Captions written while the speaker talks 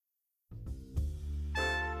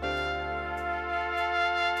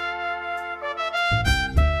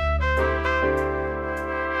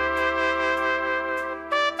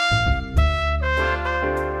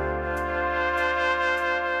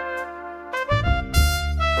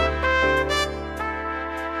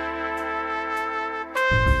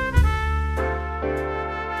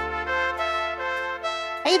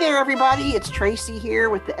there, everybody. It's Tracy here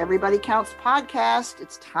with the Everybody Counts podcast.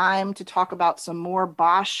 It's time to talk about some more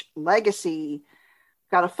Bosch Legacy.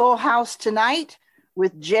 Got a full house tonight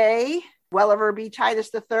with Jay, Welliver B. Titus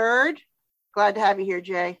III. Glad to have you here,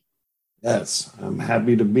 Jay. Yes, I'm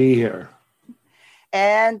happy to be here.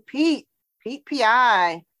 And Pete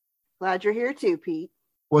P.I. Glad you're here too, Pete.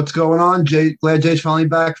 What's going on, Jay? Glad Jay's finally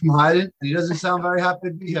back from hiding. And he doesn't sound very happy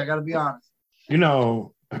to be here, I got to be honest. You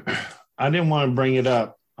know, I didn't want to bring it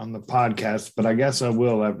up on the podcast, but I guess I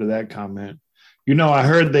will after that comment. You know, I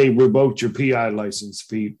heard they revoked your PI license,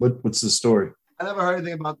 Pete. What's the story? I never heard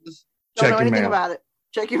anything about this. Don't know anything about it.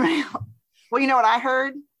 Check your mail. Well, you know what I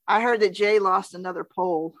heard? I heard that Jay lost another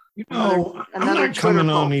poll. You know, I'm not coming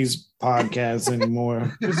on these podcasts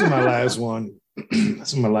anymore. This is my last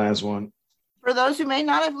one. For those who may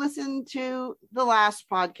not have listened to the last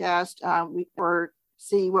podcast,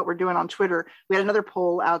 see what we're doing on Twitter. We had another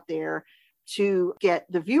poll out there to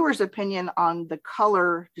get the viewer's opinion on the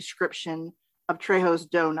color description of Trejo's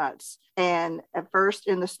donuts. And at first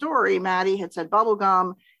in the story, Maddie had said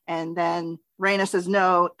bubblegum, and then Raina says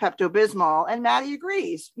no, Pepto-Bismol, and Maddie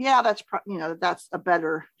agrees. Yeah, that's a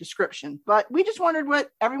better description. But we just wondered what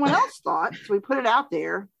everyone else thought, so we put it out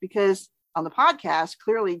there because on the podcast,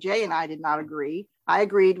 clearly Jay and I did not agree. I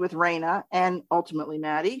agreed with Raina and ultimately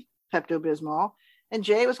Maddie, Pepto-Bismol, and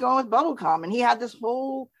Jay was going with bubblegum, and he had this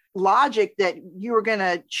whole logic that you were going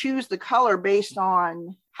to choose the color based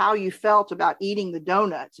on how you felt about eating the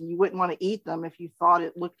donuts, and you wouldn't want to eat them if you thought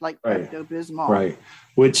it looked like Pepto-Bismol. Right.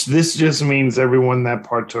 Which this just means everyone that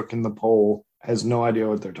partook in the poll has no idea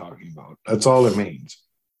what they're talking about. That's all it means.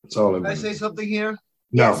 Can I say something here?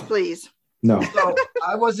 No. Yes, please. No. So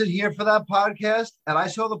I wasn't here for that podcast, and I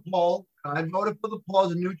saw the poll, and I voted for the poll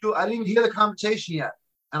as a neutral. I didn't even hear the conversation yet,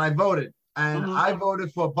 and I voted. And I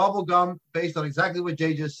voted for bubblegum based on exactly what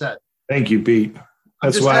Jay just said. Thank you, Pete.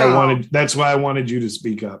 That's why I wanted you to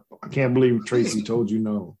speak up. I can't believe Tracy told you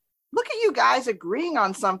no. Look at you guys agreeing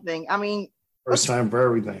on something. I mean, first time for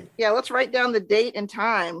everything. Yeah, let's write down the date and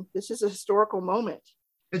time. This is a historical moment.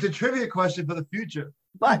 It's a trivia question for the future.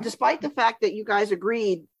 But despite the fact that you guys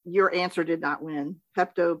agreed, your answer did not win.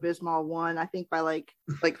 Pepto-Bismol won, I think, by like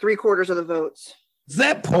 3/4 of the votes. Is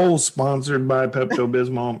that poll sponsored by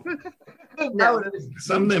Pepto-Bismol? No.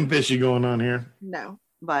 Something fishy going on here. No.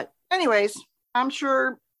 But anyways, I'm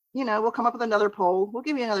sure, we'll come up with another poll. We'll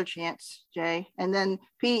give you another chance, Jay. And then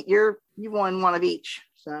Pete, you won one of each.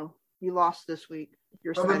 So you lost this week.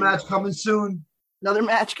 Another match coming soon. Another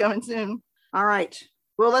match coming soon. All right.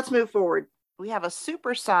 Well, let's move forward. We have a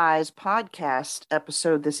supersized podcast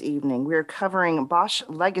episode this evening. We're covering Bosch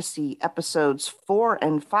Legacy episodes 4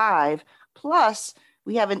 and 5. Plus,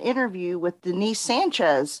 we have an interview with Denise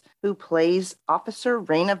Sanchez, who plays Officer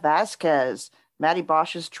Raina Vasquez, Maddie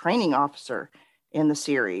Bosch's training officer in the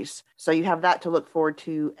series. So you have that to look forward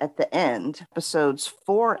to at the end. Episodes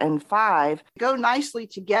 4 and 5 go nicely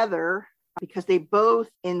together because they both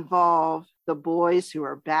involve the boys who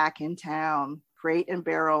are back in town. Crate and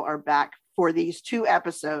Beryl are back for these 2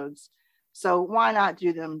 episodes. So why not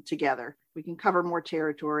do them together? We can cover more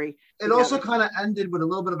territory. It also kind of ended with a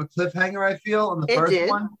little bit of a cliffhanger, I feel, on the first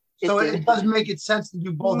one. So it does make it sense to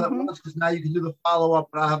do both at once because now you can do the follow-up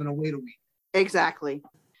without having to wait a week. Exactly.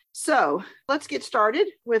 So let's get started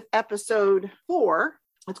with episode 4.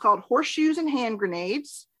 It's called Horseshoes and Hand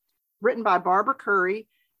Grenades, written by Barbara Curry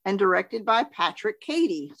and directed by Patrick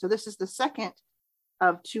Cady. So this is the second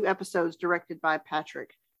of 2 episodes directed by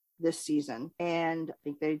Patrick this season. And I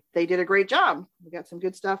think they did a great job. We got some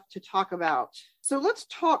good stuff to talk about. So let's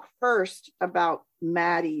talk first about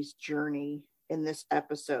Maddie's journey in this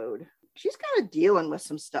episode. She's kind of dealing with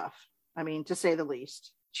some stuff. I mean, to say the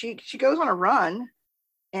least. She goes on a run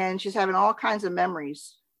and she's having all kinds of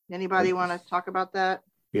memories. Anybody want to talk about that?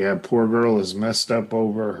 Yeah, poor girl is messed up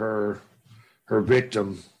over her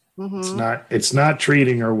victim. Mm-hmm. It's not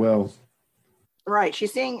treating her well. Right.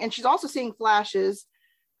 She's also seeing flashes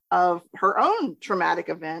of her own traumatic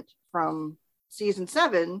event from season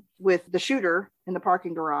 7 with the shooter in the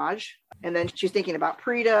parking garage. And then she's thinking about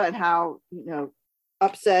Prita and how,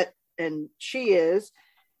 upset and she is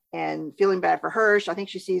and feeling bad for her. I think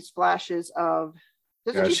she sees flashes of,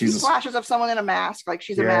 flashes of someone in a mask? Like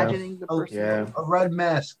she's imagining the person. Yeah. A red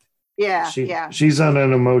mask. Yeah. She's on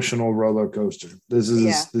an emotional roller coaster. This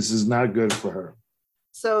is not good for her.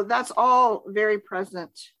 So that's all very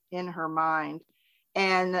present in her mind.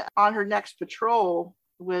 And on her next patrol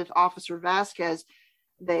with Officer Vasquez,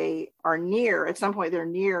 at some point they're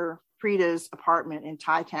near Prita's apartment in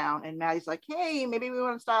Thai Town. And Maddie's like, hey, maybe we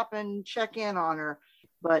want to stop and check in on her.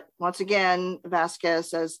 But once again, Vasquez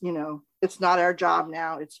says, it's not our job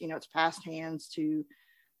now. It's, it's past hands to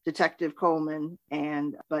Detective Coleman.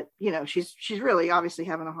 But she's really obviously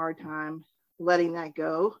having a hard time letting that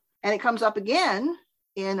go. And it comes up again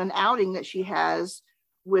in an outing that she has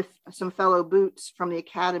with some fellow Boots from the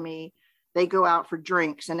academy. They go out for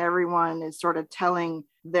drinks and everyone is sort of telling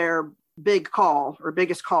their biggest call,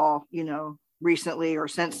 recently or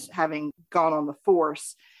since having gone on the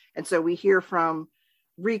force. And so we hear from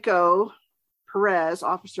Rico Perez,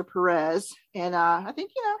 Officer Perez, and I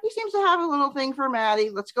think he seems to have a little thing for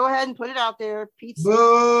Maddie. Let's go ahead and put it out there. Pete's That's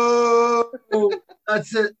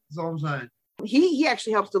it. That's all I'm saying. He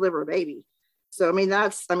actually helps deliver a baby. So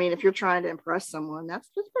if you're trying to impress someone, that's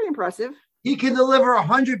pretty impressive. He can deliver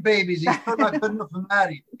 100 babies. He's still not good enough for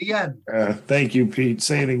Maddie. Again. Thank you, Pete.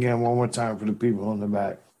 Say it again one more time for the people in the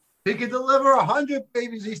back. He can deliver 100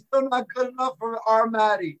 babies. He's still not good enough for our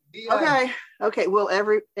Maddie. Okay. Will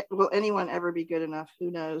anyone ever be good enough?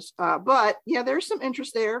 Who knows? But yeah, there's some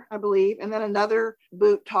interest there, I believe. And then another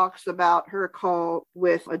Boot talks about her call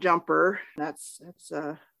with a jumper. That's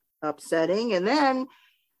upsetting. And then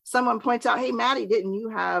someone points out, hey, Maddie, didn't you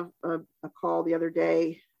have a call the other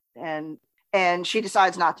day? And she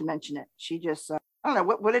decides not to mention it. She just, I don't know,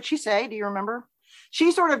 what did she say? Do you remember?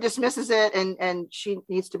 She sort of dismisses it and she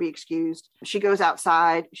needs to be excused. She goes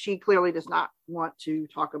outside. She clearly does not want to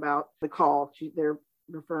talk about the call. They're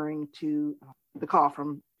referring to the call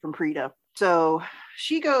from Prita. So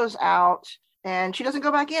she goes out and she doesn't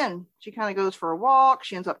go back in. She kind of goes for a walk.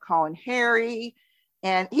 She ends up calling Harry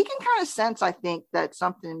and he can kind of sense, I think, that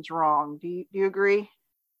something's wrong. Do you agree?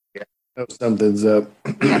 Yeah, something's up.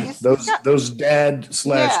 Yeah, those dad /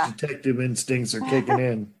 detective instincts are kicking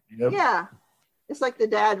in. Yep. Yeah. It's like the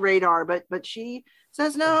dad radar, but she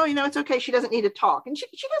says, no, it's okay. She doesn't need to talk. And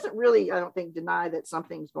she doesn't really, I don't think, deny that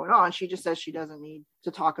something's going on. She just says she doesn't need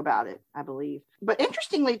to talk about it, I believe. But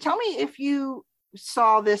interestingly, tell me if you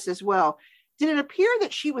saw this as well. Did it appear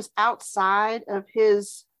that she was outside of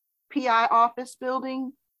his PI office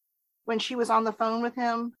building when she was on the phone with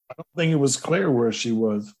him? I don't think it was clear where she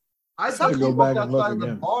was. I thought she walked outside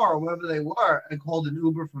the bar, wherever they were, and called an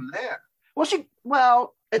Uber from there.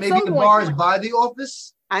 Maybe the bar is by the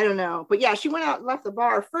office. I don't know, but yeah, she went out and left the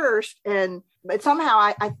bar first, but somehow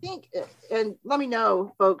I think, and let me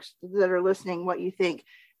know, folks that are listening, what you think.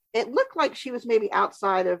 It looked like she was maybe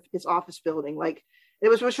outside of his office building, which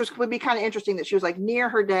would be kind of interesting that she was like near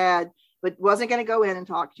her dad, but wasn't going to go in and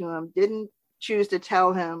talk to him. Didn't choose to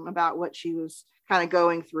tell him about what she was kind of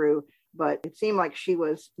going through, but it seemed like she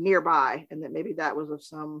was nearby, and that maybe that was of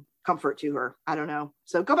some comfort to her. I don't know.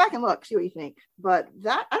 So go back and look, see what you think. But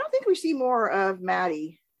I don't think we see more of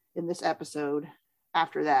Maddie in this episode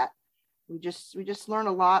after that. We just learn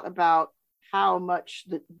a lot about how much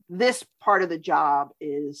this part of the job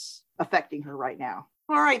is affecting her right now.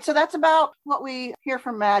 All right, so that's about what we hear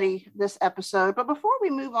from Maddie this episode. But before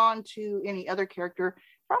we move on to any other character,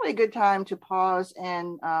 probably a good time to pause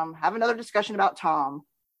and have another discussion about Tom.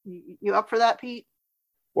 You up for that, Pete?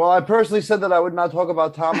 Well, I personally said that I would not talk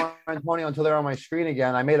about Tom or Antonio until they're on my screen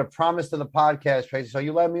again. I made a promise to the podcast, Tracy, so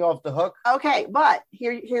you let me off the hook? Okay, but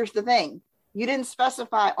here's the thing. You didn't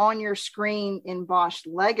specify on your screen in Bosch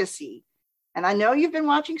Legacy. And I know you've been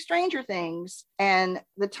watching Stranger Things, and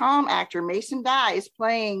the Tom actor, Mason Dye, is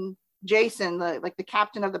playing Jason, the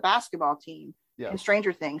captain of the basketball team in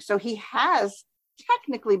Stranger Things. So he has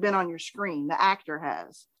technically been on your screen. The actor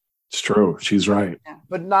has. It's true. She's right. Yeah.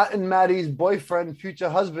 But not in Maddie's boyfriend, future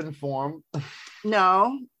husband form.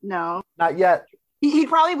 No. Not yet. He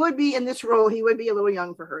probably would be in this role. He would be a little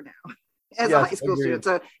young for her now as a high school student.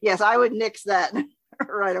 So yes, I would nix that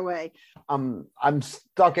right away. I'm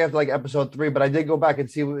stuck after like episode 3, but I did go back and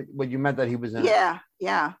see what you meant that he was in. Yeah.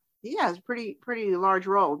 He has a pretty large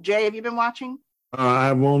role. Jay, have you been watching?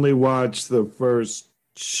 I've only watched the first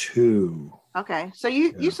 2. Okay, so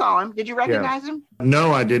you saw him. Did you recognize him?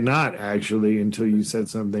 No, I did not actually until you said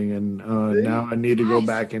something, and now I need to go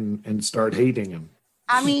back and start hating him.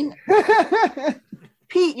 I mean,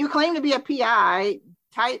 Pete, you claim to be a PI.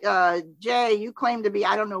 Jay, you claim to be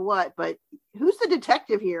I don't know what, but who's the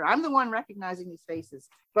detective here? I'm the one recognizing these faces.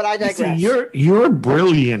 But I digress. You're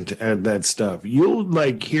brilliant at that stuff. You'll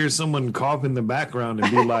like hear someone cough in the background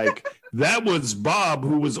and be like, that was Bob,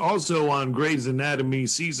 who was also on Grey's Anatomy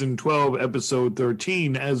season 12, episode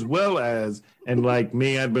 13, as well as, and like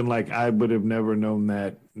me, I've been like, I would have never known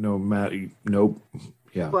that. No, Maddie, nope.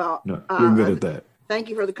 Yeah. Well, no, you're good at that. Thank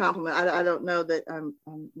you for the compliment. I don't know that I'm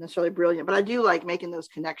necessarily brilliant, but I do like making those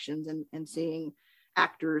connections and seeing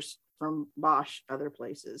actors from Bosch other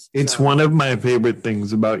places. It's one of my favorite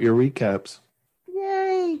things about your recaps.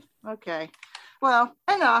 Yay. Okay. Well,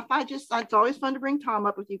 enough. It's always fun to bring Tom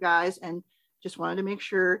up with you guys, and just wanted to make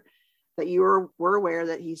sure that were aware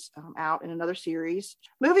that he's out in another series.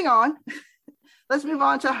 Moving on, let's move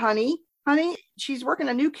on to Honey. Honey, she's working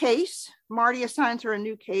a new case. Marty assigns her a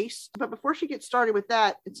new case. But before she gets started with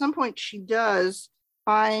that, at some point she does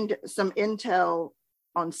find some intel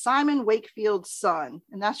on Simon Wakefield's son.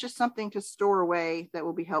 And that's just something to store away that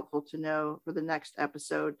will be helpful to know for the next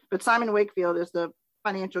episode. But Simon Wakefield is the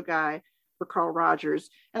financial guy for Carl Rogers.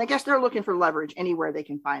 And I guess they're looking for leverage anywhere they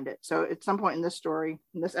can find it. So at some point in this story,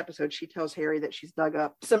 in this episode, she tells Harry that she's dug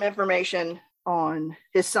up some information on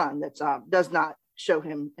his son that does not show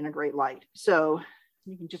him in a great light. So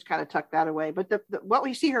you can just kind of tuck that away. But what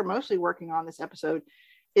we see her mostly working on this episode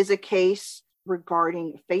is a case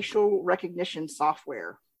regarding facial recognition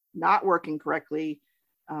software not working correctly,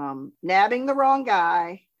 nabbing the wrong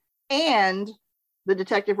guy, and the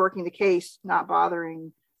detective working the case not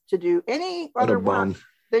bothering to do any other work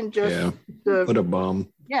than just what a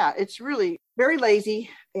bum. Yeah, it's really very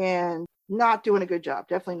lazy and not doing a good job.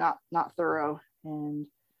 Definitely not thorough.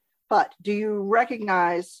 But do you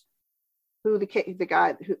recognize who the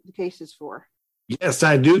guy who the case is for? Yes,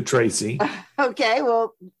 I do, Tracy. Okay,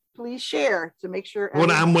 well, please share to make sure.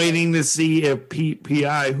 Well, I'm waiting to see if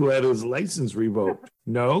PI, who had his license revoked.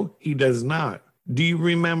 No, he does not. Do you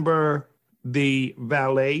remember the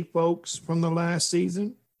valet folks from the last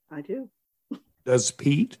season? I do. Does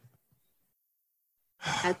Pete?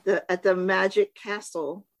 At the Magic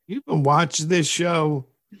Castle. You can watch this show.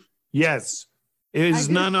 Yes, it is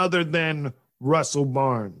none other than Russell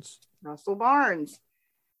Barnes. Russell Barnes.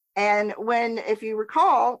 And if you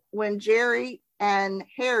recall, when Jerry and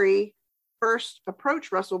Harry first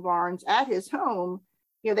approach Russell Barnes at his home,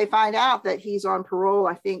 they find out that he's on parole,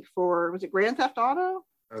 I think, for, was it Grand Theft Auto?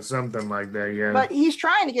 Something like that, yeah. But he's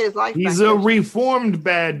trying to get his life back. He's a reformed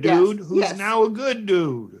bad dude who's now a good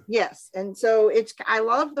dude. Yes. And so I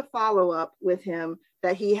love the follow-up with him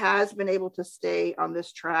that he has been able to stay on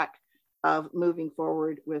this track of moving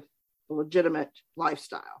forward with a legitimate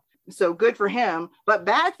lifestyle. So good for him, but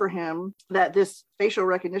bad for him that this facial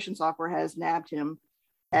recognition software has nabbed him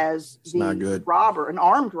as the robber, an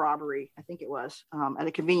armed robbery, I think it was, at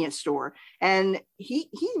a convenience store. And he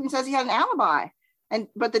even says he had an alibi.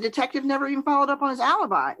 But the detective never even followed up on his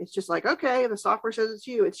alibi. It's just like, okay, the software says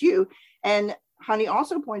it's you. And Honey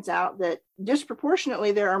also points out that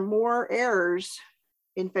disproportionately there are more errors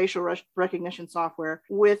in facial recognition software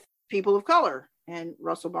with people of color. And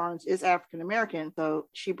Russell Barnes is African American. So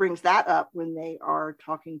she brings that up when they are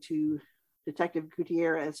talking to Detective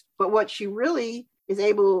Gutierrez. But what she really is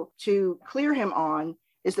able to clear him on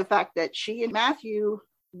is the fact that she and Matthew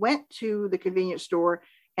went to the convenience store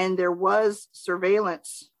and there was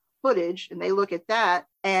surveillance footage, and they look at that,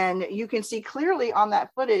 and you can see clearly on that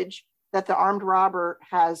footage that the armed robber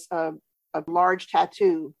has a large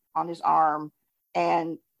tattoo on his arm,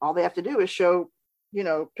 and all they have to do is show,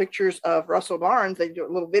 pictures of Russell Barnes. They do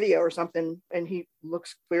a little video or something, and he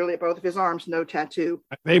looks clearly at both of his arms, no tattoo.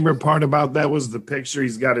 My favorite part about that was the picture.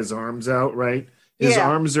 He's got his arms out, right? His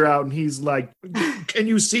arms are out, and he's like, can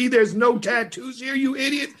you see there's no tattoos here, you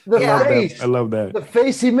idiot? I love that. The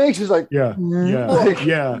face he makes is like, yeah.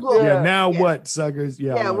 Now what, suckers?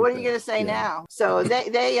 Yeah, what are you going to say now? So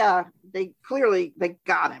they clearly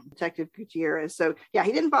got him, Detective Gutierrez. So, yeah,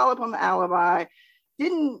 he didn't follow up on the alibi,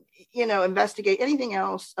 didn't, investigate anything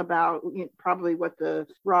else about probably what the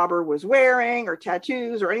robber was wearing or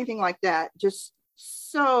tattoos or anything like that. Just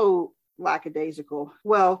so lackadaisical.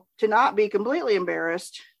 Well, to not be completely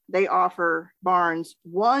embarrassed, they offer Barnes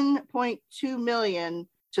 $1.2 million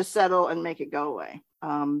to settle and make it go away.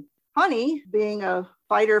 Honey, being a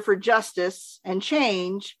fighter for justice and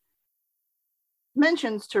change,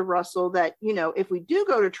 mentions to Russell that, if we do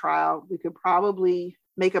go to trial, we could probably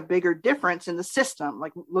make a bigger difference in the system,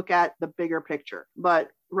 like look at the bigger picture.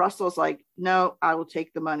 But Russell's like, no, I will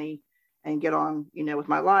take the money and get on, with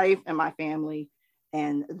my life and my family.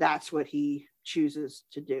 And that's what he chooses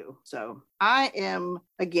to do. So I am,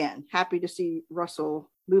 again, happy to see Russell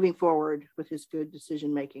moving forward with his good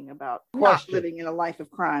decision-making about not living in a life of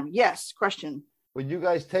crime. Yes, question. Would you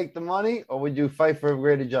guys take the money or would you fight for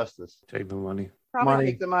greater justice? Take the money. Probably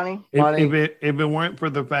take the money. If it weren't for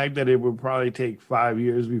the fact that it would probably take 5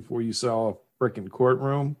 years before you saw a freaking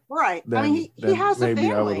courtroom. Right. He has a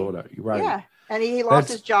family. I would hold out. Right. Yeah. And he lost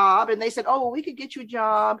his job and they said, oh, well, we could get you a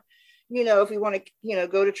job. If we want to,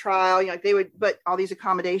 go to trial, they would, but all these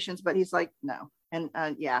accommodations, but he's like, no. And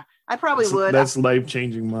I probably would. That's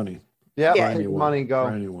life-changing money. Yeah. Money go.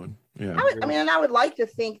 For anyone. Yeah. I would like to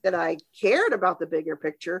think that I cared about the bigger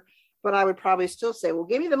picture, but I would probably still say, well,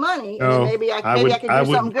 give me the money, and No, then maybe I can do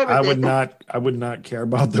something good with it. I would not care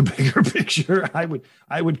about the bigger picture.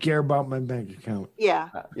 I would care about my bank account. Yeah.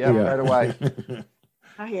 Right away.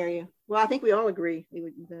 I hear you. Well, I think we all agree we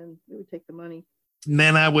would take the money. And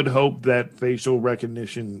then I would hope that facial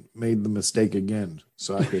recognition made the mistake again,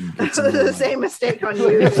 so I could get some the same mistake on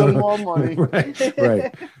you. Some more money.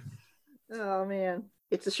 Right. Oh man,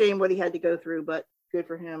 it's a shame what he had to go through, but good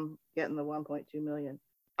for him getting the 1.2 million.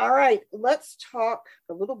 All right, let's talk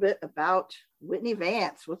a little bit about Whitney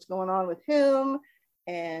Vance. What's going on with him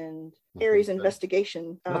and Harry's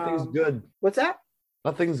investigation? Nothing's good. What's that?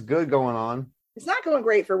 Nothing's good going on. It's not going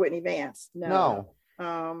great for Whitney Vance. No.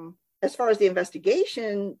 As far as the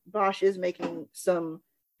investigation, Bosch is making some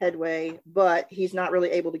headway, but he's not really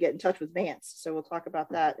able to get in touch with Vance. So we'll talk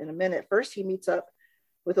about that in a minute. First, he meets up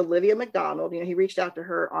with Olivia McDonald. He reached out to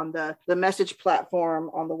her on the message platform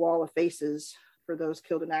on the Wall of Faces for those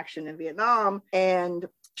killed in action in Vietnam. And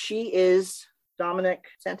she is Dominic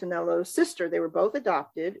Santinello's sister. They were both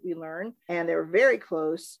adopted, we learn, and they were very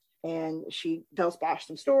close. And she tells Bosch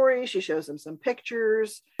some stories. She shows him some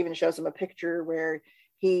pictures, even shows him a picture where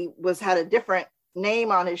he had a different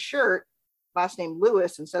name on his shirt, last name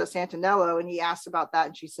Lewis instead of Santinello. And he asks about that.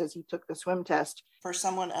 And she says he took the swim test for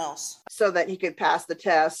someone else so that he could pass the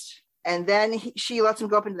test. And then she lets him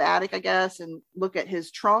go up into the attic, I guess, and look at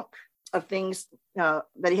his trunk of things that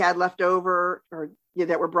he had left over or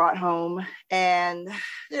that were brought home. And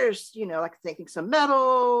there's, like thinking some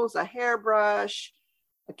medals, a hairbrush,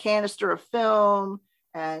 a canister of film.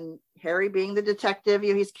 And Harry, being the detective,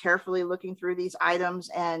 he's carefully looking through these items,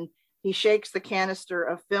 and he shakes the canister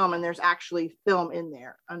of film, and there's actually film in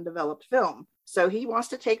there, undeveloped film. So he wants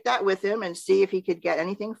to take that with him and see if he could get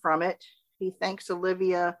anything from it. He thanks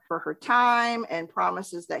Olivia for her time and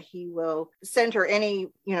promises that he will send her any,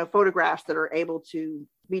 photographs that are able to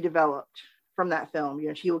be developed from that film.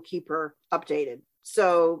 He will keep her updated.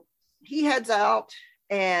 So he heads out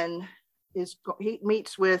and he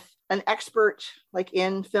meets with an expert like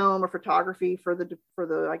in film or photography for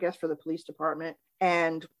the police department,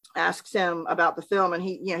 and asks him about the film. And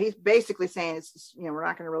he's basically saying it's we're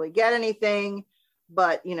not going to really get anything,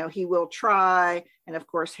 but he will try. And of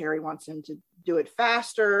course Harry wants him to do it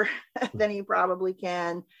faster than he probably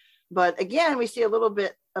can. But again, we see a little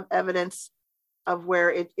bit of evidence of where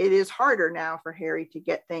it is harder now for Harry to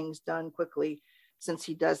get things done quickly, since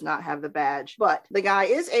he does not have the badge. But the guy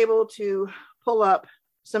is able to pull up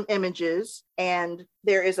some images, and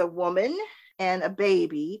there is a woman and a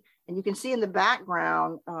baby. And you can see in the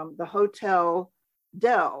background the Hotel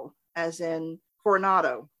Del, as in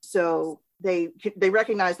Coronado. So they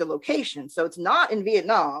recognize the location. So it's not in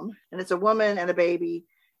Vietnam, and it's a woman and a baby.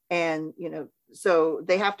 And, so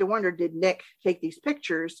they have to wonder, did Nick take these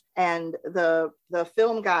pictures? And the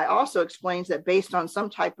film guy also explains that based on some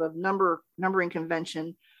type of numbering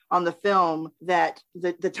convention on the film, that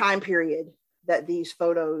the time period that these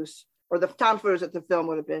photos, or the time photos that the film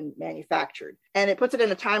would have been manufactured. And it puts it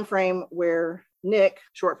in a time frame where Nick,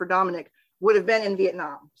 short for Dominic, would have been in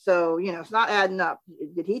Vietnam. So, it's not adding up.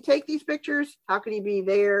 Did he take these pictures? How could he be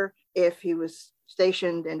there if he was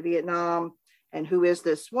stationed in Vietnam? And who is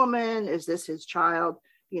this woman? Is this his child?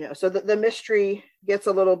 So the mystery gets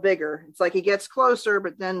a little bigger. It's like he gets closer,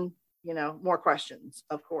 but then, more questions,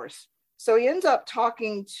 of course. So he ends up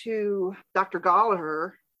talking to Dr.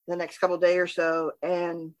 Gallagher the next couple of days or so,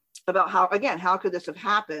 and about how could this have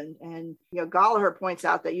happened? And, Gallagher points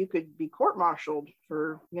out that you could be court-martialed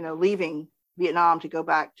for, leaving Vietnam to go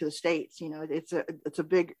back to the States. It's a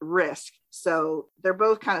big risk. So they're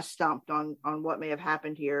both kind of stumped on what may have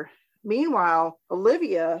happened here. Meanwhile,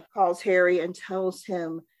 Olivia calls Harry and tells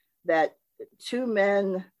him that two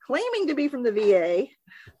men claiming to be from the VA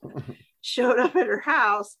showed up at her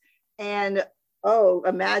house, and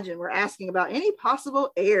imagine we're asking about any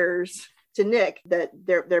possible heirs to Nick, that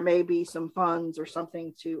there may be some funds or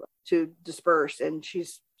something to disperse. And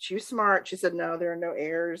she's smart. She said, no, there are no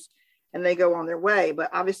heirs, and they go on their way. But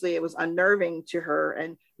obviously it was unnerving to her,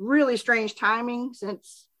 and really strange timing,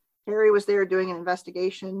 since Harry was there doing an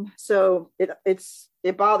investigation. So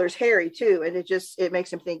it bothers Harry too. And it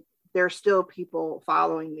makes him think there's still people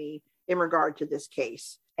following me in regard to this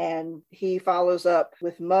case. And he follows up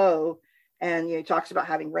with Mo, and he talks about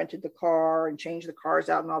having rented the car and changed the cars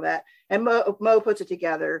out and all that. And Mo puts it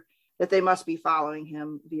together that they must be following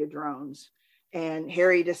him via drones. And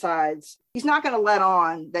Harry decides he's not going to let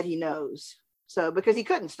on that he knows. So, because he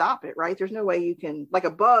couldn't stop it, right? There's no way you can, like a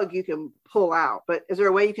bug, you can pull out. But is there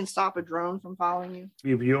a way you can stop a drone from following you?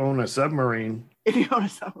 If you own a submarine. If you own a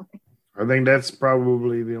submarine. I think that's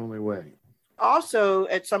probably the only way. Also,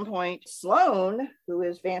 at some point, Sloan, who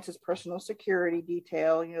is Vance's personal security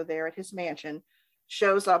detail, there at his mansion,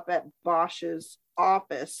 shows up at Bosch's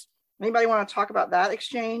office. Anybody want to talk about that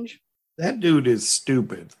exchange? That dude is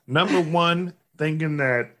stupid. Number one, thinking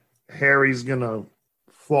that Harry's going to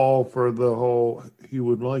fall for the whole, he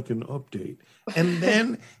would like an update. And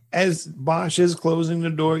then as Bosch is closing the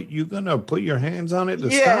door, you're going to put your hands on it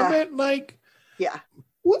to stop it? Like, yeah.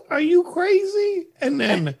 What, are you crazy? And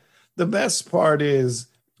then the best part is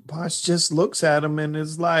Bosch just looks at him and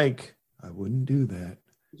is like, I wouldn't do that.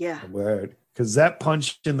 Yeah. Because that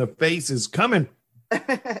punch in the face is coming.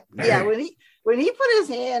 Yeah, when he put his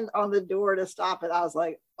hand on the door to stop it, I was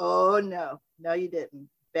like, oh no, you didn't.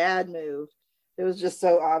 Bad move. It was just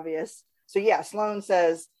so obvious. So yeah, Sloan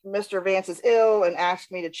says, Mr. Vance is ill and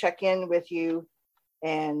asked me to check in with you.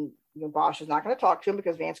 And Bosch is not going to talk to him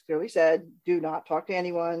because Vance clearly said, do not talk to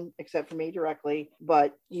anyone except for me directly.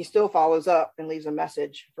 But he still follows up and leaves a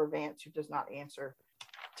message for Vance, who does not answer,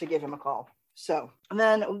 to give him a call. So, and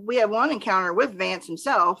then we have one encounter with Vance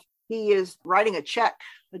himself. He is writing a check,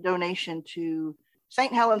 a donation to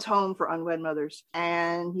St. Helens Home for Unwed Mothers.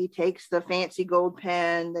 And he takes the fancy gold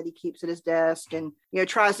pen that he keeps at his desk and,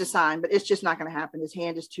 tries to sign, but it's just not going to happen. His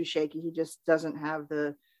hand is too shaky. He just doesn't have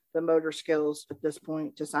the motor skills at this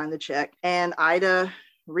point to sign the check. And Ida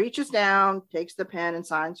reaches down, takes the pen and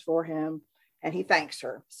signs for him, and he thanks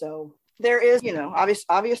her. So there is,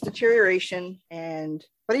 obvious deterioration,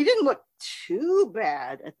 but he didn't look too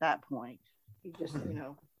bad at that point. He just,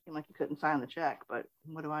 seemed like he couldn't sign the check, but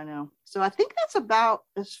what do I know? So I think that's about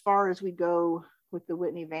as far as we go with the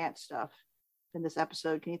Whitney Vance stuff in this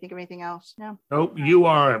episode. Can you think of anything else? No? Nope, you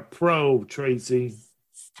are a pro, Tracy.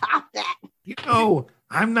 Stop that.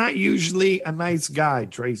 I'm not usually a nice guy,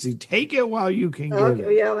 Tracy. Take it while you can get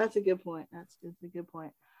it. Yeah, that's a good point. That's a good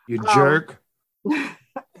point. You jerk.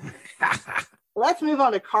 Let's move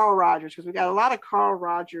on to Carl Rogers, because we got a lot of Carl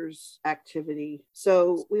Rogers activity.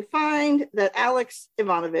 So we find that Alex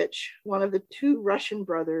Ivanovich, one of the two Russian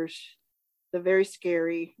brothers, the very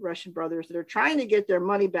scary Russian brothers that are trying to get their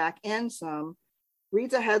money back and some,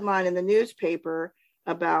 reads a headline in the newspaper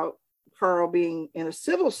about Carl being in a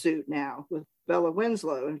civil suit now with Bella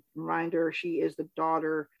Winslow. And reminder, she is the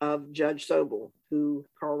daughter of Judge Sobel, who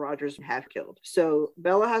Carl Rogers had killed. So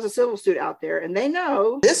Bella has a civil suit out there, and they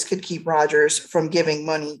know this could keep Rogers from giving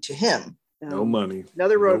money to him. No money.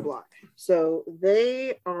 Another roadblock. So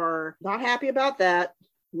they are not happy about that.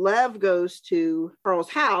 Lev goes to Carl's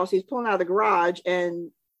house. He's pulling out of the garage,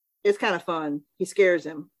 and it's kind of fun. He scares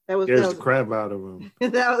him. Scares the crap out of him.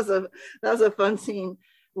 that was a fun scene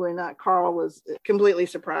when Carl was completely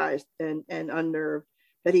surprised and unnerved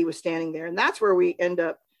that he was standing there. And that's where we end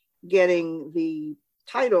up getting the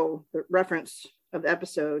title, the reference of the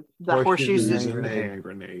episode, the horseshoes and hand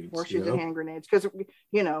grenades. Horseshoes and hand grenades. Because,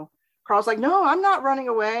 Carl's like, no, I'm not running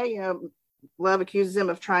away. Lev accuses him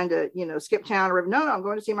of trying to, skip town. Or, no, I'm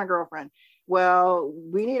going to see my girlfriend. Well,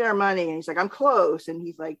 we need our money. And he's like, I'm close. And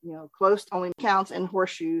he's like, close only counts in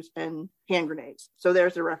horseshoes and hand grenades. So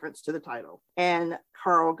there's the reference to the title. And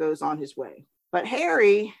Carl goes on his way. But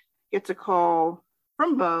Harry gets a call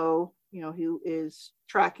from Bo, who is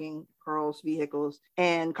tracking Carl's vehicles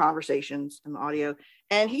and conversations and audio.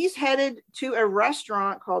 And he's headed to a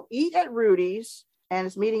restaurant called Eat at Rudy's and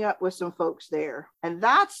is meeting up with some folks there. And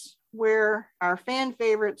that's where our fan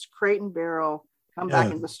favorites, Crate and Barrel, come back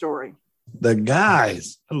into the story. The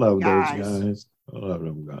guys. I love those guys. I love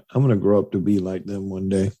them guys. I'm going to grow up to be like them one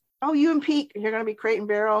day. Oh, you and Pete, you're going to be Crate and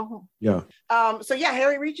Barrel? Yeah. So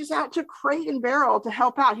Harry reaches out to Crate and Barrel to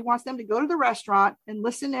help out. He wants them to go to the restaurant and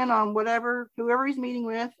listen in on whoever he's meeting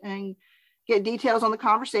with and get details on the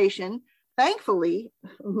conversation. Thankfully,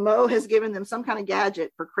 Mo has given them some kind of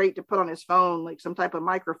gadget for Crate to put on his phone, like some type of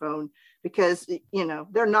microphone, because,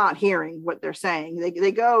 they're not hearing what they're saying.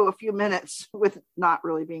 They go a few minutes with not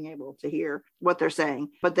really being able to hear what they're saying,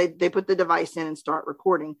 but they put the device in and start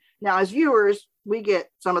recording. Now, as viewers, we get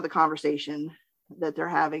some of the conversation that they're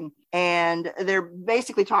having, and they're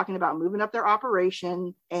basically talking about moving up their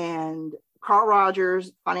operation. And Carl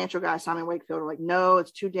Rogers, financial guy, Simon Wakefield, are like, no,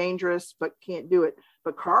 it's too dangerous, but can't do it.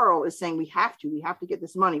 But Carl is saying, we have to get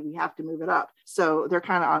this money. We have to move it up. So they're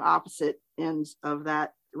kind of on opposite ends of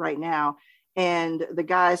that right now. And the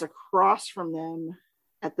guys across from them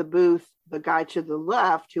at the booth, the guy to the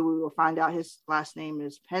left, who we will find out his last name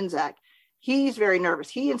is Penzak, he's very nervous.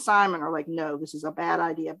 He and Simon are like, no, this is a bad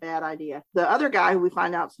idea. The other guy, who we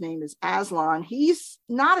find out's name is Aslan, he's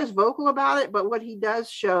not as vocal about it, but what he does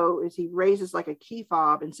show is he raises like a key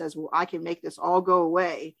fob and says, well, I can make this all go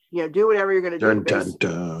away. Do whatever you're going to do. Dun,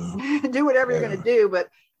 dun, dun. Do whatever you're going to do, but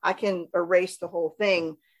I can erase the whole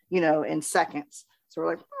thing. in seconds. So we're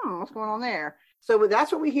like, what's going on there? So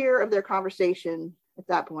that's what we hear of their conversation at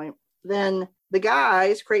that point. Then the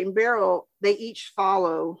guys, Crate and Beryl, they each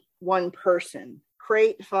follow one person.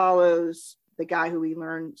 Crate follows the guy who we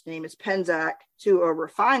learn his name is Penzak to a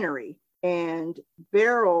refinery, and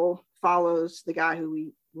Beryl follows the guy who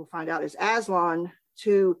we will find out is Aslan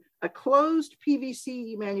to a closed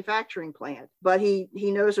PVC manufacturing plant. But he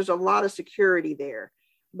knows there's a lot of security there.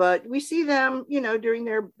 But we see them, doing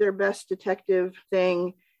their best detective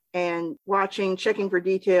thing and checking for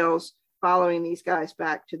details, following these guys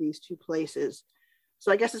back to these two places.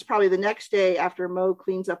 So I guess it's probably the next day after Mo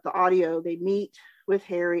cleans up the audio, they meet with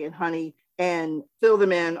Harry and Honey and fill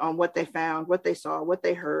them in on what they found, what they saw, what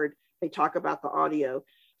they heard. They talk about the audio.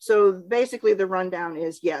 So basically the rundown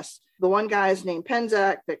is, yes, the one guy is named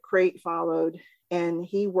Penzak that Crate followed, and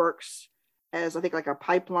he works as, I think, like a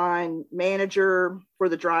pipeline manager for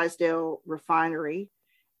the Drysdale refinery.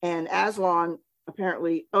 And Aslan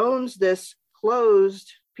apparently owns this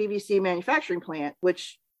closed PVC manufacturing plant,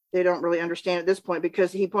 which they don't really understand at this point,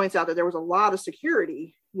 because he points out that there was a lot of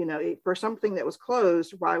security, for something that was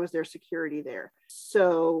closed. Why was there security there?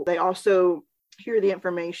 So they also hear the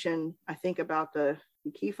information, I think, about the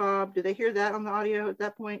key fob. Did they hear that on the audio at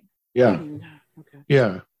that point? Yeah. Okay.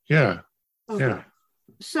 Yeah. Okay. Yeah.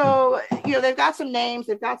 So, they've got some names,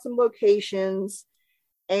 they've got some locations,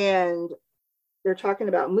 and they're talking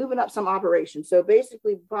about moving up some operations. So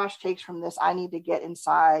basically, Bosch takes from this, I need to get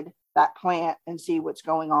inside that plant and see what's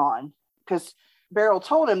going on. Because Beryl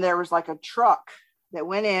told him there was like a truck that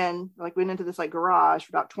went into this like garage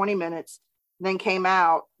for about 20 minutes, then came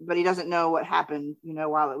out, but he doesn't know what happened,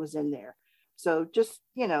 while it was in there. So just,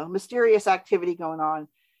 mysterious activity going on.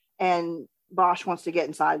 And Bosch wants to get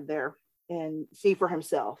inside there and see for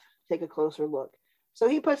himself, take a closer look. So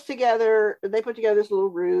they put together this little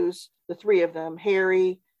ruse, the three of them,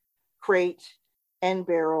 Harry, Crate, and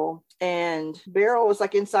Beryl. And Beryl is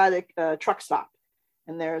like inside a truck stop,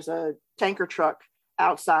 and there's a tanker truck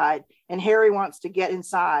outside, and Harry wants to get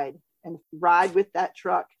inside and ride with that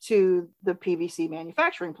truck to the PVC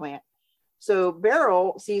manufacturing plant. So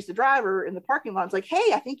Beryl sees the driver in the parking lot. It's like,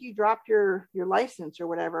 hey, I think you dropped your license or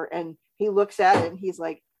whatever. And he looks at it and he's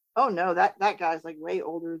like, oh no, that guy's like way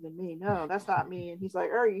older than me. No, that's not me. And he's like,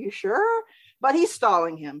 are you sure? But he's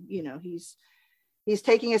stalling him. He's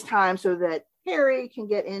taking his time so that Harry can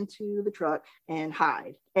get into the truck and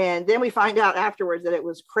hide. And then we find out afterwards that it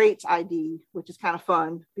was Crate's ID, which is kind of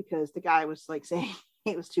fun because the guy was like saying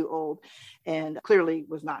he was too old and clearly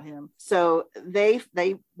was not him. So they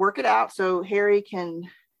work it out so Harry can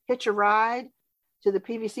hitch a ride to the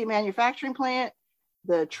PVC manufacturing plant.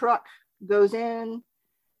 The truck goes into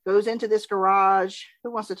this garage.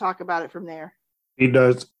 Who wants to talk about it from there? He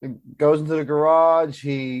does. Goes into the garage.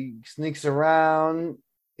 He sneaks around.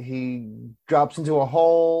 He drops into a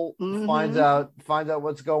hole, finds out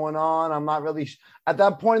what's going on. I'm not really at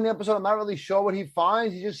that point in the episode. I'm not really sure what he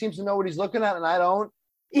finds. He just seems to know what he's looking at, and I don't.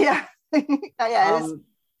 Yeah,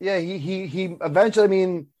 yeah. He eventually. I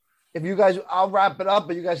mean, if you guys, I'll wrap it up,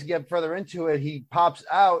 but you guys can get further into it. He pops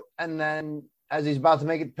out, and then as he's about to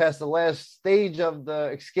make it past the last stage of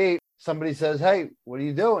the escape, somebody says, "Hey, what are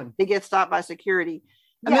you doing?" He gets stopped by security.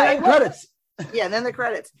 And then credits. Yeah, and then the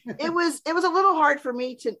credits. It was a little hard for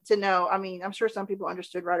me to know. I mean, I'm sure some people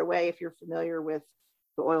understood right away if you're familiar with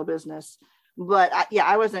the oil business, but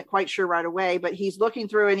I wasn't quite sure right away. But he's looking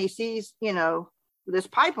through and he sees, this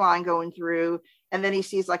pipeline going through, and then he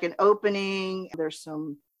sees like an opening. There's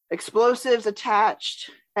some explosives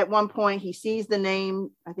attached. At one point, he sees the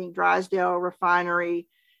name, I think, Drysdale Refinery,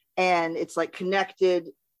 and it's like connected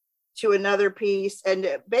to another piece.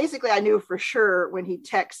 And basically, I knew for sure when he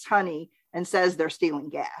texts Honey and says they're stealing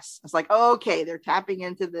gas. It's like, okay, they're tapping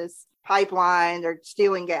into this pipeline, they're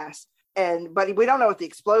stealing gas. But we don't know what the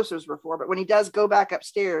explosives were for. But when he does go back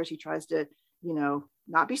upstairs, he tries to,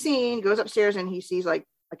 not be seen, goes upstairs and he sees like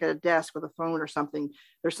a desk with a phone or something.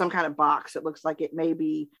 There's some kind of box that looks like it may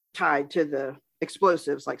be tied to the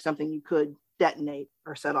explosives, like something you could detonate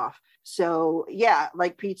or set off. So yeah,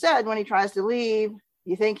 like Pete said, when he tries to leave,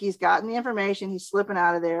 you think he's gotten the information, he's slipping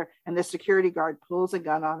out of there, and the security guard pulls a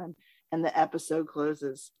gun on him. And the episode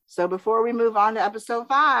closes. So before we move on to episode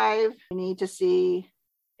 5, we need to see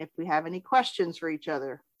if we have any questions for each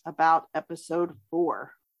other about episode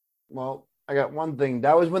 4. Well, I got one thing.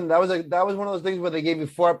 That was one of those things where they gave you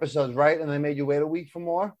 4 episodes, right? And they made you wait a week for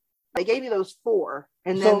more. They gave you those 4,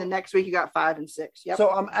 and then the next week you got 5 and 6. Yep. So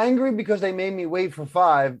I'm angry because they made me wait for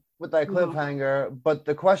 5 with that cliffhanger. But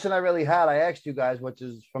the question I really had, I asked you guys, which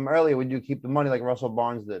is from earlier, would you keep the money like Russell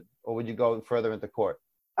Barnes did, or would you go further into court?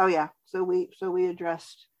 Oh yeah. So we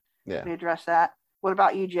addressed that. What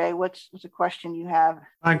about you, Jay? What's a question you have?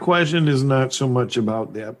 My question is not so much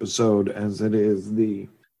about the episode as it is the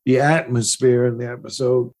atmosphere in the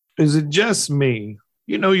episode. Is it just me?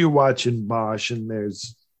 You know, you're watching Bosch and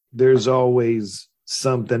there's always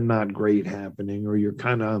something not great happening, or you're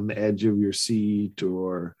kind of on the edge of your seat,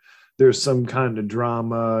 or there's some kind of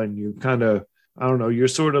drama and you kind of, I don't know, you're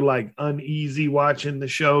sort of like uneasy watching the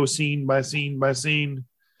show scene by scene by scene.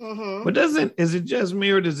 Mm-hmm. But is it just me,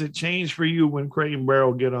 or does it change for you when Crate and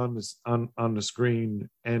Barrel get on the screen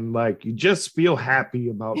and like you just feel happy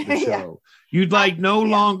about the show? You like no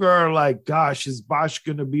longer are like, gosh, is Bosch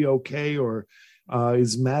gonna be okay, or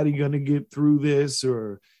is Maddie gonna get through this,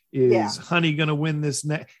 or is Honey gonna win this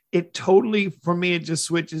next? It totally, for me, it just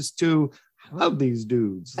switches to, I love these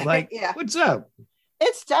dudes. Like, what's up?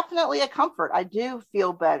 It's definitely a comfort. I do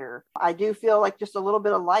feel better. I do feel like just a little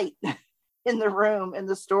bit of light in the room, in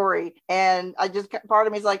the story. And I just, part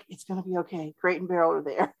of me is like, it's going to be okay. Crate and Barrel are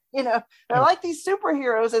there. You know, they're like these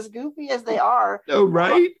superheroes, as goofy as they are. Oh,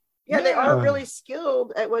 right. Yeah, they are really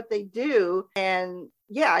skilled at what they do. And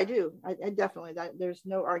yeah, I do. I definitely, there's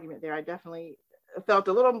no argument there. I definitely felt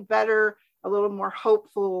a little better, a little more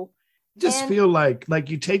hopeful. Just feel like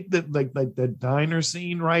you take the the diner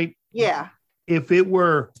scene, right? Yeah. If it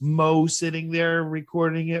were Mo sitting there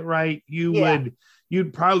recording it, right,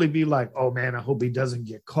 you'd probably be like, oh man, I hope he doesn't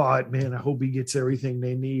get caught, man. I hope he gets everything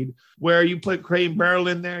they need. Where you put Crate and Barrel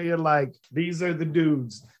in there, you're like, these are the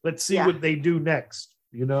dudes. Let's see what they do next,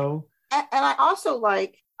 you know? And I also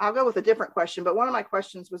I'll go with a different question, but one of my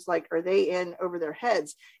questions was like, are they in over their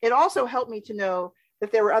heads? It also helped me to know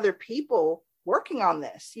that there were other people working on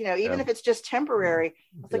this, you know, even if it's just temporary.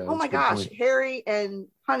 It's like, oh my gosh, Harry and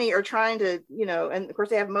Honey are trying to, you know, and of course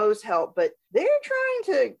they have Mo's help, but they're trying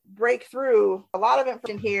to break through a lot of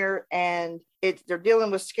information here, and they're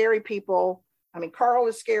dealing with scary people. I mean, Carl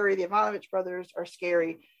is scary. The Ivanovich brothers are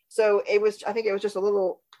scary. So I think it was just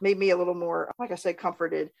made me a little more, like I said,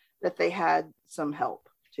 comforted that they had some help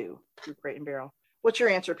too through Crate and Barrel. What's your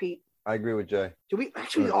answer, Pete? I agree with Jay. Do we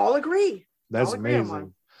actually all agree? That's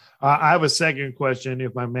amazing. I have a second question,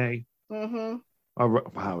 if I may. Mm-hmm.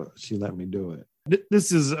 Wow, she let me do it.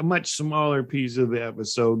 This is a much smaller piece of the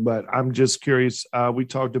episode, but I'm just curious. We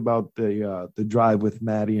talked about the drive with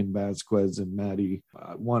Maddie and Vasquez, and Maddie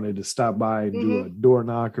wanted to stop by and do a door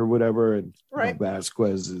knock or whatever, and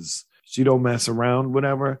Vasquez she don't mess around,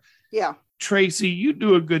 whatever. Yeah. Tracy, you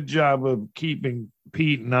do a good job of keeping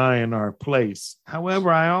Pete and I in our place. However,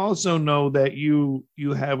 I also know that you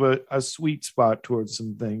have a sweet spot towards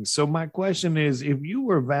some things. So my question is, if you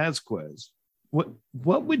were Vasquez,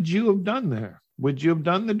 what would you have done there? Would you have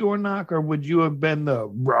done the door knock, or would you have been the,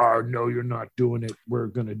 no, you're not doing it, we're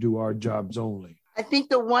going to do our jobs only? I think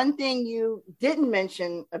the one thing you didn't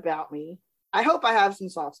mention about me, I hope I have some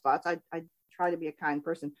soft spots. I try to be a kind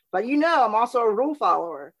person, but you know, I'm also a rule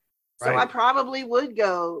follower. So I probably would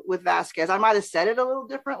go with Vasquez. I might have said it a little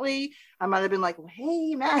differently. I might have been like, well,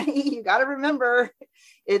 hey, Maddie, you got to remember,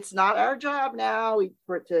 it's not our job now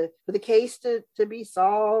for the case to be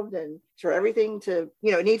solved, and for everything to,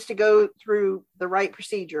 you know, it needs to go through the right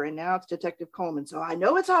procedure. And now it's Detective Coleman. So I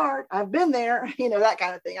know it's hard. I've been there, you know, that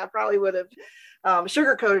kind of thing. I probably would have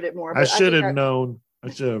sugarcoated it more. I should have known.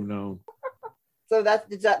 So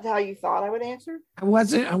is that how you thought I would answer? I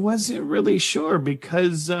wasn't really sure,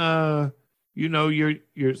 because you know,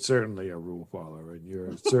 you're certainly a rule follower, and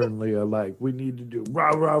you're certainly a we need to do rah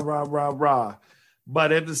rah rah rah rah.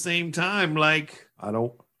 But at the same time,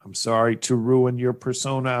 I'm sorry to ruin your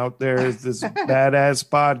persona out there as this badass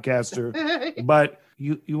podcaster, but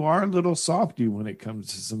you are a little softy when it comes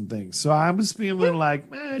to some things. So I was feeling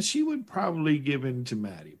like, man, she would probably give in to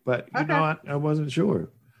Maddie, but you know what? I wasn't sure.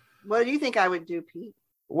 What do you think I would do, Pete?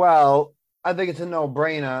 Well, I think it's a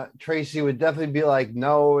no-brainer. Tracy would definitely be like,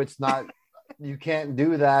 no, it's not. You can't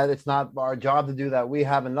do that. It's not our job to do that. We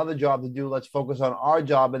have another job to do. Let's focus on our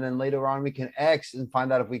job. And then later on, we can X and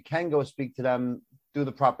find out if we can go speak to them, do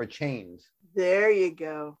the proper change. There you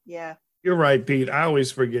go. Yeah. You're right, Pete. I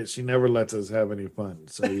always forget. She never lets us have any fun.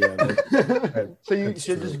 So, yeah. So you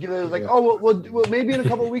should just give it like, oh, well, maybe in a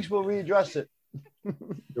couple of weeks, we'll readdress it.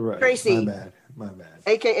 You're right. Tracy. My bad.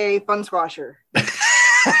 AKA Fun Squasher.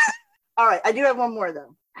 All right. I do have one more,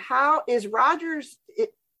 though. How is Rogers?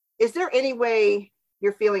 Is there any way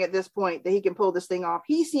you're feeling at this point that he can pull this thing off?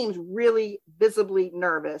 He seems really visibly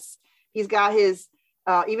nervous. He's got his,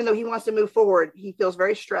 even though he wants to move forward, he feels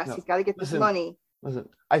very stressed. No, he's got to get this money. Listen,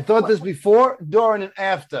 I thought this before, during, and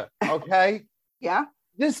after. Okay. Yeah.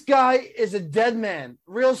 This guy is a dead man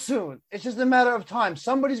real soon. It's just a matter of time.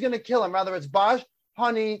 Somebody's going to kill him, whether it's Bosch,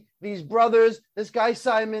 Honey, these brothers, this guy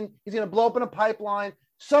Simon. He's going to blow up in a pipeline.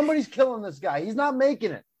 Somebody's killing this guy. He's not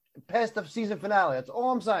making it past the season finale. That's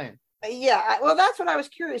all I'm saying. Yeah, well, that's what I was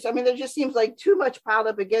curious. I mean, there just seems like too much piled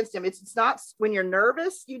up against him. It's not when you're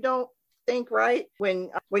nervous, you don't think right. When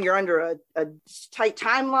you're under a tight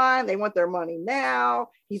timeline, they want their money now.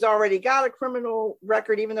 He's already got a criminal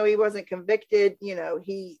record, even though he wasn't convicted. He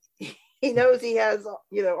knows he has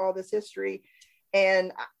all this history,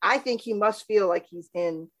 and I think he must feel like he's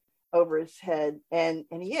in over his head, and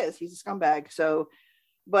he is. He's a scumbag. So,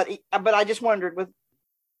 but I just wondered,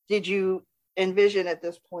 did you envision at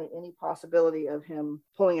this point any possibility of him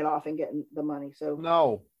pulling it off and getting the money? So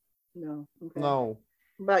no. Okay. No.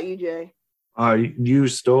 What about you, Jay? You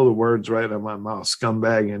stole the words right out of my mouth.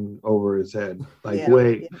 Scumbagging over his head,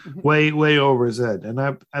 way over his head. And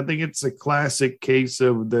I think it's a classic case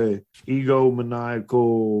of the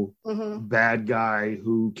egomaniacal bad guy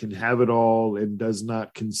who can have it all and does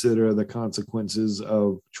not consider the consequences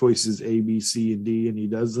of choices A, B, C, and D, and he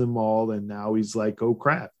does them all. And now he's like, oh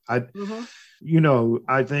crap. I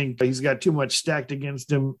think he's got too much stacked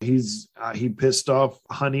against him. He pissed off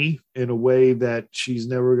Honey in a way that she's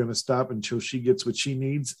never going to stop until she gets what she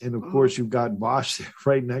needs. And of course, you've got Bosch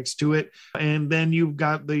right next to it. And then you've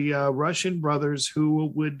got the Russian brothers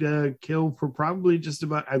who would kill for probably just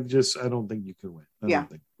about. I don't think you can win.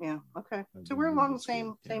 Yeah. Okay. So we're along the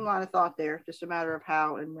same line of thought there. Just a matter of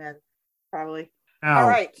how and when, probably. All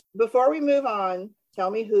right. Before we move on,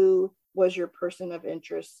 tell me who was your person of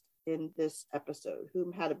interest in this episode,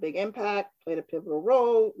 who had a big impact, played a pivotal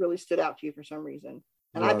role, really stood out to you for some reason.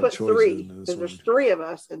 And I put 3 because there's 3 of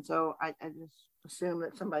us, and so I just assume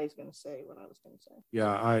that somebody's going to say what I was going to say.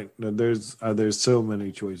 Yeah, there's so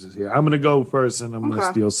many choices here. I'm going to go first, and I'm going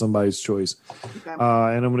to steal somebody's choice. Okay.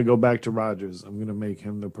 And I'm going to go back to Rogers. I'm going to make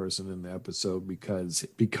him the person in the episode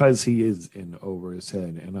because he is in over his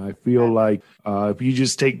head, and I feel like if you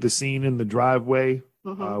just take the scene in the driveway.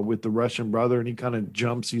 With the Russian brother, and he kind of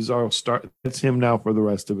jumps. It's him now for the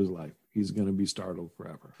rest of his life. He's going to be startled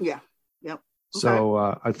forever. Yeah. Yep. Okay.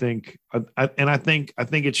 So I think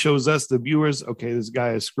it shows us the viewers. Okay, this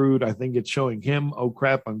guy is screwed. I think it's showing him. Oh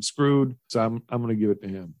crap, I'm screwed. So I'm going to give it to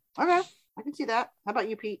him. Okay, I can see that. How about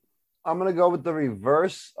you, Pete? I'm going to go with the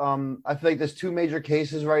reverse. I feel like there's 2 major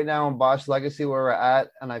cases right now in Bosch Legacy where we're at,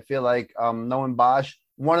 and I feel like knowing Bosch,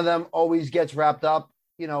 one of them always gets wrapped up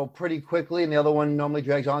pretty quickly, and the other one normally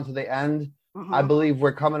drags on to the end. I believe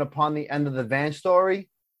we're coming upon the end of the Van story.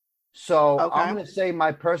 So I'm going to say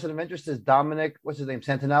my person of interest is Dominic, what's his name,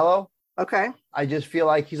 Santinello. Okay. I just feel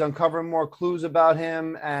like he's uncovering more clues about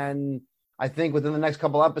him, and I think within the next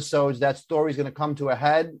couple episodes, that story is going to come to a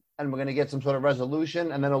head, and we're going to get some sort of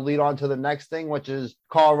resolution, and then it'll lead on to the next thing, which is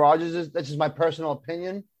Carl Rogers. That's just my personal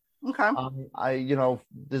opinion. Okay.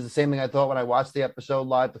 There's the same thing I thought when I watched the episode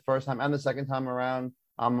live the first time and the second time around.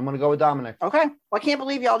 I'm going to go with Dominic. Okay. Well, I can't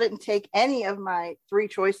believe y'all didn't take any of my 3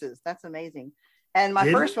 choices. That's amazing. And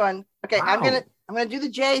my first one, okay, wow. I'm gonna do the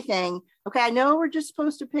J thing. Okay, I know we're just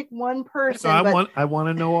supposed to pick one person. So I want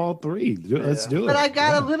to know all 3. Let's do it. But I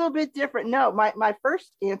got a little bit different. No, my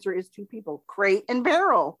first answer is 2 people, Crate and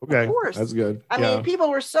Beryl. Okay, of course. That's good. I mean, people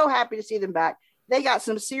were so happy to see them back. They got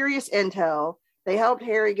some serious intel. They helped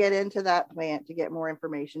Harry get into that plant to get more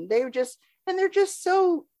information. They're just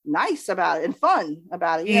so nice about it and fun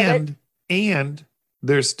about it. And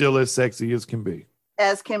they're still as sexy as can be.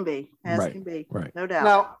 As can be. Right. No doubt.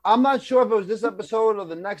 Now, I'm not sure if it was this episode or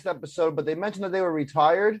the next episode, but they mentioned that they were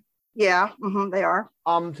retired. Yeah, they are.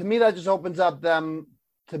 To me, that just opens up them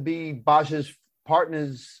to be Bosch's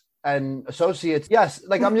partners and associates. Yes,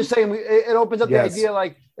 like I'm just saying, it opens up the idea,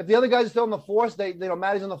 like if the other guys are still in the force,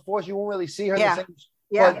 Maddie's in the force, you won't really see her. Yeah. In the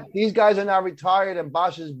same, but these guys are now retired and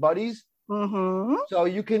Bosch's buddies. So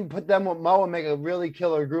you can put them with Mo and make a really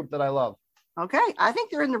killer group that I love. Okay, I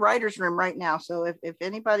think they're in the writer's room right now. So if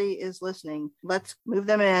anybody is listening, let's move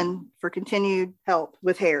them in for continued help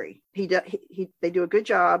with Harry. They do a good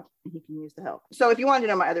job, and he can use the help. So if you wanted to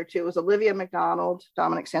know my other 2, it was Olivia McDonald,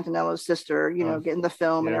 Dominic Santinello's sister, getting the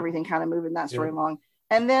film and everything, kind of moving that story along.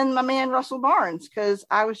 And then my man, Russell Barnes, because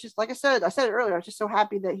I was just, like I said it earlier, I was just so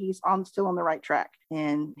happy that he's still on the right track.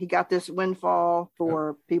 And he got this windfall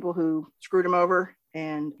for people who screwed him over,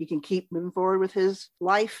 and he can keep moving forward with his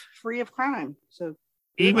life free of crime. So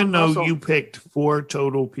even though you picked 4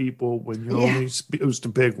 total people when you're only supposed to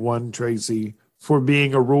pick 1, Tracy, for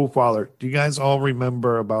being a rule follower. Do you guys all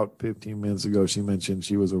remember about 15 minutes ago, she mentioned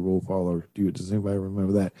she was a rule follower? Does anybody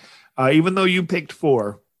remember that? Even though you picked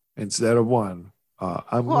 4 instead of 1,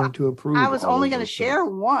 I'm going to approve. I was only going to share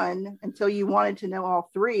 1 until you wanted to know all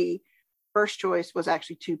 3. first choice was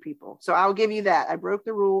actually 2 people. So I'll give you that. I broke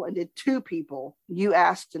the rule and did 2 people. You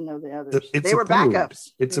asked to know the others. They were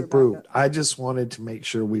backups. It's approved. I just wanted to make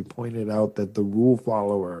sure we pointed out that the rule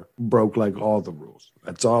follower broke like all the rules.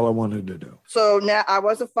 That's all I wanted to do. So now I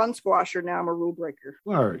was a fun squasher. Now I'm a rule breaker.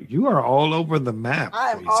 You are all over the map.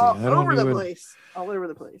 I'm all over the place. All over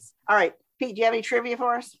the place. All right. Pete, do you have any trivia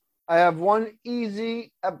for us? I have one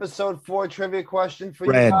easy episode 4 trivia question for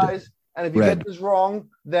you guys. And if you get this wrong,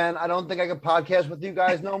 then I don't think I can podcast with you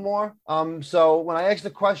guys no more. So when I ask the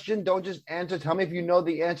question, don't just answer. Tell me if you know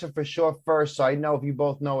the answer for sure first, so I know if you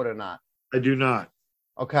both know it or not. I do not.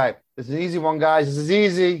 Okay. This is an easy one, guys. This is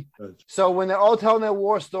easy. So when they're all telling their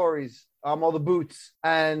war stories, all the boots,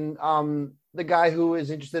 and the guy who is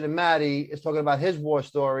interested in Maddie is talking about his war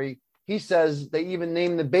story, he says they even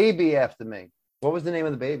named the baby after me. What was the name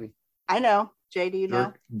of the baby? I know. Jay, do you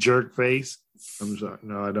know? Jerk face. I'm sorry.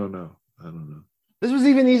 No, I don't know. This was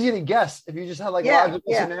even easier to guess if you just had logical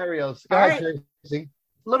scenarios. Go ahead, Tracy.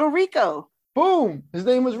 Little Rico. Boom. His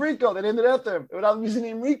name was Rico. They named it after him. Without using the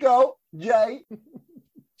name Rico, Jay.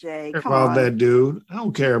 Jay, come on. That dude. I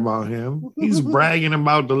don't care about him. He's bragging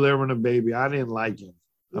about delivering a baby. I didn't like him.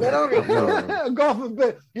 Little Rico. God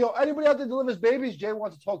forbid. Anybody out there delivers babies, Jay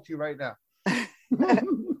wants to talk to you right now.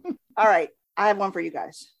 All right. I have one for you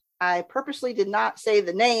guys. I purposely did not say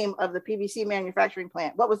the name of the PVC manufacturing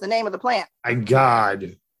plant. What was the name of the plant? My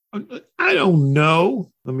God. I don't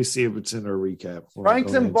know. Let me see if it's in our recap.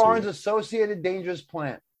 Franklin Barnes Associated Dangerous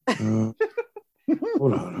Plant. Hold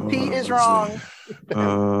on. Pete is wrong.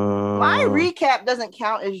 My recap doesn't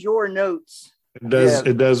count as your notes. It does.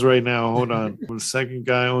 Yeah. It does right now. Hold on. The second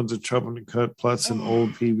guy owns a Trouble and Cut plus an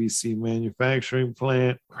old PVC manufacturing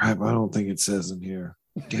plant. Crap, I don't think it says in here.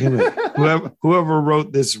 Damn it. Whoever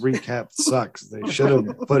wrote this recap sucks. They should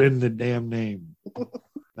have put in the damn name.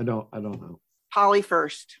 I don't know. Polly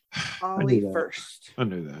First. Polly First. I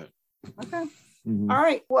knew that. Okay. Mm-hmm. All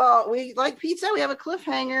right. Well, like Pete said, we have a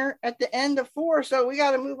cliffhanger at the end of 4, so we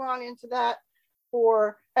got to move on into that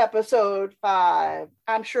for episode 5.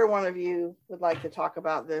 I'm sure one of you would like to talk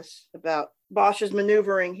about this, about Bosch's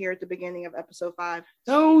maneuvering here at the beginning of episode 5.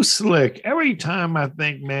 So slick. Every time I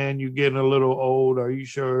think, man, you're getting a little old. Are you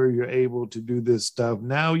sure you're able to do this stuff?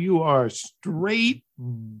 Now you are straight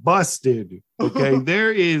busted. Okay.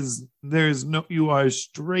 You are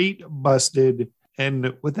straight busted.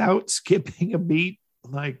 And without skipping a beat,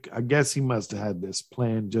 like, I guess he must have had this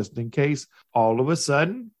plan just in case. All of a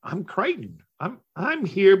sudden, I'm Creighton. I'm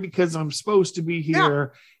here because I'm supposed to be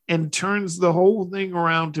here, and turns the whole thing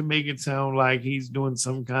around to make it sound like he's doing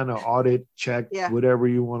some kind of audit check, whatever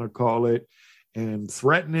you want to call it, and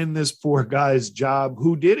threatening this poor guy's job,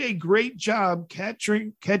 who did a great job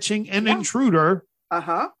catching an intruder.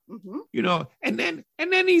 Mm-hmm. And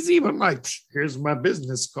then he's even like, here's my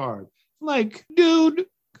business card. Like, dude,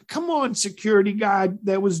 come on, security guy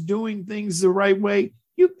that was doing things the right way.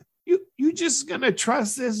 You just gonna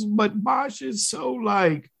trust this? But Bosch is so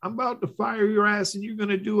like, I'm about to fire your ass and you're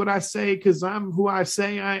gonna do what I say because I'm who I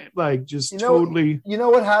say I am. Like, just totally. You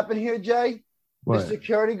know what happened here, Jay? What? The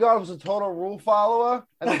security guard was a total rule follower,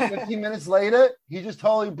 and then 15 minutes later, he just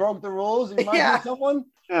totally broke the rules. And he might be someone.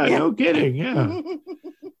 Yeah, no kidding. Yeah.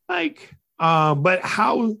 Like, but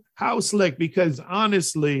how slick? Because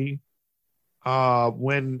honestly,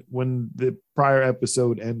 when the prior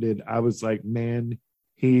episode ended, I was like, man,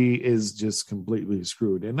 he is just completely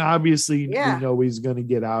screwed. And obviously, we know he's going to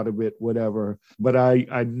get out of it, whatever. But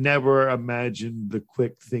I never imagined the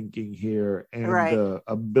quick thinking here and the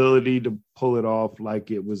ability to pull it off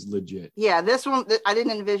like it was legit. Yeah, this one, I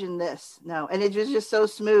didn't envision this. No. And it was just so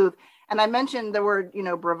smooth. And I mentioned the word,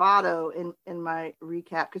 bravado in my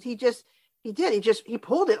recap because he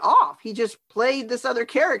pulled it off. He just played this other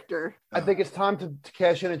character. I think it's time to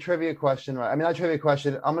cash in a trivia question, right? I mean, not a trivia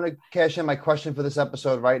question. I'm going to cash in my question for this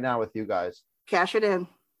episode right now with you guys. Cash it in.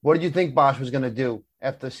 What did you think Bosch was going to do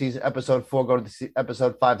after episode 4, go to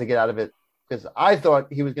episode 5 to get out of it? Because I thought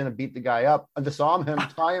he was going to beat the guy up and disarm him,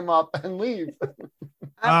 tie him up, and leave.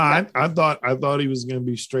 I thought he was going to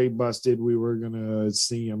be straight busted. We were going to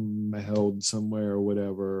see him held somewhere or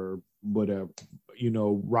whatever.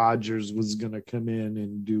 Rogers was going to come in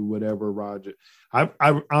and do whatever Roger. I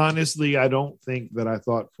honestly, I don't think that I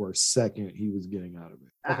thought for a second he was getting out of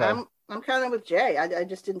it. Okay. I'm kind of with Jay. I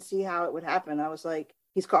just didn't see how it would happen. I was like,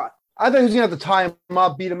 he's caught. I thought he was going to have to tie him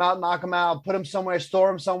up, beat him out, knock him out, put him somewhere, store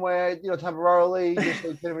him somewhere, temporarily, just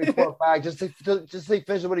so he can report back, just to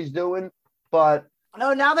finish what he's doing. But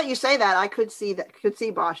no, now that you say that, I could see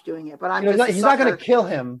Bosch doing it. But he's not going to kill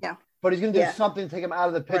him. Yeah. But he's going to do something to take him out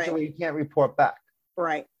of the picture where he can't report back.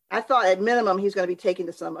 Right. I thought at minimum he's going to be taken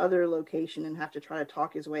to some other location and have to try to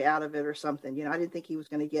talk his way out of it or something. You know, I didn't think he was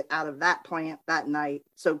going to get out of that plant that night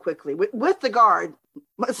so quickly with the guard.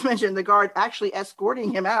 Let's mention the guard actually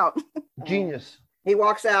escorting him out. Genius. He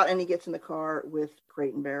walks out and he gets in the car with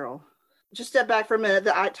Crate and Barrel. Just step back for a minute.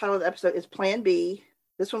 The title of the episode is Plan B.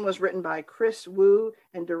 This one was written by Chris Wu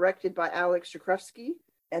and directed by Alex Jakrewski.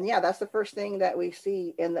 And yeah, that's the first thing that we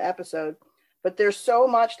see in the episode. But there's so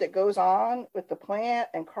much that goes on with the plant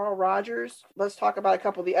and Carl Rogers. Let's talk about a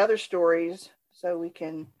couple of the other stories so we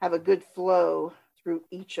can have a good flow through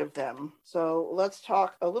each of them. So let's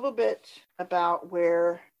talk a little bit about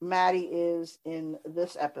where Maddie is in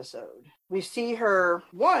this episode. We see her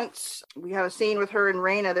once. We have a scene with her and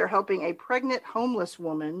Raina. They're helping a pregnant homeless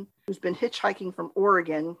woman who's been hitchhiking from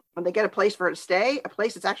Oregon. And they get a place for her to stay, a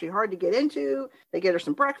place that's actually hard to get into. They get her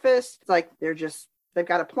some breakfast. It's like they've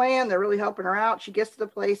got a plan. They're really helping her out. She gets to the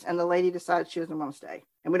place and the lady decides she doesn't want to stay.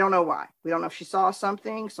 And we don't know why. We don't know if she saw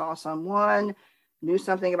something, saw someone, knew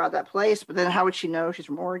something about that place, but then how would she know she's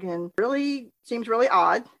from Oregon? Really seems really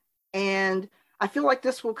odd. And I feel like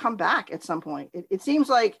this will come back at some point. It seems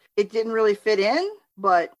like it didn't really fit in,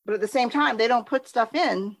 but at the same time, they don't put stuff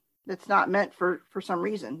in that's not meant for some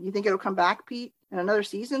reason. You think it'll come back, Pete, in another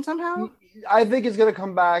season somehow? I think it's going to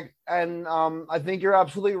come back. And I think you're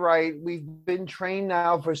absolutely right. We've been trained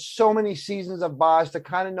now for so many seasons of Bosch to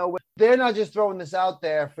kind of know they're not just throwing this out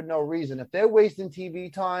there for no reason. If they're wasting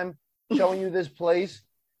TV time showing you this place,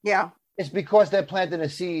 yeah, it's because they're planting a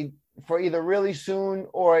seed for either really soon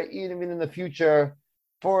or even in the future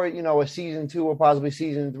for, a season 2 or possibly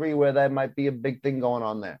season 3 where that might be a big thing going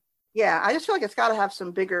on there. Yeah, I just feel like it's got to have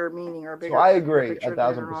some bigger meaning or bigger. So I agree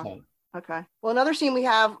 1,000%. Okay. Well, another scene we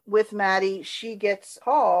have with Maddie, she gets a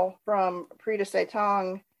call from Preeta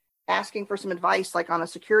Setong asking for some advice, like on a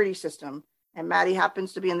security system. And Maddie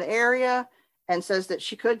happens to be in the area and says that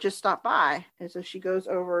she could just stop by. And so she goes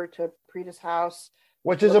over to Preeta's house.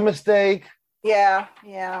 Which is a mistake. Yeah,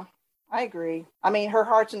 I agree. I mean, her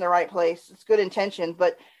heart's in the right place. It's good intention.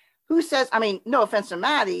 But who says, I mean, no offense to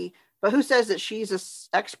Maddie, but who says that she's an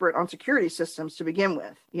expert on security systems to begin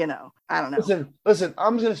with? I don't know. Listen,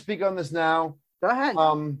 I'm going to speak on this now. Go ahead.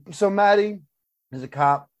 So Maddie is a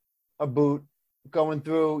cop, a boot, going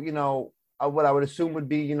through, what I would assume would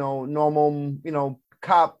be, normal,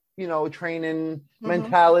 cop, training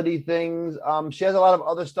mentality things. She has a lot of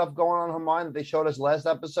other stuff going on in her mind that they showed us last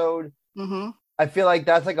episode. Mm-hmm. I feel like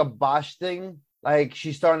that's like a Bosch thing. Like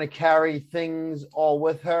she's starting to carry things all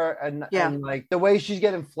with her, and like the way she's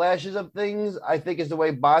getting flashes of things, I think is the way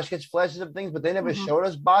Bosch gets flashes of things. But they never showed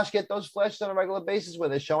us Bosch get those flashes on a regular basis, where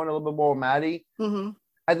they're showing a little bit more Maddie. Mm-hmm.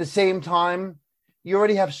 At the same time, you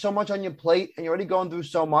already have so much on your plate, and you're already going through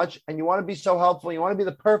so much, and you want to be so helpful. You want to be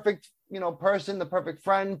the perfect, person, the perfect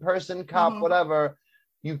friend, person, cop, whatever.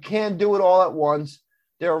 You can't do it all at once.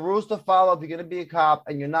 There are rules to follow if you're going to be a cop,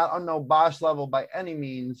 and you're not on no Bosch level by any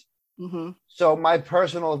means. Mm-hmm. So my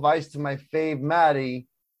personal advice to my fave Maddie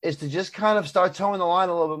is to just kind of start towing the line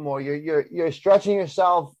a little bit more. You're stretching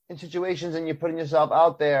yourself in situations and you're putting yourself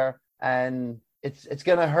out there, and it's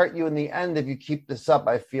going to hurt you in the end if you keep this up.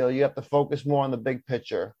 I feel you have to focus more on the big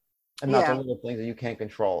picture and not the little things that you can't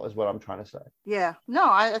control, is what I'm trying to say. Yeah, no,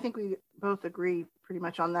 I think we both agree pretty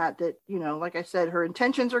much on that, like I said, her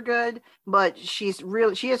intentions are good, but she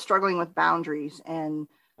is struggling with boundaries and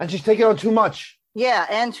she's taking on too much. Yeah,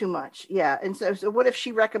 and too much. Yeah, and so what if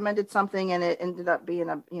she recommended something and it ended up being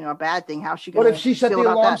a bad thing? How's she going? What if she set the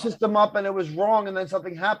alarm system up and it was wrong and then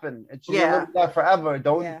something happened? And she's gonna live with that forever.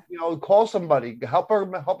 Don't call somebody. Help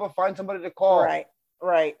her find somebody to call.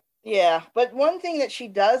 Right. Yeah, but one thing that she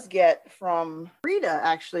does get from Preeta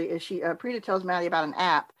actually is Preeta tells Maddie about an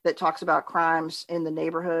app that talks about crimes in the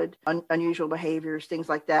neighborhood, unusual behaviors, things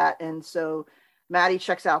like that, and so Maddie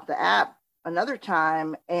checks out the app another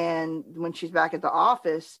time, and when she's back at the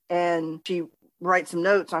office, and she writes some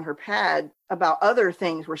notes on her pad about other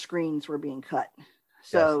things where screens were being cut.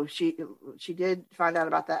 So she did find out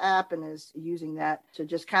about the app and is using that to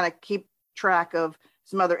just kind of keep track of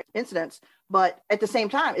some other incidents. But at the same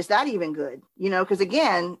time, is that even good? Because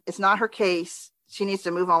again, it's not her case. She needs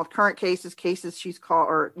to move on with current cases she's called,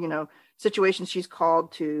 or situations she's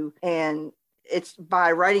called to, and it's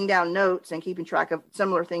by writing down notes and keeping track of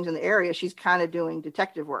similar things in the area. She's kind of doing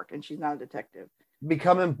detective work, and she's not a detective.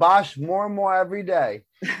 Becoming Bosch more and more every day.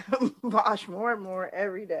 Bosch more and more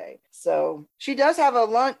every day. So she does have a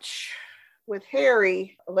lunch with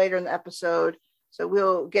Harry later in the episode. So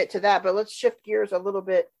we'll get to that, but let's shift gears a little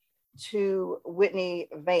bit to Whitney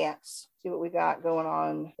Vance. See what we got going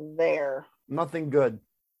on there. Nothing good.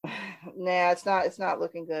 Nah, it's not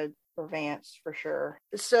looking good for Vance for sure.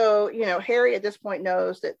 So, Harry at this point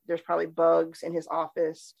knows that there's probably bugs in his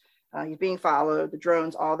office. He's being followed, the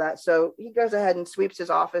drones, all that. So he goes ahead and sweeps his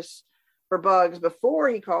office for bugs before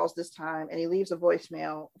he calls this time, and he leaves a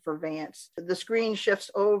voicemail for Vance. The screen shifts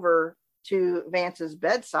over to Vance's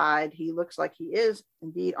bedside. He looks like he is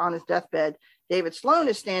indeed on his deathbed. David Sloan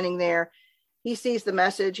is standing there. He sees the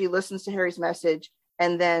message. He listens to Harry's message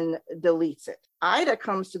and then deletes it. Ida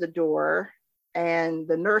comes to the door and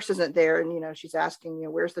the nurse isn't there. And, she's asking,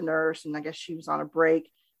 where's the nurse? And I guess she was on a break.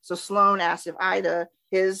 So Sloan asks if Ida,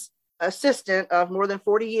 his assistant of more than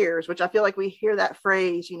 40 years, which I feel like we hear that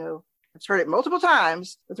phrase, I've heard it multiple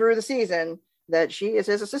times through the season, that she is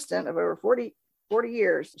his assistant of over 40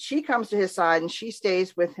 years. She comes to his side and she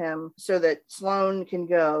stays with him so that Sloan can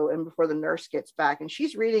go and before the nurse gets back. And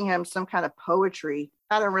she's reading him some kind of poetry.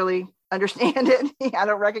 I don't really understand it. I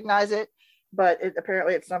don't recognize it, but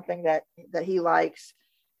apparently it's something that he likes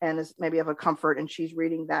and is maybe of a comfort. And she's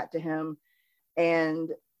reading that to him. And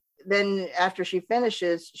then after she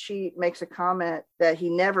finishes, she makes a comment that he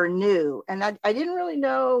never knew. And I didn't really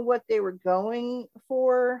know what they were going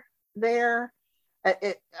for there.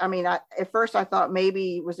 At first I thought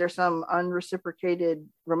maybe was there some unreciprocated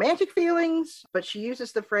romantic feelings, but she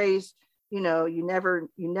uses the phrase, you never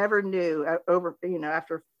knew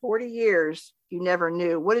after 40 years, you never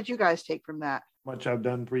knew. What did you guys take from that? How much I've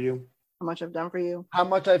done for you. How much I've done for you? How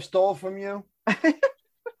much I've stole from you?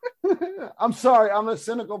 I'm sorry, I'm a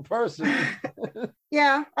cynical person.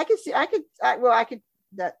 Yeah, I could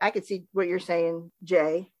see what you're saying,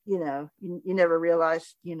 Jay. You never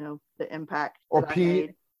realized, the impact. Or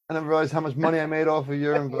Pete. I never realized how much money I made off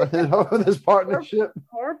of this partnership.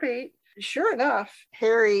 Or Pete. Sure enough,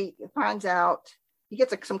 Harry finds out, he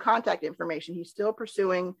gets some contact information. He's still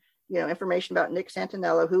pursuing, information about Nick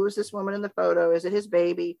Santinello. Who is this woman in the photo? Is it his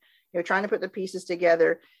baby? Trying to put the pieces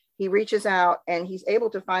together. He reaches out and he's able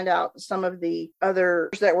to find out some of the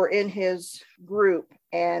others that were in his group.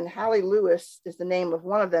 And Hallie Lewis is the name of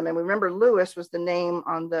one of them. And remember, Lewis was the name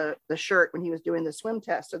on the shirt when he was doing the swim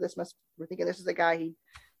test. So we're thinking this is the guy he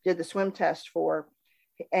did the swim test for.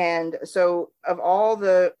 And so of all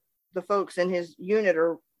the folks in his unit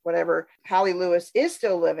or whatever, Hallie Lewis is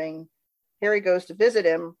still living. Harry goes to visit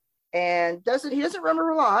him and he doesn't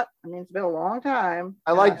remember a lot. I mean, it's been a long time.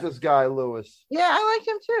 I like this guy, Lewis. Yeah, I like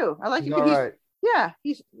him too. I like him. All right.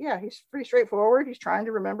 He's pretty straightforward. He's trying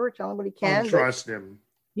to remember, tell him what he can. Don't trust him.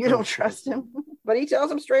 You don't trust him. But he tells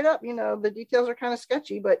him straight up, the details are kind of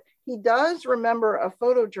sketchy, but he does remember a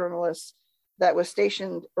photojournalist that was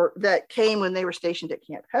stationed or that came when they were stationed at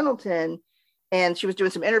Camp Pendleton. And she was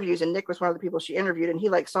doing some interviews and Nick was one of the people she interviewed and he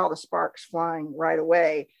saw the sparks flying right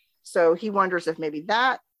away. So he wonders if maybe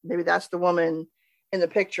that's the woman in the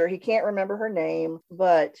picture. He can't remember her name,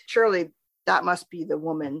 but surely that must be the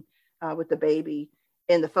woman with the baby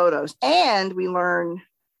in the photos. And we learn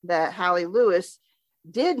that Hallie Lewis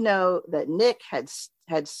did know that Nick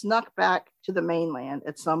had snuck back to the mainland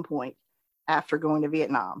at some point after going to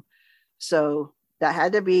Vietnam. So that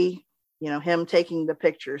had to be, him taking the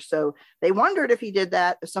picture. So they wondered if he did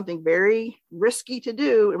that, something very risky to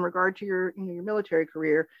do in regard to your military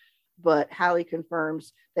career. But Hallie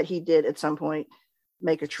confirms that he did at some point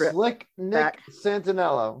make a trip. Slick Nick back.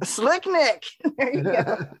 Santinello. Slick Nick. There you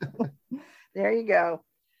go. There you go.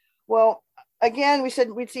 Well, again, we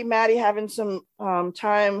said we'd see Maddie having some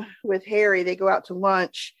time with Harry. They go out to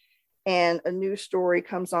lunch and a news story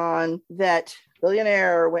comes on that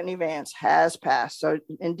billionaire Whitney Vance has passed. So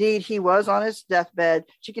indeed, he was on his deathbed.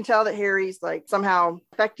 She can tell that Harry's somehow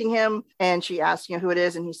affecting him. And she asked, who it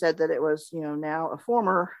is. And he said that it was, now a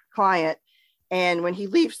former client. And when he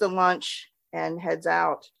leaves the lunch and heads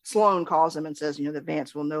out, Sloan calls him and says, that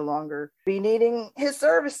Vance will no longer be needing his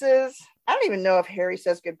services. I don't even know if Harry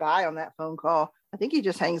says goodbye on that phone call. I think he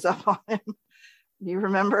just hangs up on him. Do you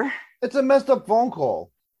remember? It's a messed up phone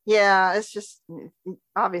call. Yeah, it's just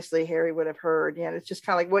obviously Harry would have heard. Yeah, it's just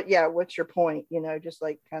kind of what's your point? Just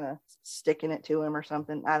kind of sticking it to him or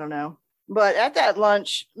something. I don't know. But at that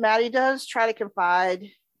lunch, Maddie does try to confide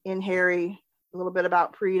in Harry a little bit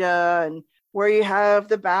about Prita and where you have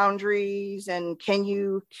the boundaries and can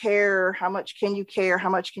you care? How much can you care? How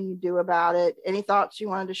much can you do about it? Any thoughts you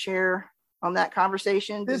wanted to share on that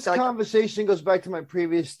conversation? This conversation goes back to my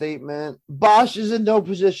previous statement. Bosch is in no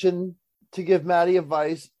position to give Maddie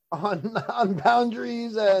advice on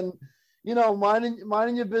boundaries and,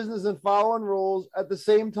 minding your business and following rules. At the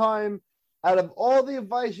same time, out of all the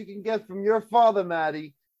advice you can get from your father,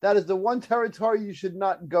 Maddie, that is the one territory you should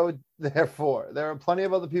not go there for. There are plenty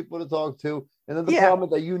of other people to talk to in the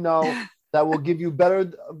department that that will give you better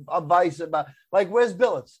advice about, like, where's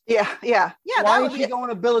Billets? Yeah. Why is she going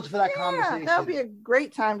to Billets for that conversation? That would be a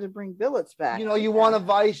great time to bring Billets back. You know, you want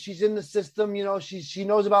advice. She's in the system. You know, she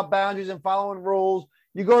knows about boundaries and following rules.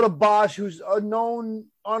 You go to Bosch, who's a known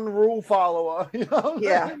unrule follower. You know,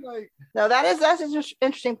 No, that's an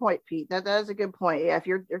interesting point, Pete. That is a good point. Yeah, if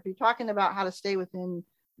you're talking about how to stay within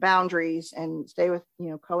boundaries and stay with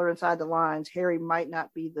color inside the lines, Harry might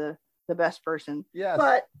not be the best person. Yes.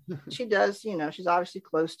 But she does, she's obviously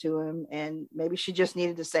close to him, and maybe she just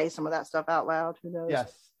needed to say some of that stuff out loud. Who knows?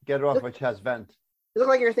 Yes. Get it off her chest, vent. You look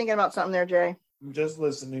like you're thinking about something there, Jay. I'm just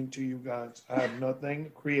listening to you guys. I have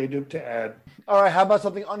nothing creative to add. All right. How about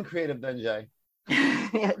something uncreative then, Jay?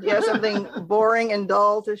 You have something boring and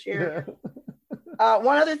dull to share.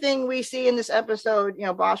 One other thing we see in this episode,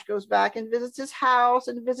 Bosch goes back and visits his house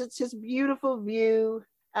and visits his beautiful view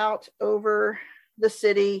out over the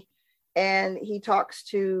city. And he talks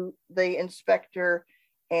to the inspector,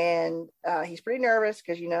 and he's pretty nervous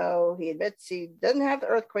because, he admits he doesn't have the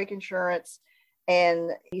earthquake insurance.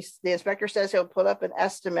 And the inspector says he'll put up an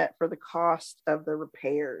estimate for the cost of the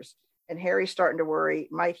repairs. And Harry's starting to worry,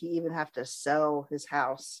 might he even have to sell his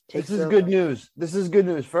house? This is good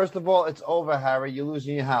news. First of all, it's over, Harry. You're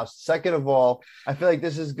losing your house. Second of all, I feel like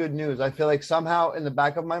this is good news. I feel like somehow in the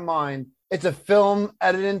back of my mind, it's a film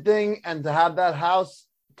editing thing. And to have that house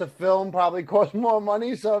to film probably costs more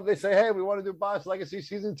money. So if they say, hey, we want to do Bosch Legacy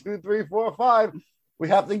season 2, 3, 4, 5, we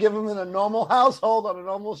have to give them in a normal household on a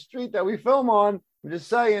normal street that we film on. I'm just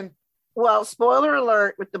saying. Well, spoiler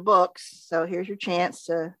alert with the books. So here's your chance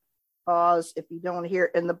to pause if you don't want to hear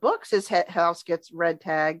it. In the books, his house gets red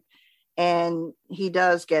tagged, and he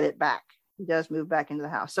does get it back. He does move back into the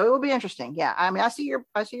house, so it will be interesting. Yeah, I mean, I see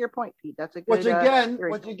your point, Pete. That's a good.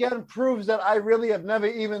 Which again proves that I really have never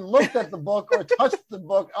even looked at the book or touched the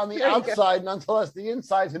book on the outside, nonetheless the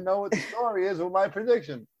inside, to know what the story is with my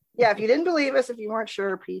prediction. Yeah, if you didn't believe us, if you weren't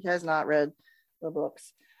sure, Pete has not read the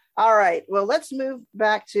books. All right, well, let's move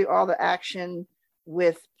back to all the action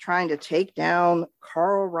with trying to take down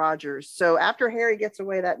Carl Rogers. So after Harry gets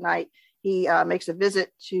away that night, he makes a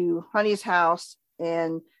visit to Honey's house,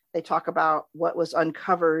 and they talk about what was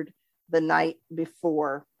uncovered the night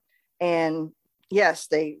before. And yes,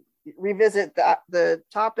 they revisit the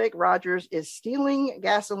topic. Rogers is stealing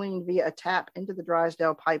gasoline via a tap into the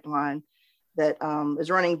Drysdale pipeline that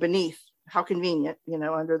is running beneath, how convenient,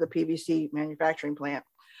 under the PVC manufacturing plant.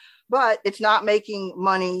 But it's not making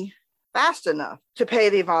money fast enough to pay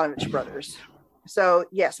the Ivanovich brothers. So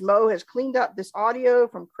yes, Mo has cleaned up this audio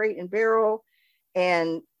from Crate and Barrel,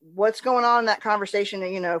 and what's going on in that conversation.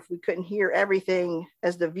 If we couldn't hear everything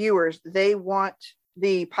as the viewers, they want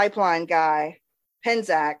the pipeline guy,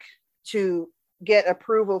 Penzak, to get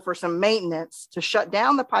approval for some maintenance to shut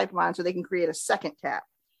down the pipeline so they can create a second tap.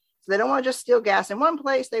 So they don't want to just steal gas in one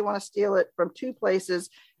place. They want to steal it from two places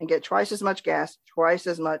and get twice as much gas, twice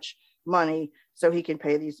as much money, so he can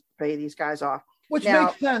pay these guys off. Which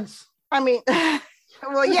makes sense. I mean,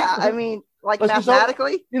 well, yeah. I mean, like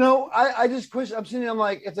mathematically. I just question. I'm sitting. I'm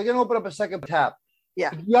like, if they're gonna open up a second tap,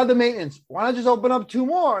 yeah, you have the maintenance. Why not just open up 2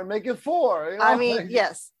 more and make it 4? I mean,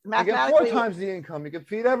 yes, mathematically, you get 4 times the income. You can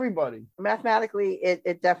feed everybody. Mathematically,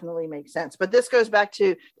 it definitely makes sense. But this goes back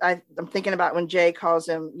to I'm thinking about when Jay calls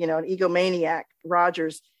him, an egomaniac,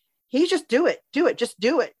 Rogers. He's just do it. Just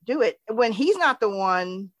do it. When he's not the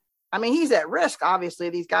one. I mean, he's at risk. Obviously,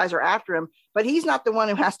 these guys are after him, but he's not the one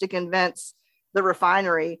who has to convince the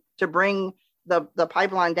refinery to bring the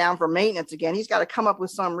pipeline down for maintenance again. He's got to come up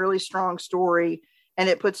with some really strong story, and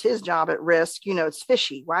it puts his job at risk. It's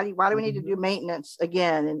fishy. Why do we need to do maintenance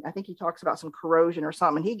again? And I think he talks about some corrosion or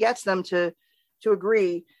something. He gets them to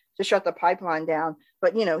agree to shut the pipeline down,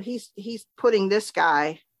 but he's putting this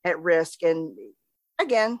guy at risk, and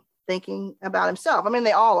again, thinking about himself. I mean,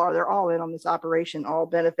 they all are. They're all in on this operation, all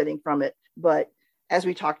benefiting from it. But as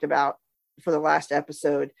we talked about for the last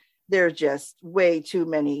episode, there's just way too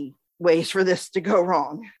many ways for this to go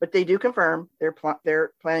wrong. But they do confirm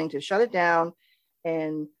they're planning to shut it down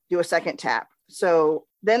and do a second tap. So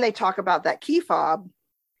then they talk about that key fob,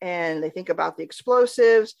 and they think about the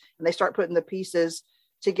explosives, and they start putting the pieces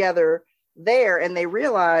together there. And they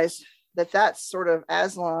realize that that's sort of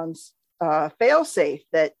Aslan's fail-safe,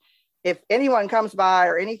 that if anyone comes by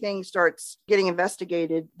or anything starts getting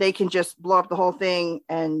investigated, they can just blow up the whole thing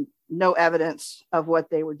and no evidence of what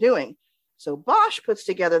they were doing. So Bosch puts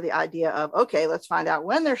together the idea of, okay, let's find out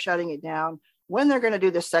when they're shutting it down, when they're going to do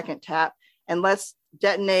the second tap, and let's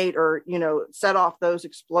detonate or, set off those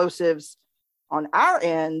explosives on our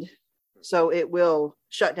end, so it will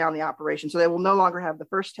shut down the operation. So they will no longer have the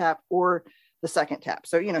first tap or the second tap.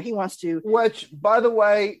 So, he wants to. Which, by the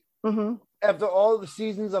way, Mm-hmm. After all the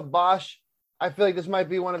seasons of Bosch, I feel like this might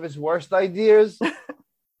be one of his worst ideas.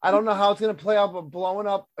 I don't know how it's going to play out, but blowing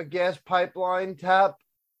up a gas pipeline tap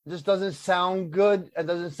just doesn't sound good. It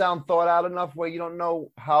doesn't sound thought out enough where you don't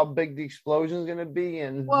know how big the explosion is going to be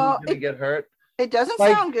and who's going to get hurt. It doesn't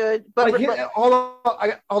sound good, but hold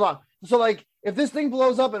on. So like, if this thing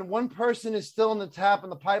blows up and one person is still in the tap in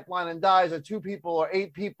the pipeline and dies, or 2 people or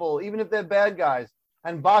 8 people, even if they're bad guys,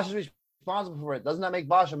 and Bosch is responsible for it, doesn't that make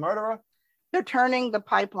Bosch a murderer? They're turning the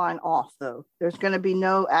pipeline off, though. There's going to be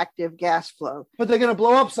no active gas flow. But they're going to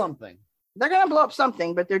blow up something. They're going to blow up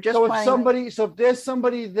something, but they're just if there's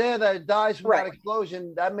somebody there that dies from that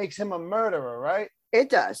explosion, that makes him a murderer, right? It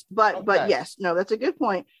does. But yes, no, that's a good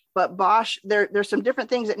point. But Bosch, there's some different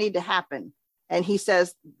things that need to happen. And he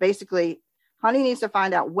says, basically, Honey needs to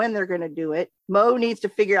find out when they're going to do it. Mo needs to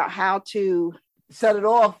figure out how to set it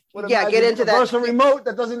off. Get into that personal remote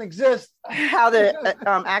that doesn't exist. How to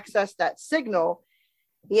access that signal.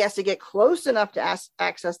 He has to get close enough to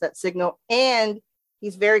access that signal. And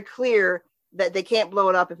he's very clear that they can't blow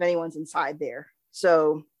it up if anyone's inside there.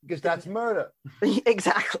 So because that's murder.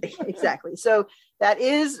 Exactly. So that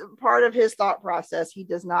is part of his thought process. He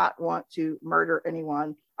does not want to murder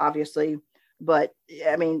anyone, obviously. But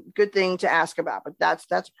I mean, good thing to ask about. But that's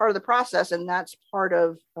part of the process, and that's part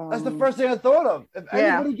of. That's the first thing I thought of. If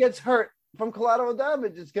anybody gets hurt from collateral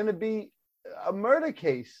damage, it's going to be a murder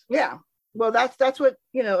case. Yeah. Well, that's what,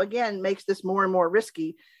 again, makes this more and more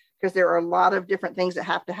risky, because there are a lot of different things that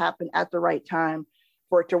have to happen at the right time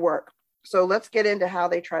for it to work. So let's get into how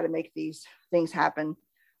they try to make these things happen.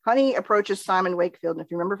 Honey approaches Simon Wakefield. And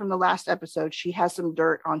if you remember from the last episode, she has some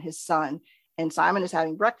dirt on his son. And Simon is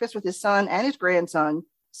having breakfast with his son and his grandson.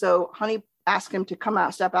 So Honey asks him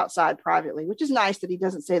to step outside privately, which is nice that he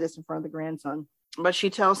doesn't say this in front of the grandson. But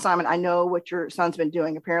she tells Simon, I know what your son's been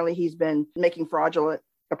doing. Apparently he's been making fraudulent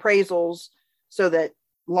appraisals so that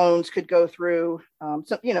loans could go through,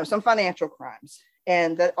 some financial crimes.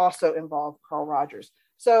 And that also involve Carl Rogers.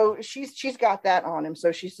 So she's got that on him.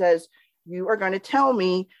 So she says, you are going to tell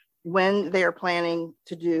me when they are planning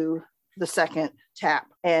to do the second tap.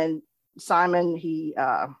 And Simon, he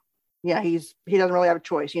doesn't really have a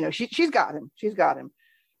choice. She's got him.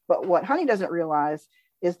 But what Honey doesn't realize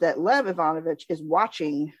is that Lev Ivanovich is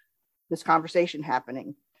watching this conversation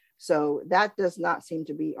happening. So that does not seem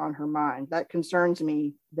to be on her mind. That concerns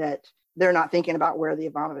me that they're not thinking about where the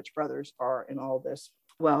Ivanovich brothers are in all this.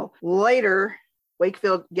 Well, later,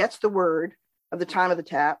 Wakefield gets the word of the time of the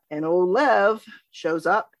tap, and old Lev shows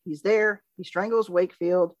up. He's there. He strangles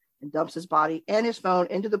Wakefield and dumps his body and his phone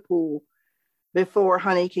into the pool before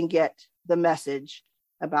Honey can get the message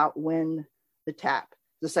about when the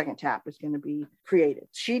second tap is going to be created.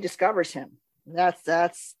 She discovers him. That's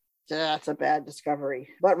a bad discovery.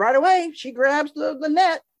 But right away, she grabs the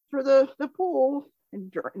net for the pool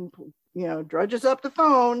and drudges up the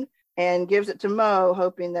phone and gives it to Mo,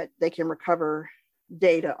 hoping that they can recover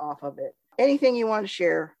data off of it. Anything you want to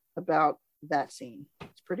share about that scene?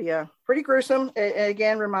 It's pretty gruesome. It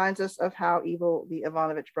again reminds us of how evil the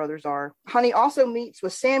Ivanovich brothers are. Honey also meets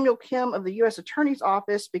with Samuel Kim of the U.S. Attorney's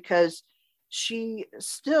Office, because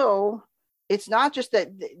it's not just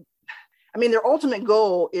that, their ultimate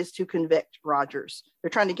goal is to convict Rogers. They're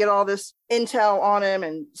trying to get all this intel on him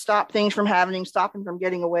and stop things from happening, stop him from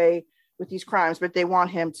getting away with these crimes, but they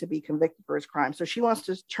want him to be convicted for his crime. So she wants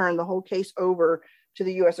to turn the whole case over to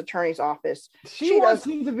the U.S. Attorney's Office. She wants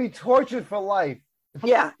him to be tortured for life.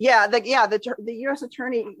 The U.S.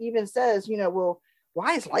 Attorney even says, well,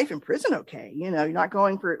 why is life in prison okay? You're not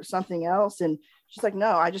going for something else. And she's like,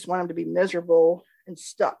 no, I just want him to be miserable and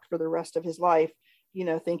stuck for the rest of his life,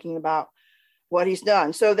 thinking about what he's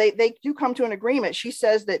done. So they do come to an agreement. She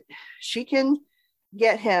says that she can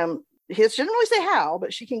get him, she doesn't really say how,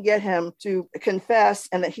 but she can get him to confess,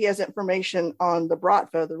 and that he has information on the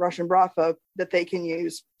Bratva, the Russian Bratva, that they can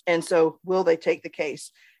use. And so will they take the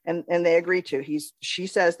case? And they agree to. She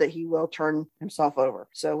says that he will turn himself over.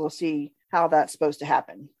 So we'll see how that's supposed to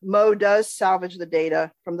happen. Mo does salvage the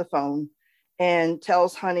data from the phone and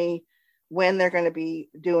tells Honey when they're going to be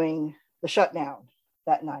doing the shutdown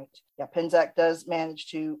that night. Yeah, Penzak does manage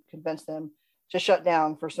to convince them to shut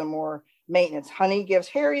down for some more maintenance. Honey gives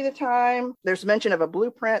Harry the time. There's mention of a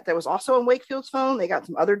blueprint that was also on Wakefield's phone. They got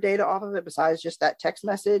some other data off of it besides just that text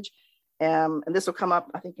message. And this will come up,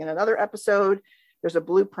 I think, in another episode. There's a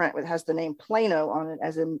blueprint that has the name Plano on it,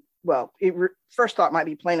 as in, well, first thought might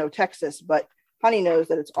be Plano, Texas, but Honey knows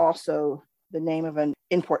that it's also the name of an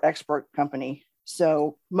import-export company.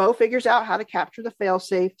 So Mo figures out how to capture the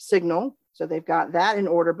fail-safe signal. So they've got that in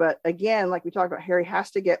order. But again, like we talked about, Harry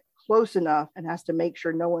has to get close enough and has to make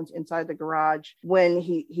sure no one's inside the garage when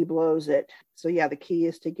he blows it. So yeah, the key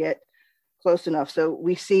is to get close enough. So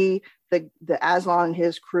we see the Aslan and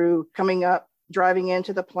his crew coming up, driving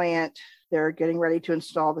into the plant. They're getting ready to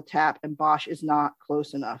install the tap, and Bosch is not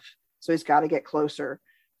close enough. So he's got to get closer.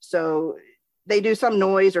 So they do some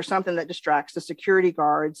noise or something that distracts the security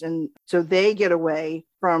guards. And so they get away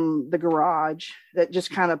from the garage. That just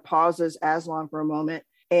kind of pauses Aslan for a moment.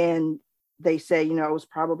 And they say, it was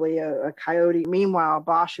probably a coyote. Meanwhile,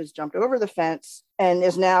 Bosch has jumped over the fence and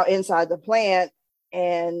is now inside the plant.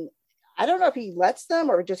 And I don't know if he lets them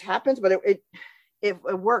or it just happens, but it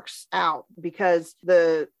works out because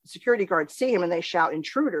the security guards see him and they shout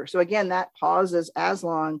intruder. So again, that pauses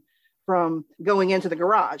Aslan from going into the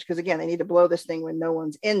garage, because again, they need to blow this thing when no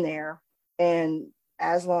one's in there. And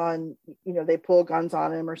Aslan, they pull guns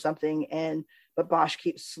on him or something, but Bosch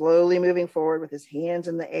keeps slowly moving forward with his hands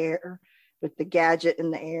in the air, with the gadget in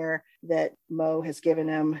the air that Mo has given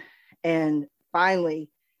him. And finally,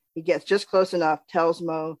 he gets just close enough, tells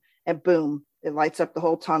Mo, and boom, it lights up the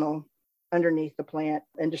whole tunnel underneath the plant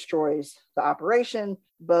and destroys the operation.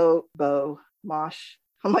 Mosh.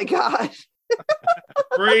 Oh my gosh.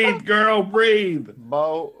 Breathe, girl, breathe.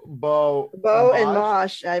 Bo and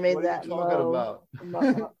Mosh. I made that. What are you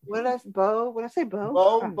talking about? What did I say? What did I say?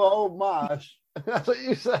 Bo, Mosh. That's what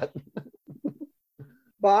you said.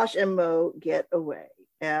 Bosch and Mo get away.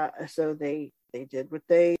 So they did what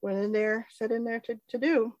they set in there to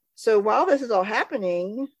do. So while this is all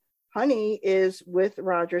happening, Honey is with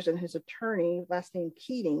Rogers and his attorney, last name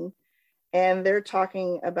Keating, and they're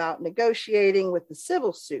talking about negotiating with the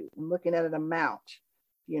civil suit and looking at an amount.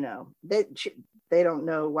 They don't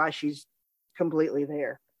know why she's completely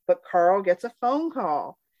there. But Carl gets a phone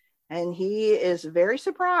call, and he is very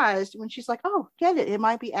surprised when she's like, "Oh, get it. It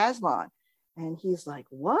might be Aslan." And he's like,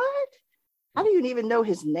 "What? How do you even know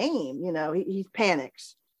his name?" He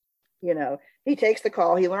panics. He takes the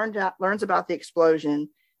call. He learns about the explosion.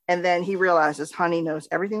 And then he realizes Honey knows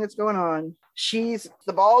everything that's going on.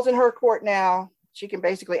 The ball's in her court now. She can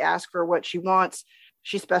basically ask for what she wants.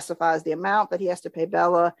 She specifies the amount that he has to pay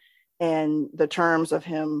Bella and the terms of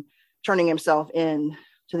him turning himself in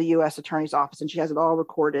to the U.S. Attorney's Office. And she has it all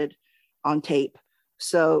recorded on tape.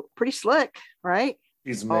 So pretty slick, right?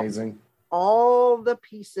 He's amazing. All the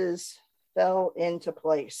pieces fell into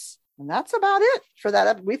place. And that's about it for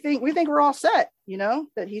that. We think we're all set,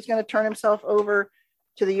 that he's going to turn himself over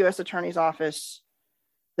to the U.S. Attorney's Office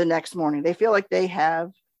the next morning. They feel like they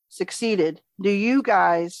have succeeded. Do you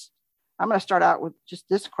guys, I'm going to start out with just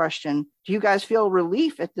this question. Do you guys feel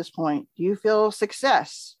relief at this point? Do you feel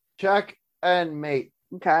success? Check and mate.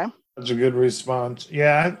 Okay. That's a good response.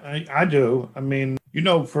 Yeah, I do. I mean,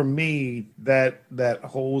 for me, that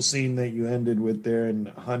whole scene that you ended with there and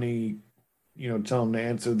Honey, tell him to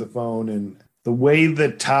answer the phone, and the way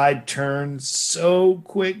the tide turns so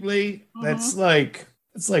quickly, that's like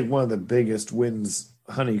one of the biggest wins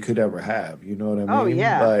Honey could ever have. You know what I mean? Oh,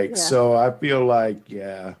 yeah. So I feel like,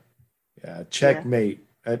 checkmate.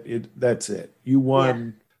 Yeah. That's it. You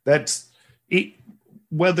won. Yeah. That's it.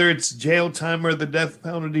 Whether it's jail time or the death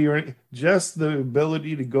penalty or just the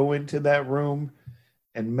ability to go into that room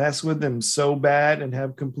and mess with them so bad and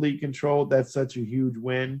have complete control, that's such a huge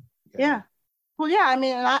win. Yeah. Well, yeah, I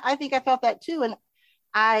mean, I think I felt that too. And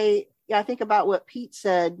I think about what Pete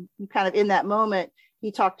said kind of in that moment.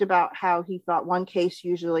 He talked about how he thought one case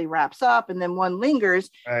usually wraps up and then one lingers.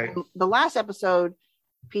 Right. The last episode,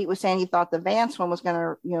 Pete was saying he thought the Vance one was going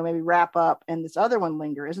to, maybe wrap up and this other one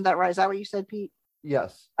linger. Isn't that right? Is that what you said, Pete?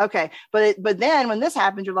 Yes. Okay. But then when this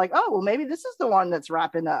happened, you're like, oh, well, maybe this is the one that's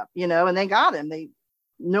wrapping up, and they got him.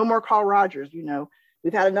 No more Carl Rogers,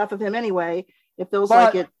 we've had enough of him anyway. It feels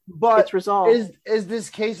like it's resolved. Is this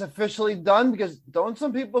case officially done? Because don't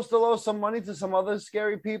some people still owe some money to some other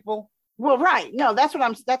scary people? Well, right. No, that's what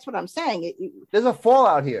I'm saying. There's a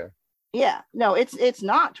fallout here. Yeah. No, it's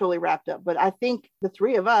not totally wrapped up, but I think the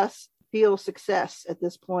three of us feel success at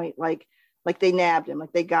this point. Like they nabbed him,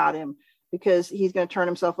 like they got him, because he's going to turn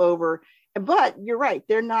himself over. But you're right.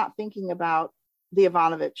 They're not thinking about the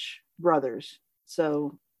Ivanovich brothers.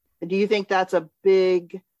 So do you think that's a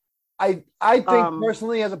big... I think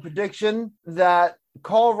personally, as a prediction, that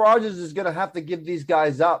Carl Rogers is going to have to give these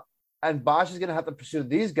guys up and Bosch is going to have to pursue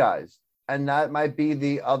these guys. And that might be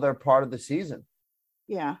the other part of the season.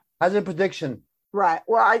 Yeah. As a prediction. Right.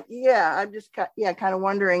 Well, I'm just kind of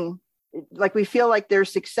wondering, like, we feel like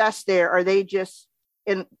there's success there. Are they just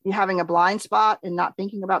in having a blind spot and not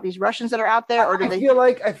thinking about these Russians that are out there? Or do I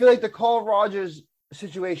feel like the Carl Rogers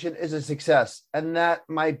situation is a success, and that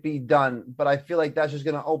might be done. But I feel like that's just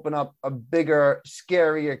going to open up a bigger,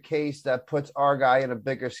 scarier case that puts our guy in a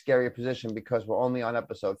bigger, scarier position because we're only on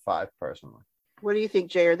episode 5, personally. What do you think,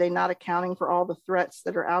 Jay? Are they not accounting for all the threats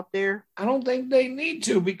that are out there? I don't think they need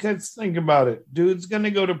to, because think about it. Dude's going to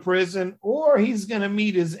go to prison, or he's going to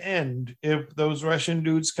meet his end if those Russian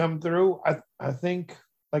dudes come through. I think,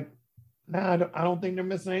 like, I don't think they're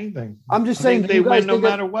missing anything. I'm just saying they win no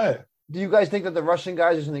matter what. Do you guys think that the Russian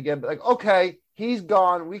guys are going to get like, okay, he's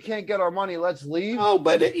gone, we can't get our money, let's leave? Oh,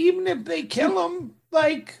 but even if they kill him,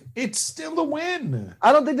 like, it's still a win.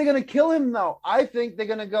 I don't think they're going to kill him, though. I think they're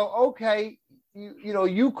going to go, okay,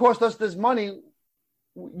 you cost us this money,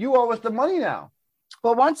 you owe us the money now.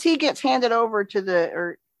 Well, once he gets handed over to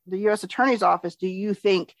the U.S. Attorney's office, do you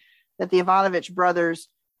think that the Ivanovich brothers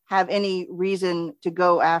have any reason to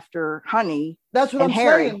go after Honey? That's what I'm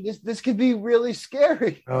Harry? saying. This could be really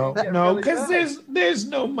scary. Oh, no, because there's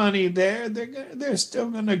no money there. They're still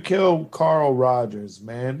gonna kill Carl Rogers,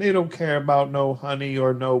 man. They don't care about no Honey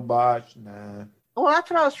or no Bosch. Nah. Well, that's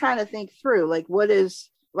what I was trying to think through. Like,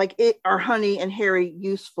 are Honey and Harry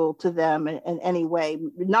useful to them in any way?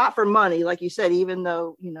 Not for money, like you said, even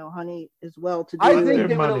though, Honey is well to do. I think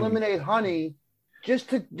they would eliminate Honey just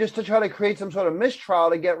to try to create some sort of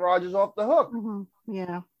mistrial to get Rogers off the hook. Mm-hmm.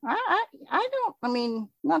 Yeah. I'm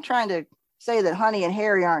not trying to say that Honey and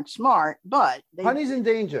Harry aren't smart, but Honey's in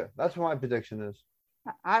danger. That's what my prediction is.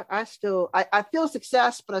 I feel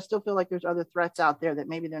success, but I still feel like there's other threats out there that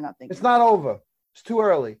maybe they're not thinking. It's not over. It's too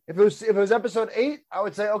early. If it was episode 8, I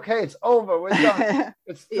would say, okay, it's over. We're done.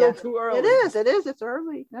 It's still too early. It is. It's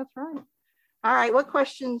early. That's right. All right. What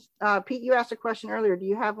questions? Pete, you asked a question earlier. Do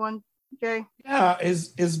you have one, Jay? Yeah.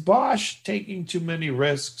 Is Bosch taking too many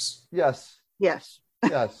risks? Yes. Yes.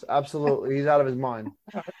 Yes, absolutely. He's out of his mind.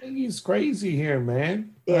 I think he's crazy here,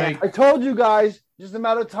 man. Yeah. I told you guys, just a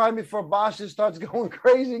matter of time before Bosch just starts going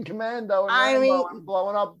crazy in Commando and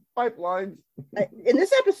blowing up pipelines. In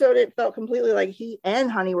this episode, it felt completely like he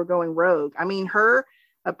and Honey were going rogue. I mean, her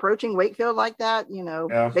approaching Wakefield like that,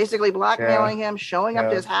 basically blackmailing him, showing up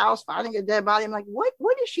to his house, finding a dead body. I'm like,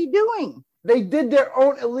 what is she doing? They did their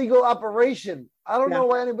own illegal operation. I don't know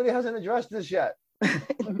why anybody hasn't addressed this yet.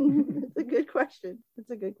 It's a good question.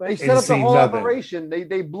 They set up the whole operation.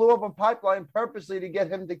 They blew up a pipeline purposely to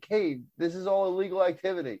get him to cave. This is all illegal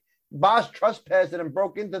activity. Bosch trespassed and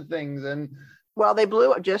broke into things. And well, they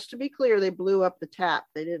blew up. Just to be clear, they blew up the tap.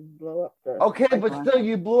 They didn't blow up the. Okay, pipeline. But still,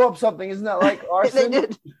 you blew up something. Isn't that like arson? They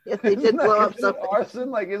did. Yes, they did blow up something.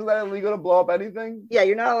 Arson, like, isn't that illegal to blow up anything? Yeah,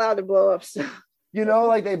 you're not allowed to blow up stuff.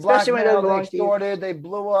 Like they blackmailed, they extorted, they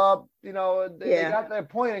blew up, they got their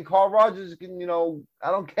point. And Carl Rogers can,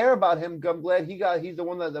 I don't care about him. I'm glad he's the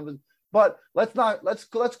one that was, but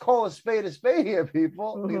let's call a spade here,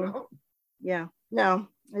 people. Mm-hmm. Yeah, no,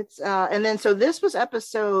 it's, and then, so this was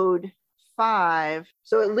episode 5.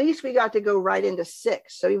 So at least we got to go right into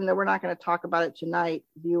 6. So even though we're not going to talk about it tonight,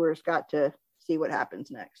 viewers got to see what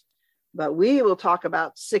happens next, but we will talk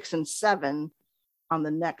about 6 and 7 on the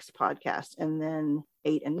next podcast, and then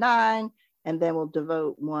 8 and 9, and then we'll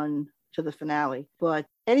devote one to the finale. But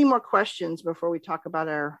any more questions before we talk about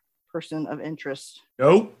our person of interest?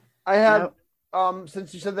 Nope. I have,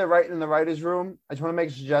 since you said they're writing in the writer's room, I just want to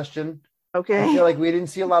make a suggestion. Okay. I feel like we didn't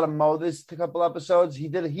see a lot of Mo this couple episodes. He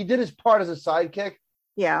did his part as a sidekick.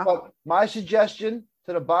 Yeah. But my suggestion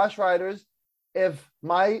to the Bosch writers, if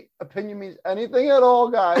my opinion means anything at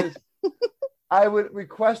all, guys, I would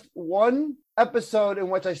request one episode in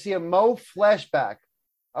which I see a Mo flashback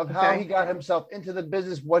of how he got himself into the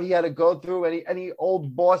business, what he had to go through, any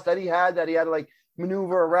old boss that he had to like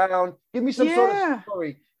maneuver around. Give me some sort of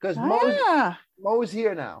story, because Mo is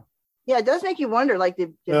here now. Yeah, it does make you wonder. Like,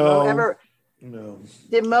 did Mo ever? No.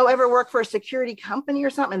 Did Mo ever work for a security company or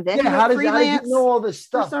something? And then how does he know all this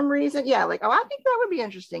stuff for some reason? Yeah, like, I think that would be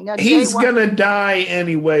interesting. Now, he's gonna die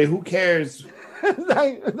anyway. Who cares?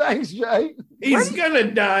 Thanks, Jay. He's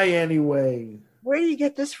gonna die anyway. Where do you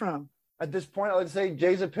get this from? At this point, I would say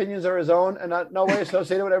Jay's opinions are his own and not no way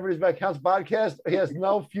associated with Everybody's Back Counts podcast. He has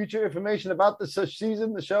no future information about the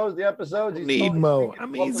season, the shows, the episodes. Need Mo. I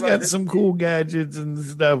mean, he's got some cool gadgets and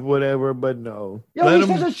stuff, whatever, but no. He's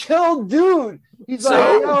such a chill dude. He's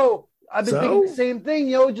like, I've been thinking the same thing,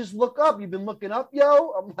 just look up. You've been looking up,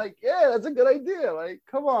 I'm like, yeah, that's a good idea. Like,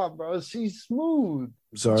 come on, bro. She's smooth.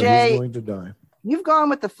 I'm sorry, Jay, he's going to die. You've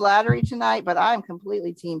gone with the flattery tonight, but I'm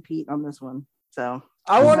completely Team Pete on this one. So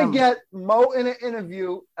I want to get Mo in an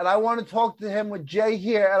interview, and I want to talk to him with Jay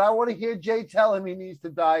here, and I want to hear Jay tell him he needs to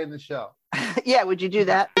die in the show. Yeah, would you do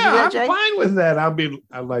that? I'm fine with that.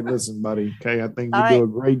 I'm like, listen, buddy. Okay, I think you do a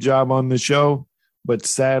great job on the show, but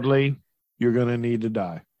sadly, you're gonna need to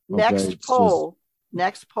die. Next poll.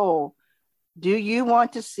 Do you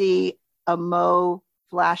want to see a Mo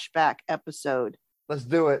flashback episode? Let's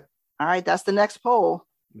do it. All right, that's the next poll.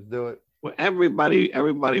 Let's do it. Well, everybody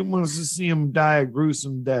wants to see him die a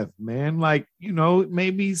gruesome death, man. Like,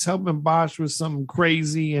 maybe he's helping Bosch with something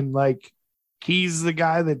crazy, and like he's the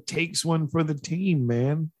guy that takes one for the team,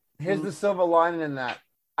 man. Here's the silver lining in that.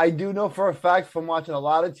 I do know for a fact from watching a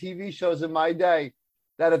lot of TV shows in my day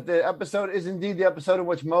that if the episode is indeed the episode in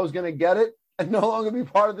which Mo's going to get it and no longer be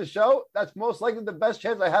part of the show, that's most likely the best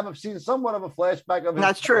chance I have of seeing somewhat of a flashback of his.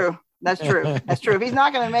 That's true. That's true. If he's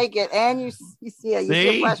not going to make it, and you see a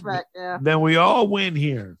flashback, then we all win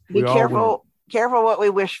here. Be careful what we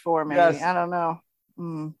wish for. Maybe yes. I don't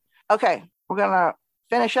know. Okay, we're gonna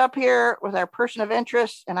finish up here with our person of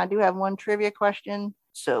interest, and I do have one trivia question.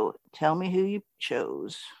 So tell me who you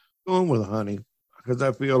chose. Going with Honey, because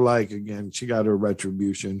I feel like again she got her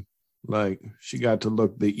retribution. Like she got to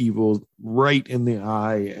look the evil right in the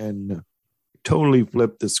eye and totally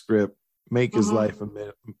flip the script. Make his life a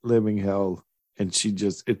living hell. And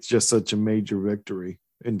it's just such a major victory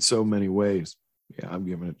in so many ways. Yeah, I'm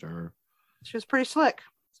giving it to her. She was pretty slick.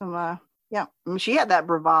 I mean, she had that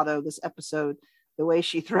bravado this episode, the way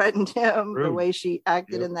she threatened him, the way she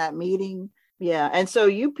acted in that meeting. Yeah. And so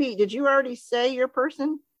you, Pete, did you already say your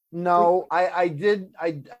person? No, I did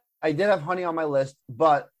have Honey on my list,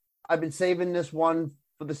 but I've been saving this one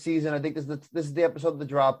for the season. I think this is the episode to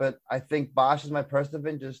drop it. I think Bosch is my person of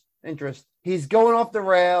interest. He's going off the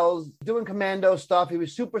rails, doing commando stuff. He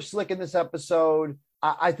was super slick in this episode.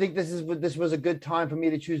 I think this was a good time for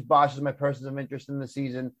me to choose Bosch as my person of interest in the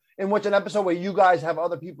season, in which an episode where you guys have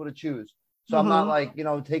other people to choose. So I'm not like,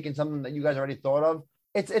 taking something that you guys already thought of.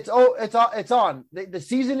 It's on. The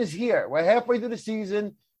season is here. We're halfway through the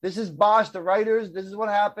season. This is Bosch, the writers. This is what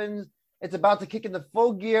happens. It's about to kick into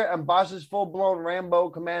full gear, and Bosch is full-blown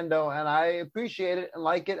Rambo commando, and I appreciate it and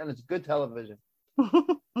like it, and it's good television.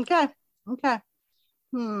 Okay.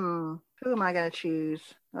 Who am I going to choose?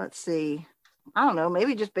 Let's see. I don't know.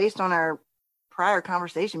 Maybe just based on our prior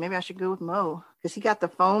conversation, maybe I should go with Mo because he got the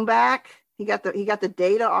phone back. He got the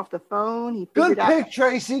data off the phone. Good pick,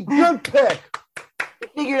 Tracy. Good pick. He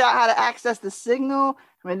figured out how to access the signal.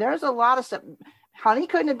 I mean, there's a lot of stuff. Honey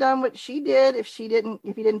couldn't have done what she did if he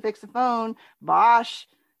didn't fix the phone. Bosch,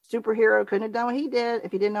 superhero, couldn't have done what he did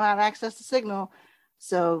if he didn't know how to access the signal.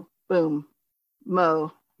 So, boom,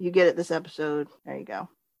 Mo, you get it this episode. There you go.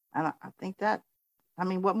 I think that. I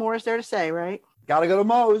mean, what more is there to say, right? Got to go to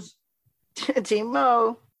Mo's. Team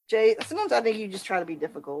Mo. Jay, sometimes I think you just try to be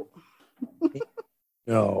difficult.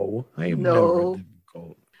 No, I am never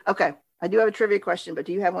difficult. Okay, I do have a trivia question, but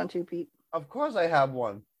do you have one too, Pete? Of course I have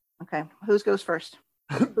one. Okay, whose goes first?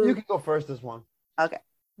 You can go first this one. Okay.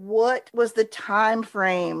 What was the time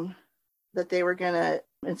frame that they were going to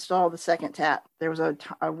install the second tap? There was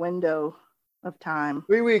a window of time.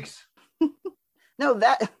 3 weeks. No,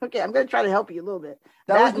 okay, I'm going to try to help you a little bit.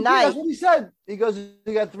 That's what he said. He goes,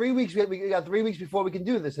 we got 3 weeks. We got 3 weeks before we can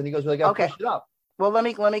do this. And he goes, well, I got to push it up. Well, let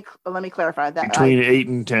me clarify that. Between 8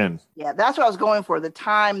 and 10. Yeah, that's what I was going for.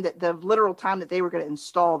 The literal time that they were going to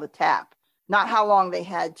install the tap, not how long they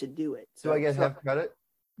had to do it. So I get half credit?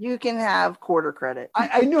 You can have quarter credit.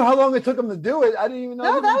 I knew how long it took them to do it. I didn't even know.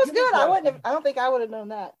 No, that was good. I don't think I would have known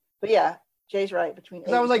that. But yeah, Jay's right. Between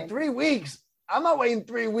 8 I was like 3 weeks. I'm not waiting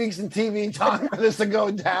 3 weeks in TV time for this to go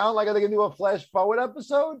down. Like, are they going to do a flash forward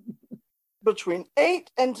episode? Between 8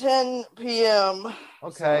 and 10 p.m.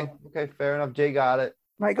 Okay. Okay, fair enough. Jay got it.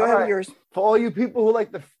 All right, go ahead with yours. For all you people who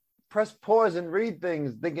like to press pause and read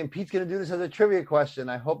things, thinking Pete's going to do this as a trivia question,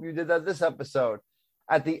 I hope you did that this episode.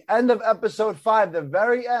 At the end of episode 5, the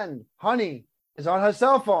very end, Honey is on her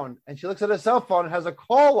cell phone, and she looks at her cell phone and has a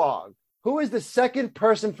call log. Who is the second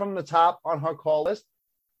person from the top on her call list?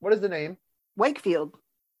 What is the name? Wakefield.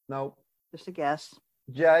 Nope. Just a guess.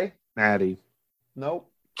 Jay? Maddie.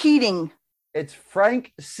 Nope. Keating. It's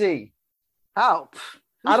Frank C. Oh.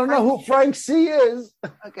 I don't know who Frank C is.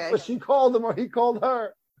 Okay. But she called him or he called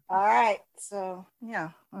her. All right. So, yeah.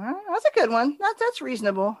 That's a good one. That's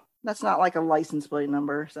reasonable. That's not like a license plate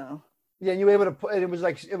number, so. Yeah, you were able to put it.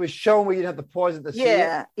 It was shown where you didn't have to pause it to see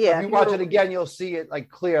it. Yeah. If you watch it again, you'll see it like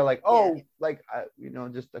clear, like,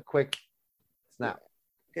 just a quick snap.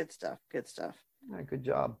 Good stuff. All right, good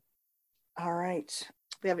job. All right.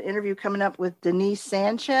 We have an interview coming up with Denise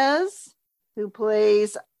Sanchez, who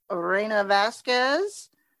plays Reina Vasquez.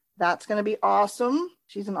 That's going to be awesome.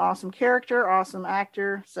 She's an awesome character, awesome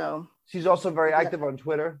actor. So she's also very active on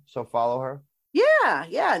Twitter, so follow her. Yeah,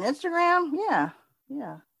 and Instagram. Yeah.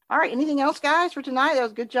 All right. Anything else, guys, for tonight? That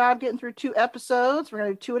was a good job getting through 2 episodes. We're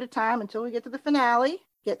going to do 2 at a time until we get to the finale.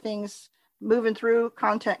 Get things moving through,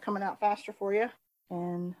 content coming out faster for you.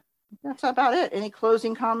 And that's about it. Any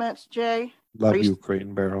closing comments, Jay? Love you, Crate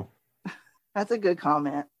and Barrel. That's a good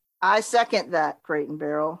comment. I second that, Crate and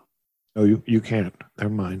Barrel. Oh, you can't. They're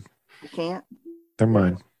mine. You can't? They're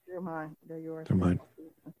mine. They're mine. They're yours. They're mine.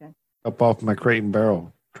 Okay. Up off my Crate and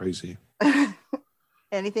Barrel, Tracy.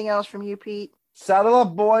 Anything else from you, Pete? Saddle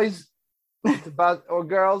up, boys. It's about, or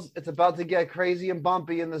girls, it's about to get crazy and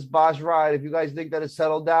bumpy in this Bosch ride. If you guys think that it's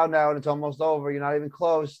settled down now and it's almost over, you're not even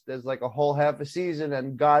close. There's like a whole half a season,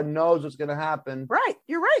 and God knows what's going to happen. Right.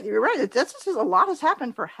 You're right. You're right. That's just a lot has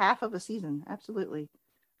happened for half of a season. Absolutely.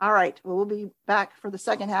 All right. Well, we'll be back for the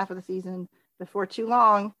second half of the season before too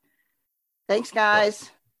long. Thanks, guys.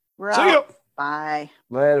 We're See out. ya. Bye.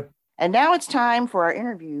 Later. And now it's time for our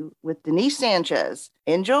interview with Denise Sanchez.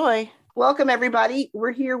 Enjoy. Welcome, everybody.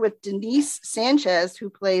 We're here with Denise Sanchez, who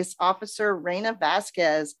plays Officer Reina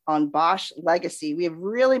Vasquez on Bosch Legacy. We have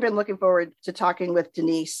really been looking forward to talking with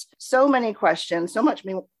Denise. So many questions, so much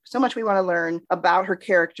we want to learn about her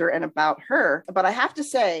character and about her. But I have to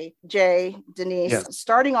say, Jay, Denise, Yes.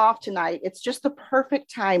 Starting off tonight, it's just the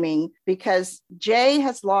perfect timing because Jay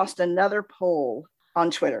has lost another poll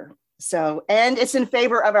on Twitter. So, and it's in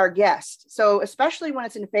favor of our guest. So, especially when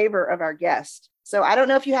it's in favor of our guest. So, I don't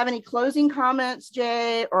know if you have any closing comments,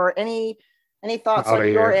 Jay, or any thoughts Outta on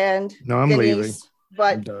your here. end. No, I'm Denise, leaving.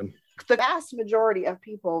 But I'm done. the vast majority of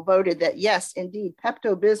people voted that yes, indeed,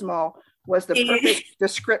 Pepto-Bismol was the perfect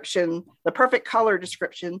description, the perfect color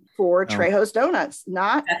description for Trejo's donuts,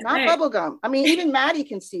 not right. bubblegum. I mean, even Maddie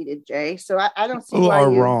conceded, Jay. So I don't see People why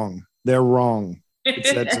are you wrong. They're wrong.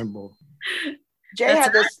 It's that simple. Jay That's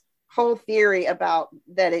had this whole theory about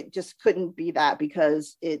that it just couldn't be that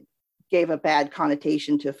because it gave a bad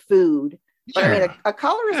connotation to food. But I mean, a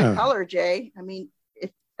color is a color, Jay. I mean,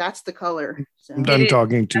 if that's the color. So. I'm done It is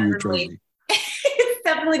talking to you, definitely- Tracy. It's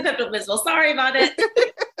definitely Pepto-Bismol. Sorry about it.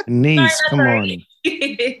 Niece, come on. Sorry.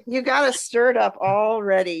 You got us stirred up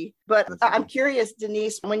already. But I'm curious,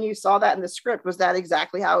 Denise, when you saw that in the script, was that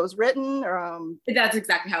exactly how it was written? Or, That's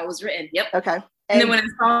exactly how it was written. Yep. okay. And then when I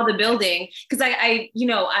saw the building, because I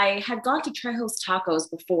had gone to Trejo's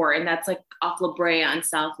Tacos before, and that's like off La Brea and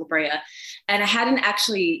South La Brea, and I hadn't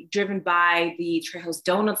actually driven by the Trejo's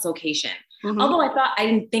Donuts location. Mhm. Although I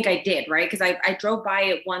didn't think I did, right? Because I drove by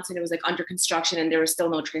it once and it was like under construction and there was still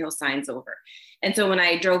no Trejo signs over. And so when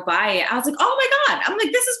I drove by it, I was like, oh my God. I'm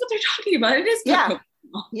like, this is what they're talking about. It is. Yeah.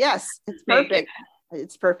 Pepto-Bismol. Yes, it's perfect.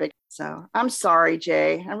 It's perfect. So I'm sorry,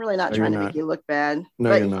 Jay. I'm really not No, trying you're to not. make you look bad. No,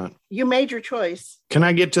 but you're not. You made your choice. Can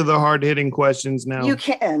I get to the hard-hitting questions now? You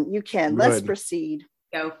can. Let's Good. proceed.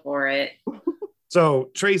 Go for it. So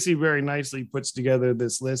Tracy very nicely puts together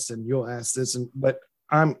this list, and you'll ask this, but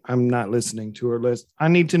I'm not listening to her list. I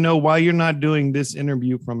need to know why you're not doing this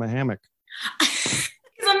interview from a hammock. Because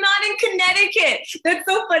I'm not in Connecticut. That's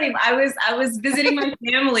so funny. I was visiting my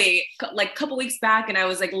family like a couple weeks back, and I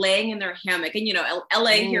was like laying in their hammock. And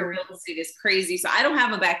LA here, real estate is crazy, so I don't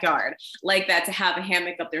have a backyard like that to have a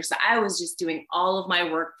hammock up there. So I was just doing all of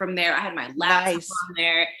my work from there. I had my laptop Nice. on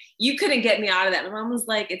there. You couldn't get me out of that. My mom was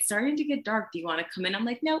like, "It's starting to get dark. Do you want to come in?" I'm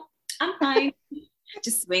like, "Nope, I'm fine."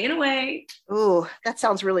 Just swinging away. Oh, that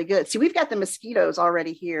sounds really good. See, we've got the mosquitoes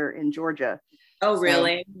already here in Georgia. Oh, So,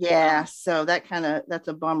 really? yeah. So that's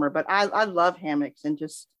a bummer. But I love hammocks and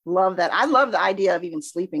just love that. I love the idea of even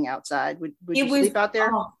sleeping outside. Would you sleep out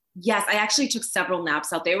there? Oh, yes, I actually took several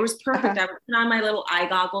naps out there. It was perfect. I would put on my little eye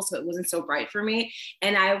goggles so it wasn't so bright for me.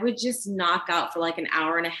 And I would just knock out for like an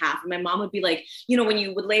hour and a half. And my mom would be like, when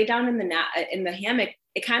you would lay down in the hammock,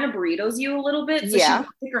 it kind of burritos you a little bit. So Yeah. she would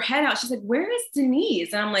stick her head out. She's like, "Where is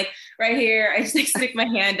Denise?" And I'm like, "Right here." I just like stick my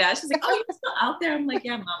hand out. She's like, "Oh, you're still out there?" I'm like,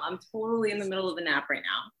 "Yeah, Mom, I'm totally in the middle of a nap right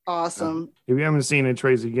now." Awesome. If you haven't seen it,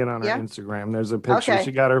 Tracy, get on her Yeah. Instagram. There's a picture. Okay.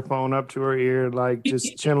 She got her phone up to her ear, like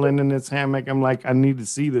just chilling in this hammock. I'm like, I need to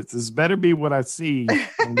see this. This better be what I see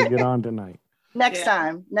when we get on tonight. Next Yeah.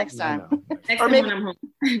 time. Next I time. know. Next Or time maybe- when I'm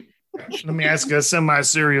home. Let me ask a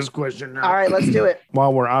semi-serious question now. All right, let's do it.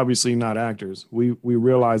 While we're obviously not actors, we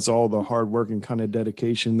realize all the hard work and kind of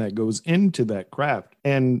dedication that goes into that craft.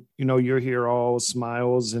 And you're here all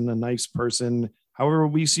smiles and a nice person. However,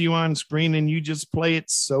 we see you on screen and you just play it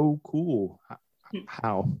so cool.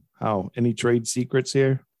 How? Any trade secrets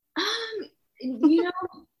here?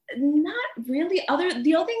 Not really.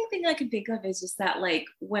 The only thing I can think of is just that, like,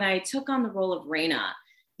 when I took on the role of Reina,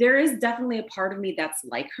 there is definitely a part of me that's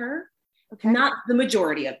like her. Okay. Not the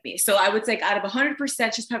majority of me. So I would say out of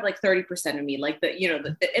 100%, she's probably like 30% of me. Like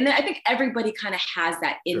and I think everybody kind of has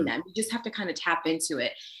that in them. You just have to kind of tap into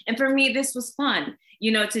it. And for me, this was fun,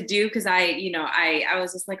 to do, because I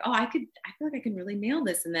was just like, oh, I feel like I can really nail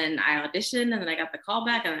this. And then I auditioned, and then I got the call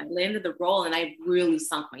back, and I landed the role, and I really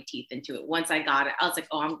sunk my teeth into it. Once I got it, I was like,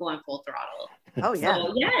 oh, I'm going full throttle. Oh yeah.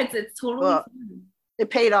 So, yeah, it's totally fun. It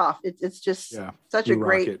paid off. It's just such a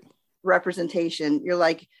great representation. You're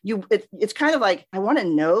like, it's kind of like, I want to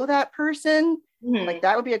know that person. Mm-hmm. Like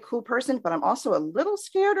that would be a cool person, but I'm also a little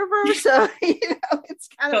scared of her. So, it's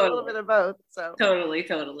kind of a little bit of both. So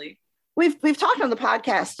totally. We've talked on the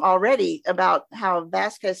podcast already about how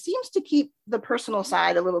Vasquez seems to keep the personal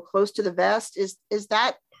side a little close to the vest. Is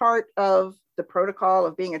that part of the protocol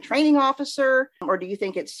of being a training officer, or do you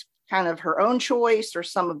think it's kind of her own choice, or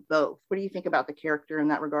some of both? What do you think about the character in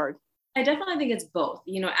that regard? I definitely think it's both.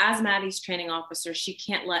 As Maddie's training officer, she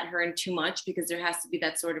can't let her in too much, because there has to be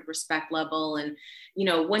that sort of respect level. And,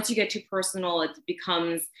 once you get too personal, it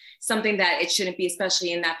becomes something that it shouldn't be,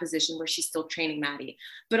 especially in that position where she's still training Maddie.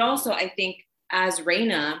 But also, I think as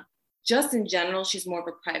Raina, just in general, she's more of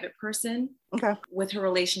a private person. Okay. With her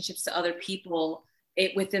relationships to other people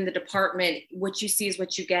within the department, what you see is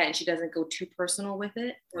what you get, and she doesn't go too personal with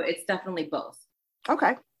it. So it's definitely both.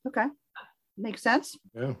 Okay. Makes sense.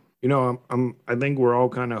 Yeah. I think we're all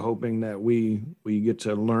kind of hoping that we get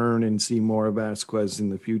to learn and see more of Vasquez in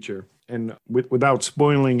the future. And without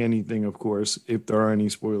spoiling anything, of course, if there are any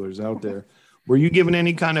spoilers out there, were you given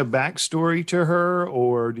any kind of backstory to her,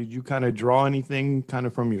 or did you kind of draw anything kind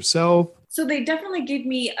of from yourself? So they definitely gave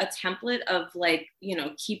me a template of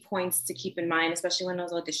key points to keep in mind, especially when I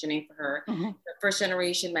was auditioning for her. Mm-hmm. The first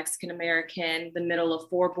generation Mexican-American, the middle of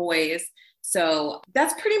 4 boys. So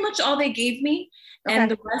that's pretty much all they gave me. Okay.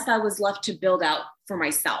 And the rest I was left to build out for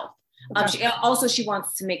myself. Okay. She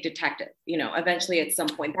wants to make detective, eventually at some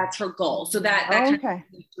point. That's her goal. So that kind of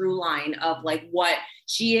through line of like what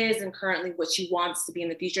she is and currently what she wants to be in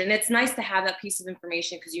the future. And it's nice to have that piece of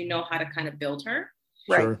information, because you know how to kind of build her.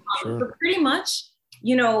 Right. Sure. But pretty much,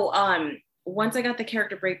 once I got the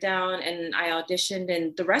character breakdown and I auditioned,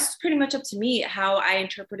 and the rest is pretty much up to me, how I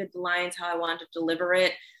interpreted the lines, how I wanted to deliver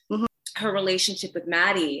it. Mm-hmm. Her relationship with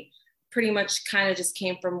Maddie pretty much kind of just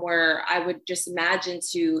came from where I would just imagine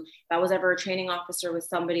if I was ever a training officer with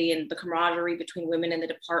somebody, and the camaraderie between women in the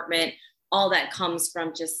department, all that comes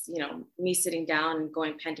from just, me sitting down and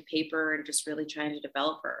going pen to paper and just really trying to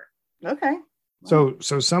develop her. Okay. So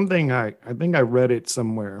something I think I read it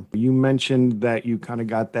somewhere. You mentioned that you kind of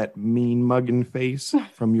got that mean mugging face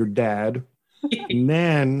from your dad. and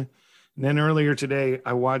then earlier today,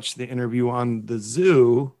 I watched the interview on The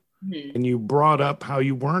Zoo. Mm-hmm. And you brought up how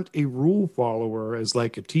you weren't a rule follower as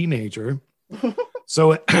like a teenager.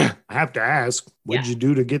 So I have to ask, what did you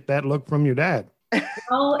do to get that look from your dad?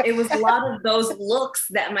 Well, it was a lot of those looks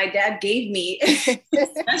that my dad gave me,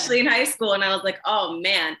 especially in high school. And I was like, oh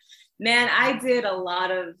man, I did a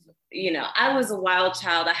lot of, I was a wild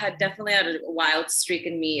child. I definitely had a wild streak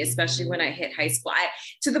in me, especially when I hit high school.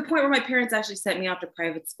 To the point where my parents actually sent me off to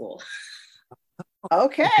private school.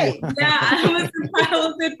 Okay. Yeah, I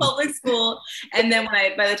was in public school. And then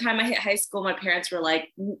by the time I hit high school, my parents were like,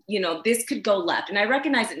 this could go left. And I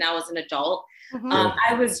recognize it now as an adult. Mm-hmm.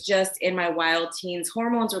 I was just in my wild teens.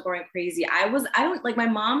 Hormones were going crazy. My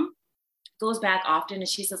mom goes back often and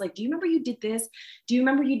she says like, do you remember you did this? Do you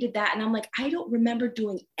remember you did that? And I'm like, I don't remember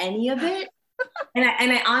doing any of it. And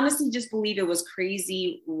I honestly just believe it was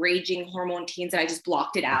crazy, raging hormone teens, and I just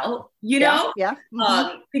blocked it out, Yeah.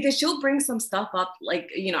 Mm-hmm. Because she'll bring some stuff up,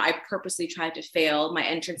 like, I purposely tried to fail my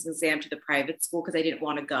entrance exam to the private school because I didn't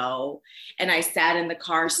want to go. And I sat in the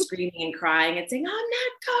car screaming and crying and saying, I'm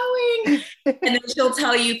not going. And then she'll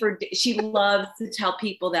tell you she loves to tell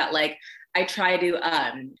people that like, I try to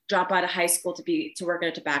drop out of high school to work in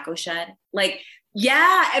a tobacco shed. Like,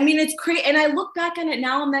 yeah, I mean, it's crazy. And I look back on it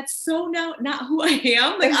now and that's so not who I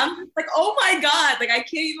am. Like, I'm just like, oh my God, like, I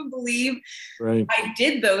can't even believe I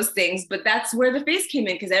did those things. But that's where the face came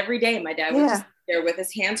in, because every day my dad would just sit there with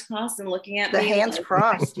his hands crossed and looking at me. The hands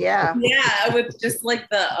crossed, yeah. Yeah, with just like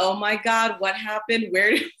oh my God, what happened?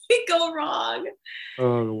 Where did we go wrong?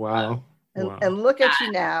 Oh, wow. And look at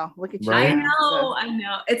you now. Look at you. I know.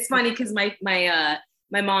 It's funny because my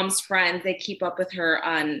my mom's friends, they keep up with her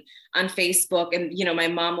on Facebook. And, you know, my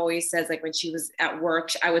mom always says, like, when she was at work,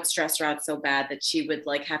 I would stress her out so bad that she would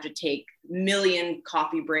like have to take million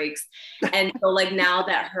coffee breaks. And so like now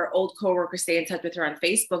that her old coworkers stay in touch with her on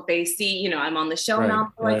Facebook, they see, you know, I'm on the show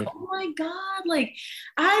now. They're like, oh my God, like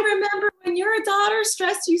I remember when your daughter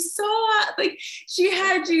stressed you so out. Like she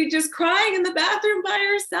had you just crying in the bathroom by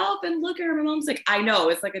herself, and look at her. My mom's like, I know,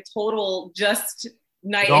 it's like a total just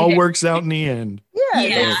night. It all works out in the end.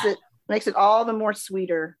 Yeah, it makes it all the more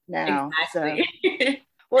sweeter now. Exactly. So.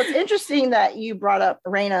 Well, it's interesting that you brought up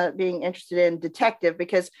Raina being interested in detective,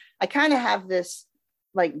 because I kind of have this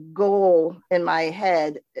like goal in my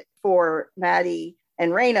head for Maddie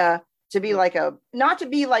and Raina to be like not to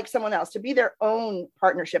be like someone else, to be their own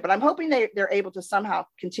partnership. But I'm hoping they're able to somehow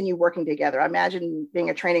continue working together. I imagine being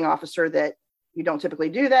a training officer that you don't typically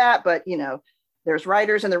do that, but you know, there's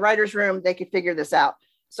writers in the writer's room, they could figure this out.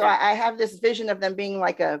 So I have this vision of them being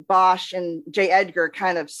like a Bosch and J. Edgar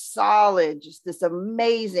kind of solid, just this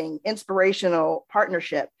amazing, inspirational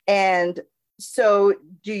partnership. And so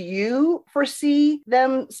do you foresee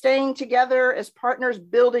them staying together as partners,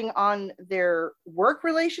 building on their work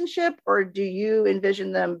relationship, or do you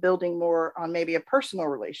envision them building more on maybe a personal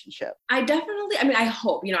relationship? I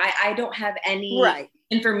hope, you know, I don't have any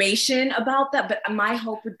information about that, but my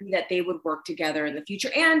hope would be that they would work together in the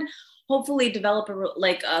future and hopefully develop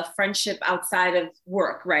a friendship outside of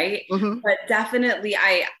work, right? Mm-hmm. But definitely,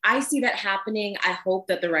 I see that happening. I hope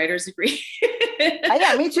that the writers agree.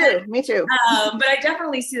 Yeah, me too. But I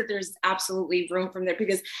definitely see that there's absolutely room from there,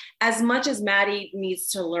 because as much as Maddie needs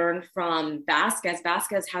to learn from Vasquez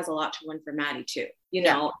has a lot to learn from Maddie too. You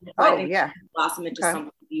know, I think blossom into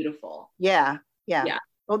something beautiful. Yeah.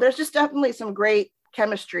 Well, there's just definitely some great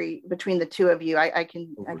chemistry between the two of you. I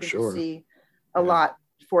can see a lot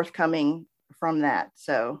forthcoming from that.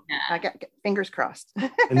 So I got fingers crossed.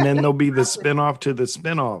 And then there'll be the spinoff to the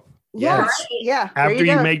spinoff. Yes. Yeah. After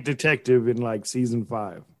you make Detective in like season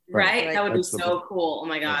 5. Right. That would be so cool. Oh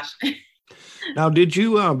my gosh. Now, did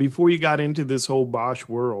you, before you got into this whole Bosch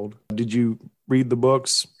world, did you read the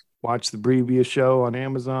books, watch the previous show on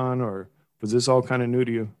Amazon, or was this all kind of new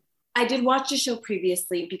to you? I did watch the show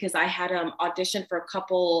previously because I had auditioned for a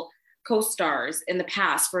couple co-stars in the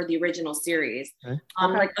past for the original series,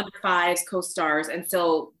 like other 5 co-stars. And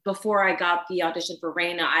so before I got the audition for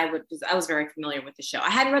Raina, I was very familiar with the show. I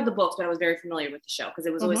hadn't read the books, but I was very familiar with the show because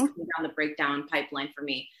it was always coming down the breakdown pipeline for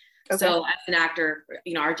me. Okay. So as an actor,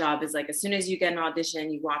 you know, our job is like, as soon as you get an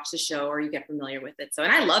audition, you watch the show or you get familiar with it. So,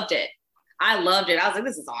 and I loved it. I was like,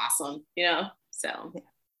 this is awesome, you know? So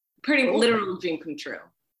pretty literal dream come true.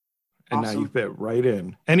 And now you fit right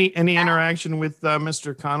in. Any interaction with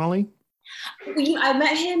Mr. Connolly? I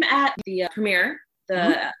met him at the premiere,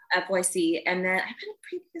 the FYC, and then I've been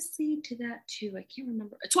previously to that too. I can't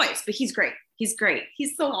remember twice, but he's great. He's great.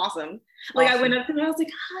 He's so awesome. Like I went up to him and I was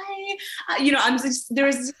like, hi. You know, there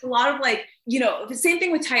was just a lot of like, you know, the same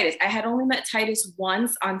thing with Titus. I had only met Titus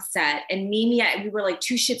once on set, and Mimi, we were like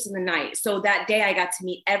 2 ships in the night. So that day I got to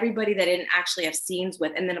meet everybody that I didn't actually have scenes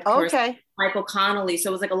with. And then of course, Michael Connolly. So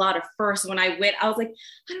it was like a lot of firsts. When I went, I was like,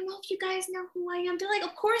 I don't know if you guys know who I am. They're like,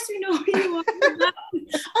 of course we know who you are. I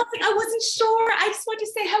was like, I wasn't sure. I just wanted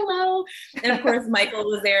to say hello. And of course, Michael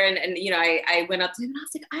was there. And you know, I went up to him and I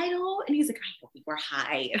was like, I know. And he's like, I know we were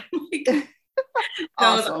high. And I'm like,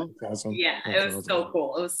 awesome. Yeah, it was so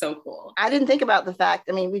cool. It was so cool. I didn't think about the fact,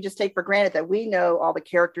 I mean, we just take for granted that we know all the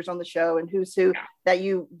characters on the show and who's who, that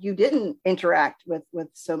you didn't interact with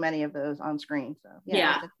so many of those on screen. So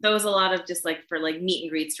there was a lot of just like for like meet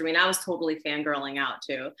and greets for me, and I was totally fangirling out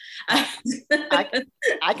too.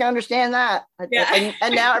 I can understand that.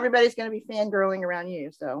 And now everybody's going to be fangirling around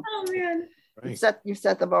you. So oh man, you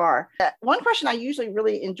set the bar. One question I usually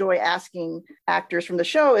really enjoy asking actors from the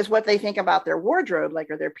show is what they think about their wardrobe.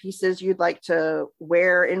 Like, are there pieces you'd like to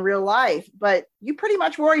wear in real life? But you pretty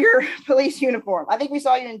much wore your police uniform. I think we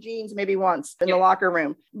saw you in jeans maybe once in the locker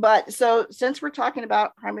room. But so since we're talking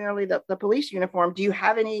about primarily the police uniform, do you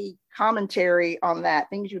have any commentary on that?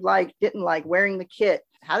 Things you like, didn't like, wearing the kit?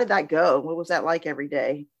 How did that go? What was that like every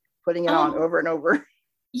day? Putting it on over and over?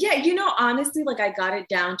 Yeah, you know, honestly, like I got it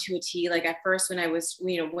down to a T. Like at first when I was,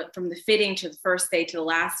 you know, went from the fitting to the first day to the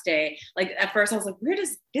last day, like at first I was like, where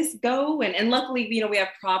does this go? And luckily, you know, we have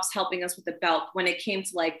props helping us with the belt when it came to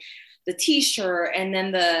like the t-shirt and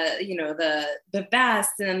then the, you know, the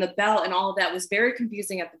vest and then the belt and all of that was very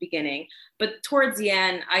confusing at the beginning. But towards the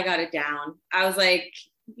end, I got it down. I was like,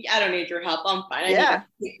 I don't need your help. I'm fine. I need to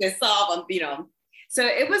take this off. You know, so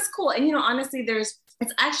it was cool. And, you know, honestly,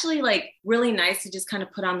 it's actually like really nice to just kind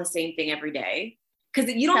of put on the same thing every day.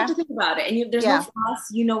 because you don't have to think about it, and there's no fuss.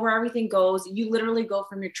 You know where everything goes. You literally go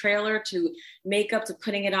from your trailer to makeup to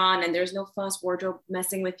putting it on, and there's no fuss wardrobe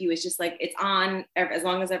messing with you. It's just like it's on. As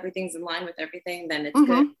long as everything's in line with everything, then it's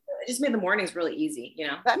good. It just made the mornings really easy, you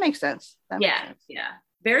know. That makes sense. Yeah.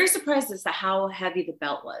 Very surprised as to how heavy the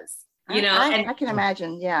belt was. You know, and I can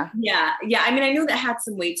imagine. Yeah. I mean, I knew that had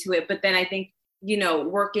some weight to it, but then I think, you know,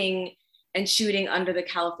 working and shooting under the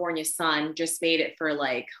California sun just made it for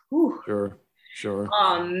like, whew. Sure.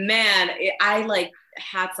 Oh man, I like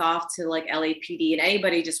hats off to like LAPD and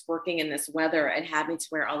anybody just working in this weather and having to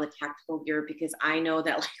wear all the tactical gear, because I know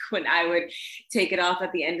that like when I would take it off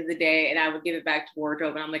at the end of the day and I would give it back to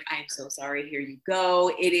wardrobe and I'm like, I'm so sorry, here you go.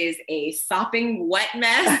 It is a sopping wet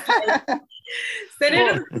mess. Send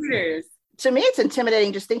it to the cleaners. To me, it's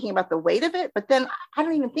intimidating just thinking about the weight of it, but then I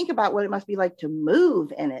don't even think about what it must be like to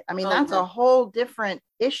move in it. I mean, that's a whole different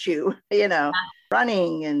issue, you know,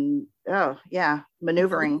 running and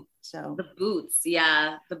maneuvering. So the boots,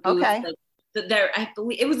 the boots. Okay. I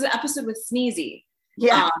believe it was an episode with Sneezy.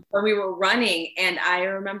 Yeah. Where we were running, and I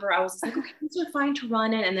remember I was just like, okay, these are fine to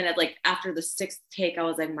run in. And then like after the 6th take, I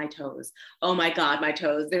was like, my toes. Oh my God, my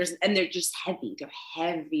toes. They're just heavy. They're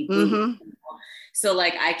heavy boots. So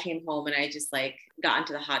like I came home and I just like got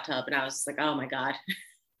into the hot tub and I was just like, oh my God.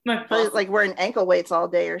 Like wearing ankle weights all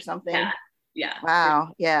day or something. Yeah.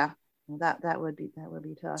 Wow. Yeah. Well, that would be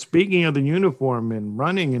tough. Speaking of the uniform and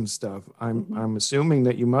running and stuff, I'm assuming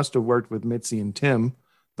that you must have worked with Mitzi and Tim,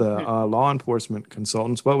 the law enforcement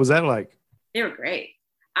consultants. What was that like? They were great.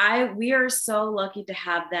 We are so lucky to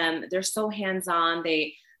have them. They're so hands-on.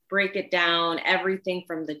 They break it down, everything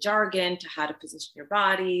from the jargon to how to position your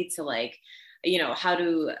body to like, you know, how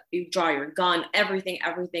to draw your gun, everything.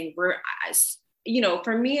 We're, you know,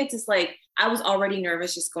 for me, it's just like, I was already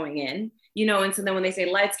nervous just going in, you know, and so then when they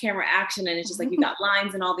say lights, camera, action, and it's just like, you got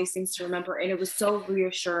lines and all these things to remember. And it was so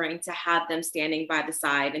reassuring to have them standing by the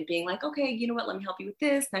side and being like, okay, you know what, let me help you with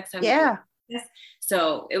this next time. Yeah. This.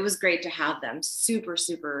 So it was great to have them. Super,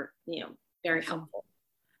 super, you know, very helpful.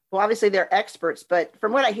 Well, obviously they're experts, but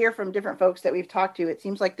from what I hear from different folks that we've talked to, it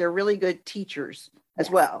seems like they're really good teachers as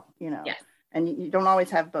well, you know. Yes. And you don't always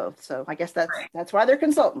have both. So I guess that's why they're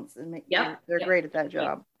consultants, and they're great at that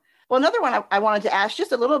job. Well, another one I wanted to ask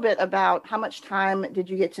just a little bit about how much time did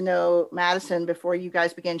you get to know Madison before you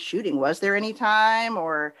guys began shooting? Was there any time,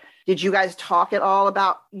 or did you guys talk at all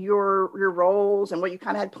about your roles and what you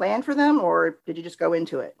kind of had planned for them, or did you just go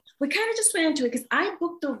into it? We kind of just went into it because I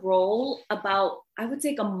booked the role about, I would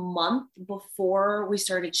say, a month before we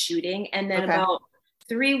started shooting. And then about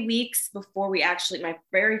 3 weeks before my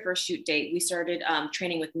very first shoot date, we started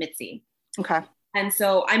training with Mitzi. Okay. And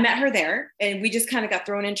so I met her there and we just kind of got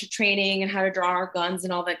thrown into training and how to draw our guns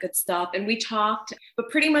and all that good stuff. And we talked, but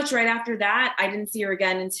pretty much right after that, I didn't see her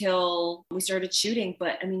again until we started shooting.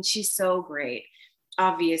 But I mean, she's so great.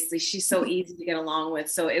 Obviously, she's so easy to get along with.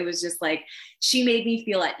 So it was just like, she made me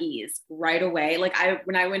feel at ease right away. Like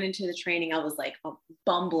when I went into the training, I was like a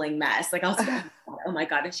bumbling mess. Like I was like, oh my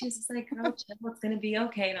God. And she was just like, girl, chill, it's going to be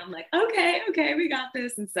okay. And I'm like, okay, we got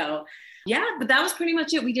this. And so, yeah, but that was pretty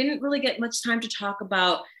much it. We didn't really get much time to talk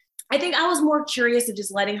about, I think I was more curious of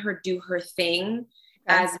just letting her do her thing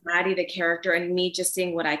as Maddie, the character, and me just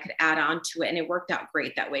seeing what I could add on to it. And it worked out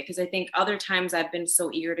great that way. Cause I think other times I've been so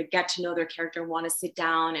eager to get to know their character and want to sit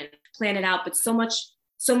down and plan it out. But so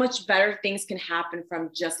much better things can happen from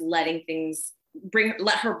just letting things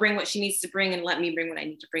let her bring what she needs to bring and let me bring what I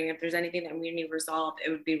need to bring. If there's anything that we need resolved, it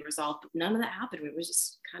would be resolved. But none of that happened. We were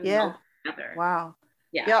just kind of together. Wow.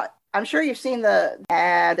 Yeah. I'm sure you've seen the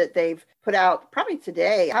ad that they've put out probably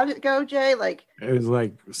today. How did it go, Jay? Like it was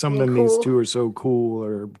like some of these two are so cool,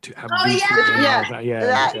 or to have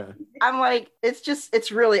I'm like,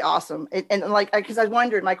 it's really awesome. And like, because I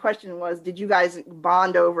wondered, my question was, did you guys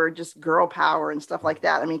bond over just girl power and stuff like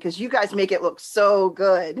that? I mean, because you guys make it look so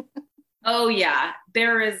good. Oh yeah,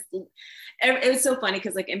 it was so funny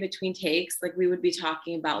because like in between takes, like we would be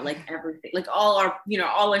talking about like everything, like all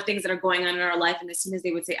our things that are going on in our life. And as soon as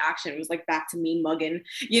they would say action, it was like back to me mugging,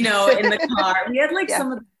 in the car. We had like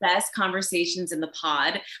some of the best conversations in the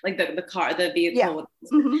pod, like the vehicle. Yeah.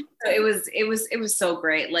 Mm-hmm. So it was so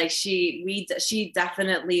great. Like she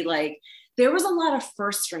definitely like, there was a lot of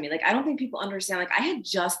firsts for me. Like, I don't think people understand, like I had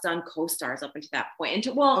just done co-stars up until that point.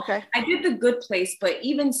 I did The Good Place, but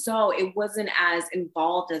even so, it wasn't as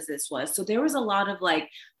involved as this was. So there was a lot of like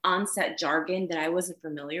on-set jargon that I wasn't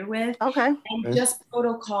familiar with. Okay. And just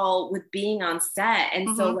protocol with being on set.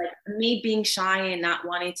 And so like me being shy and not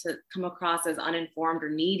wanting to come across as uninformed or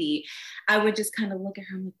needy, I would just kind of look at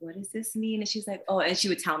her and like, what does this mean? And she's like, oh, and she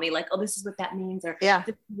would tell me like, oh, this is what that means. Or yeah.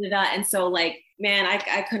 And so like, man,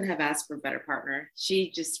 I couldn't have asked for a better partner.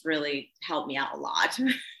 She just really helped me out a lot.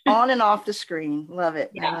 On and off the screen. Love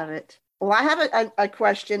it. Yeah. I love it. Well, I have a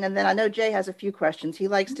question, and then I know Jay has a few questions. He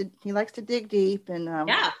likes to dig deep and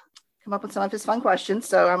come up with some of his fun questions.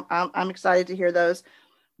 So I'm excited to hear those.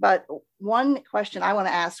 But one question I want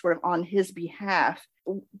to ask sort of on his behalf,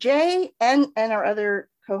 Jay and our other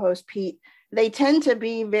co-host Pete, they tend to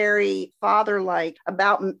be very father-like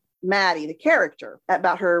about Maddie, the character,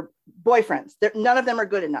 about her boyfriends. None of them are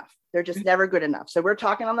good enough. They're just never good enough. So we're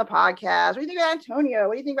talking on the podcast. What do you think about Antonio?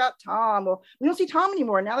 What do you think about Tom? Well, we don't see Tom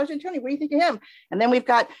anymore. Now there's Antonio. What do you think of him? And then we've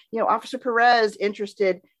got, Officer Perez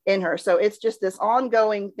interested in her. So it's just this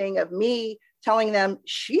ongoing thing of me telling them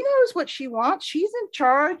she knows what she wants. She's in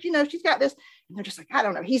charge. She's got this. And they're just like, I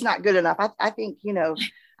don't know. He's not good enough. I think,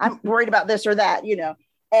 I'm worried about this or that,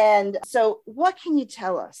 And so what can you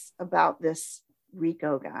tell us about this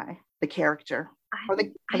Rico guy, the character? Are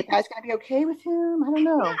the guys going to be okay with him? I don't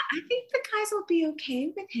know. Yeah, I think the guys will be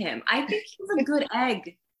okay with him. I think he's a good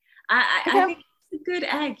egg. I think he's a good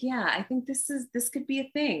egg. Yeah, I think this could be a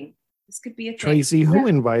thing. This could be a thing. Tracy, who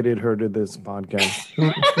invited her to this podcast?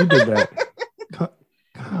 Who did that?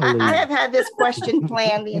 I have had this question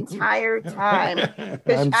planned the entire time.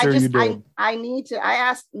 I'm sure you did. I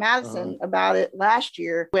asked Madison about it last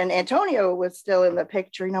year when Antonio was still in the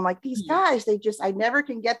picture. I'm like, these guys, I never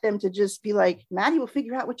can get them to just be like, Maddie will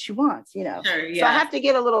figure out what she wants, Sure, yeah. So I have to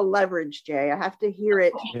get a little leverage, Jay. I have to hear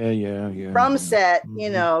it from set,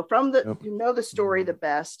 from the story the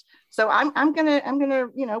best. So I'm gonna,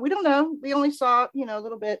 we don't know. We only saw, a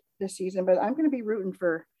little bit this season, but I'm gonna be rooting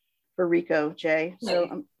for Rico, Jay.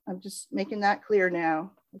 So I'm just making that clear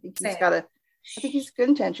now. I think he's good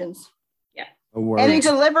intentions. Yeah. And he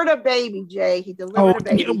delivered a baby, Jay. He delivered a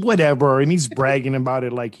baby. Whatever. And he's bragging about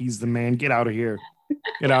it like he's the man. Get out of here.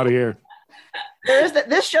 Get out of here. There is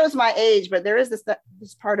this shows my age, but there is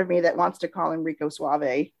this part of me that wants to call him Rico Suave.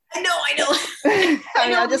 I know.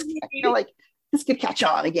 I just like this could catch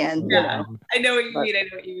on again. Yeah. I know what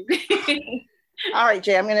you mean. All right,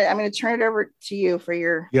 Jay, I'm gonna turn it over to you for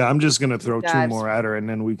your. Yeah, I'm just gonna throw two more at her, and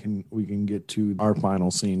then we can get to our final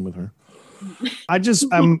scene with her. I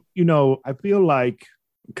feel like,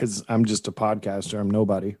 because I'm just a podcaster, I'm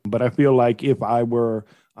nobody, but I feel like if I were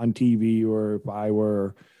on TV or if I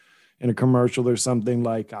were in a commercial or something,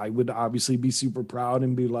 like I would obviously be super proud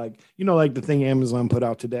and be like, like the thing Amazon put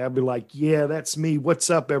out today. I'd be like, yeah, that's me. What's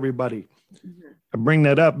up, everybody? Mm-hmm. I bring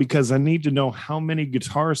that up because I need to know how many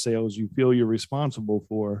guitar sales you feel you're responsible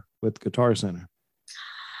for with Guitar Center.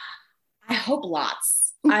 I hope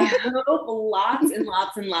lots. I hope lots and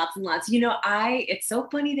lots and lots and lots. It's so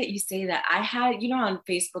funny that you say that. I had, on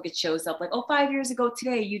Facebook, it shows up like, 5 years ago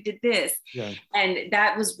today, you did this. Yeah. And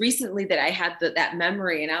that was recently that I had that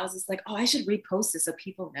memory. And I was just like, I should repost this so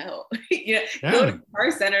people know. Go to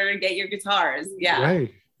Guitar Center and get your guitars. Yeah.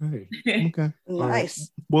 Right. Okay. Nice.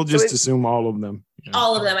 We'll just assume all of them.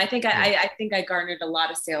 All of them. I think I think I garnered a lot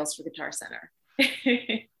of sales for Guitar Center.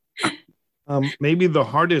 Maybe the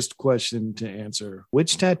hardest question to answer: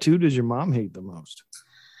 which tattoo does your mom hate the most?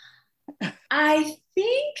 I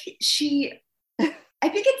think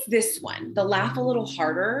it's this one, the laugh a little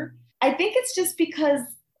harder. I think it's just because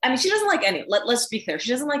she doesn't like any. Let's be clear, she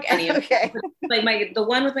doesn't like any of okay. Like the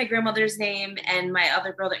one with my grandmother's name and my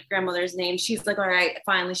other grandmother's name. She's like, all right,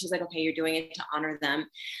 finally. She's like, okay, you're doing it to honor them.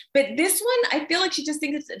 But this one, I feel like she just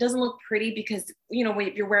thinks it doesn't look pretty because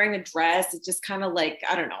if you're wearing a dress, it's just kind of like,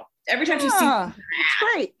 I don't know. Every time she sees,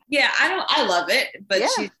 it's great. Yeah, I love it, but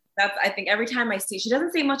I think every time I see, she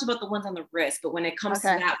doesn't say much about the ones on the wrist, but when it comes to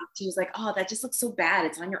that, she was like, oh, that just looks so bad.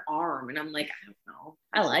 It's on your arm. And I'm like, I don't know.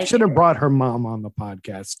 I like it. Should have brought her mom on the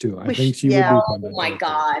podcast too. I think she would be fun. Oh my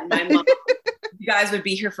God. My mom, you guys would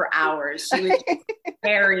be here for hours. She would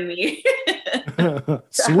bury me.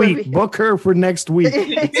 Sweet. Book her for next week.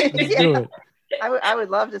 Let's do it. I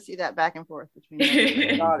would love to see that back and forth between you and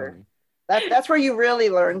your daughter. That's where you really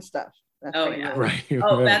learn stuff. Right.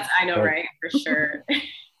 I know, right? For sure.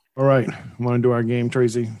 All right. Want to do our game,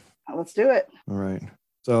 Tracy? Let's do it. All right.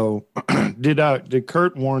 So did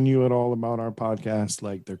Kurt warn you at all about our podcast?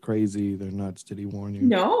 Like they're crazy, they're nuts. Did he warn you?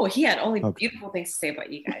 No, he had only beautiful things to say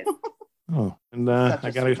about you guys. And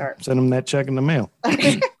I got to send him that check in the mail.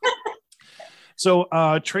 So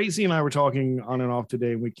Tracy and I were talking on and off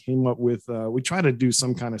today, and we came up with we try to do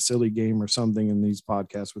some kind of silly game or something in these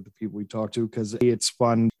podcasts with the people we talk to because it's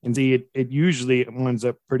fun and it usually ends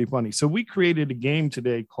up pretty funny. So we created a game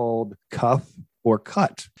today called Cuff or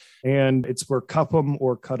Cut, and it's for cuff 'em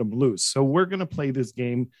or cut 'em loose. So we're going to play this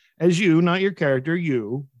game as you, not your character,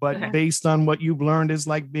 you, but based on what you've learned is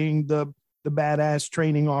like being the badass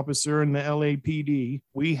training officer in the LAPD.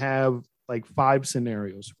 We have like 5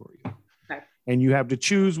 scenarios for you. And you have to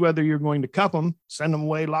choose whether you're going to cuff them, send them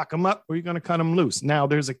away, lock them up, or you're going to cut them loose. Now,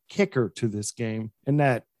 there's a kicker to this game, and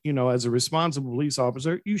that, as a responsible police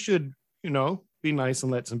officer, you should, be nice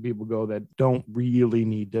and let some people go that don't really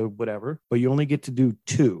need to whatever, but you only get to do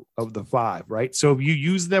 2 of the 5, right? So if you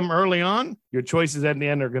use them early on, your choices at the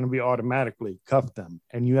end are going to be automatically cuff them,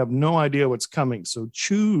 and you have no idea what's coming. So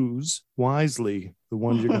choose wisely the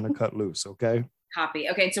ones you're going to cut loose, okay? Copy.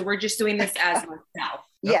 Okay, so we're just doing this as myself.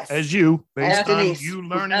 Yes. As you, based on Denise. you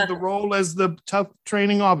learning the role as the tough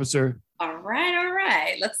training officer. All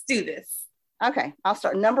right. Let's do this. Okay, I'll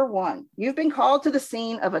start. Number 1, you've been called to the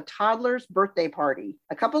scene of a toddler's birthday party.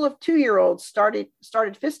 A couple of 2-year-olds started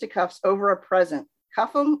fisticuffs over a present.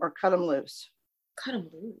 Cuff them or cut them loose? Cut them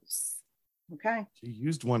loose. Okay. She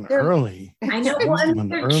used one early. I know. She used one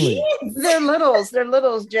They're early. kids. They're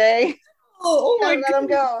littles, Jay. Oh my Let them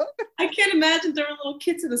God. go. I can't imagine throwing little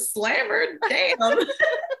kids in the slammer. Damn.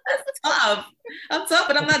 That's tough. I'm tough,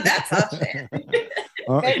 but I'm not that tough,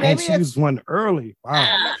 man. And she used one early.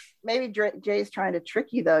 Wow. Maybe Jay's trying to trick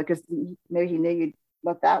you though, because maybe he knew you'd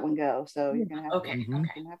let that one go. So you're gonna have Okay. to, you're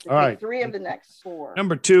gonna have to All take right. 3 of the next 4.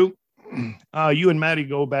 Number 2, you and Maddie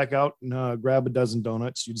go back out and grab a dozen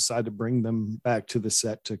donuts. You decide to bring them back to the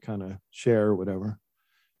set to kind of share or whatever.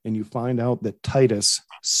 And you find out that Titus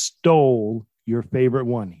stole your favorite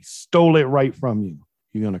one. He stole it right from you.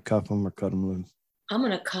 You're going to cuff him or cut him loose? I'm going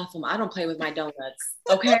to cuff them. I don't play with my donuts.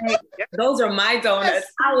 Okay. Those are my donuts.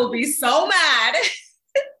 I will be so mad.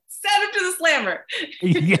 Send him to the slammer.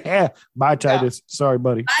 Yeah. Bye, Titus. Sorry,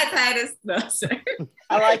 buddy. Bye, Titus. No, sir.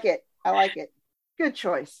 I like it. Good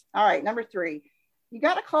choice. All right, number 3. You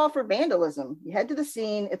got a call for vandalism. You head to the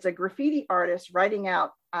scene. It's a graffiti artist writing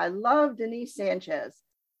out, "I love Denise Sanchez."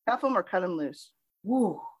 Cuff him or cut him loose?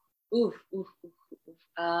 Ooh. Oof.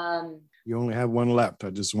 You only have one left. I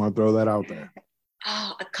just want to throw that out there.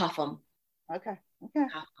 Oh, I cuff them. Okay.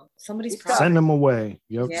 Somebody's He's proud. Send them away.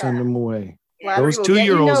 Yep, Yeah. send them away. Flattery Those will get you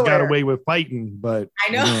 2-year-olds got nowhere. away with fighting, but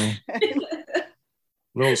I know.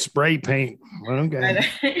 little spray paint.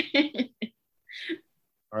 Okay.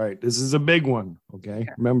 All right, this is a big one. Okay.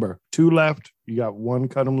 Remember, 2 left. You got 1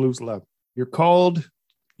 cut them loose left. You're called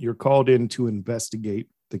in to investigate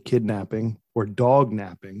the kidnapping or dog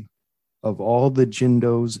napping of all the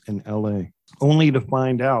Jindos in LA, only to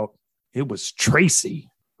find out it was Tracy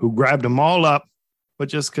who grabbed them all up, but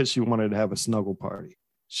just because she wanted to have a snuggle party.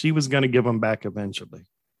 She was going to give them back eventually.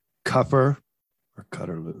 Cuff her or cut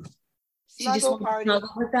her loose. She just Snuggle wanted to party. snuggle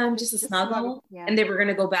with them, just a snuggle. Yeah. And they were going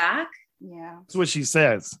to go back. Yeah. That's what she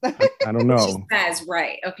says. I don't know. She says,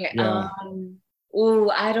 right. Okay. Yeah.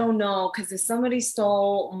 I don't know. Because if somebody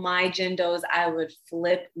stole my Jindos, I would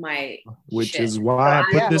flip my Which shit. is why I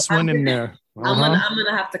put this one in there. I'm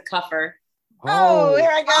gonna have to cuff her. Oh, here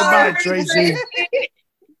I go. Goodbye, Tracy.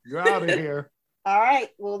 You're out of here. All right.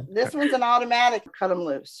 Well, this one's an automatic. Cut them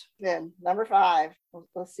loose. Then number 5.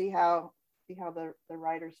 Let's see how the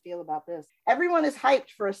writers feel about this. Everyone is hyped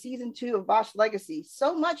for a season 2 of Bosch Legacy,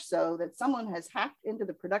 so much so that someone has hacked into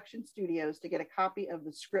the production studios to get a copy of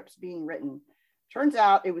the scripts being written. Turns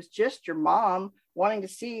out it was just your mom wanting to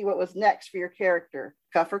see what was next for your character.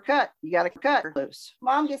 Cuff or cut. You got to cut her loose.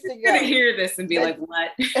 Mom gets to You're gonna go. hear this and be like,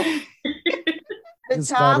 "What?" The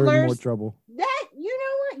This got her in more toddlers. trouble. That, you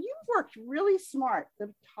know what? You worked really smart.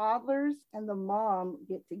 The toddlers and the mom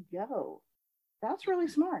get to go. That's really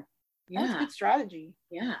smart. That's Yeah, good strategy.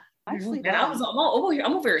 yeah. Nicely And I'm done. over here.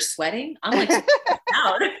 I'm over here sweating. I'm like,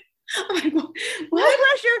 out. I'm like, No what?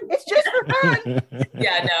 pressure. It's just for fun.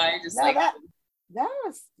 Yeah, no. I just No, like. that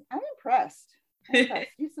was. I'm impressed.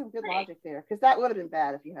 You some good logic there, because that would have been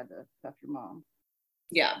bad if you had to cuff your mom.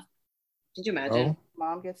 Yeah. Did you imagine? Oh,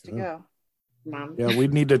 Mom gets to Yeah. go. Mom. yeah,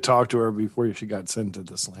 we'd need to talk to her before she got sent to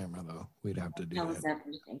the slammer, though. We'd have to do Tell us that.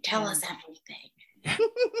 everything. Tell us everything.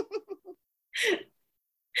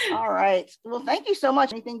 All right. Well, thank you so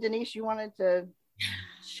much. Anything, Denise, you wanted to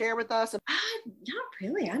share with us? Not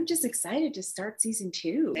really. I'm just excited to start season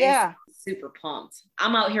 2. Yeah. Super pumped.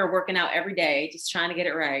 I'm out here working out every day, just trying to get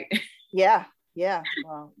it right. Yeah.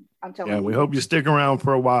 Well, I'm telling Yeah, you. we hope you stick around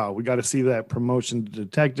for a while. We got to see that promotion to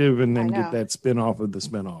detective and then I know. get that spinoff of the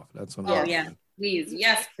spinoff. That's what Oh, I'm yeah. saying. Please.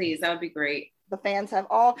 Yes, please. That would be great. the fans have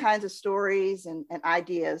all kinds of stories and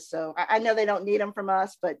ideas. So I know they don't need them from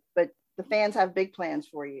us, but the fans have big plans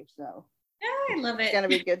for you. So yeah, I love it. It's going to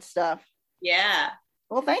be good stuff. Yeah.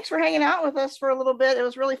 Well, thanks for hanging out with us for a little bit. It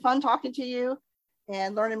was really fun talking to you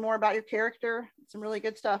and learning more about your character. Some really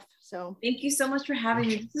good stuff. So thank you so much for having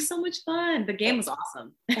me. This is so much fun. The game was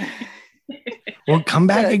awesome. Well, come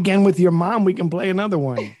back again with your mom. We can play another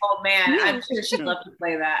one. Oh man, I'm sure she'd love to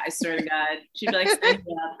play that. I swear to God. She'd be like, sign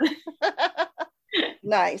me up.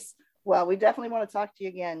 Nice. Well, we definitely want to talk to you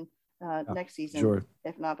again next season, sure.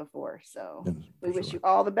 if not before. So Yeah, we wish sure. you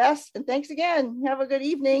all the best. And thanks again. Have a good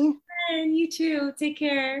evening. And you too. Take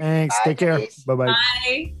care. Thanks. Bye, Take care. Denise. Bye-bye.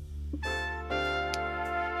 Bye.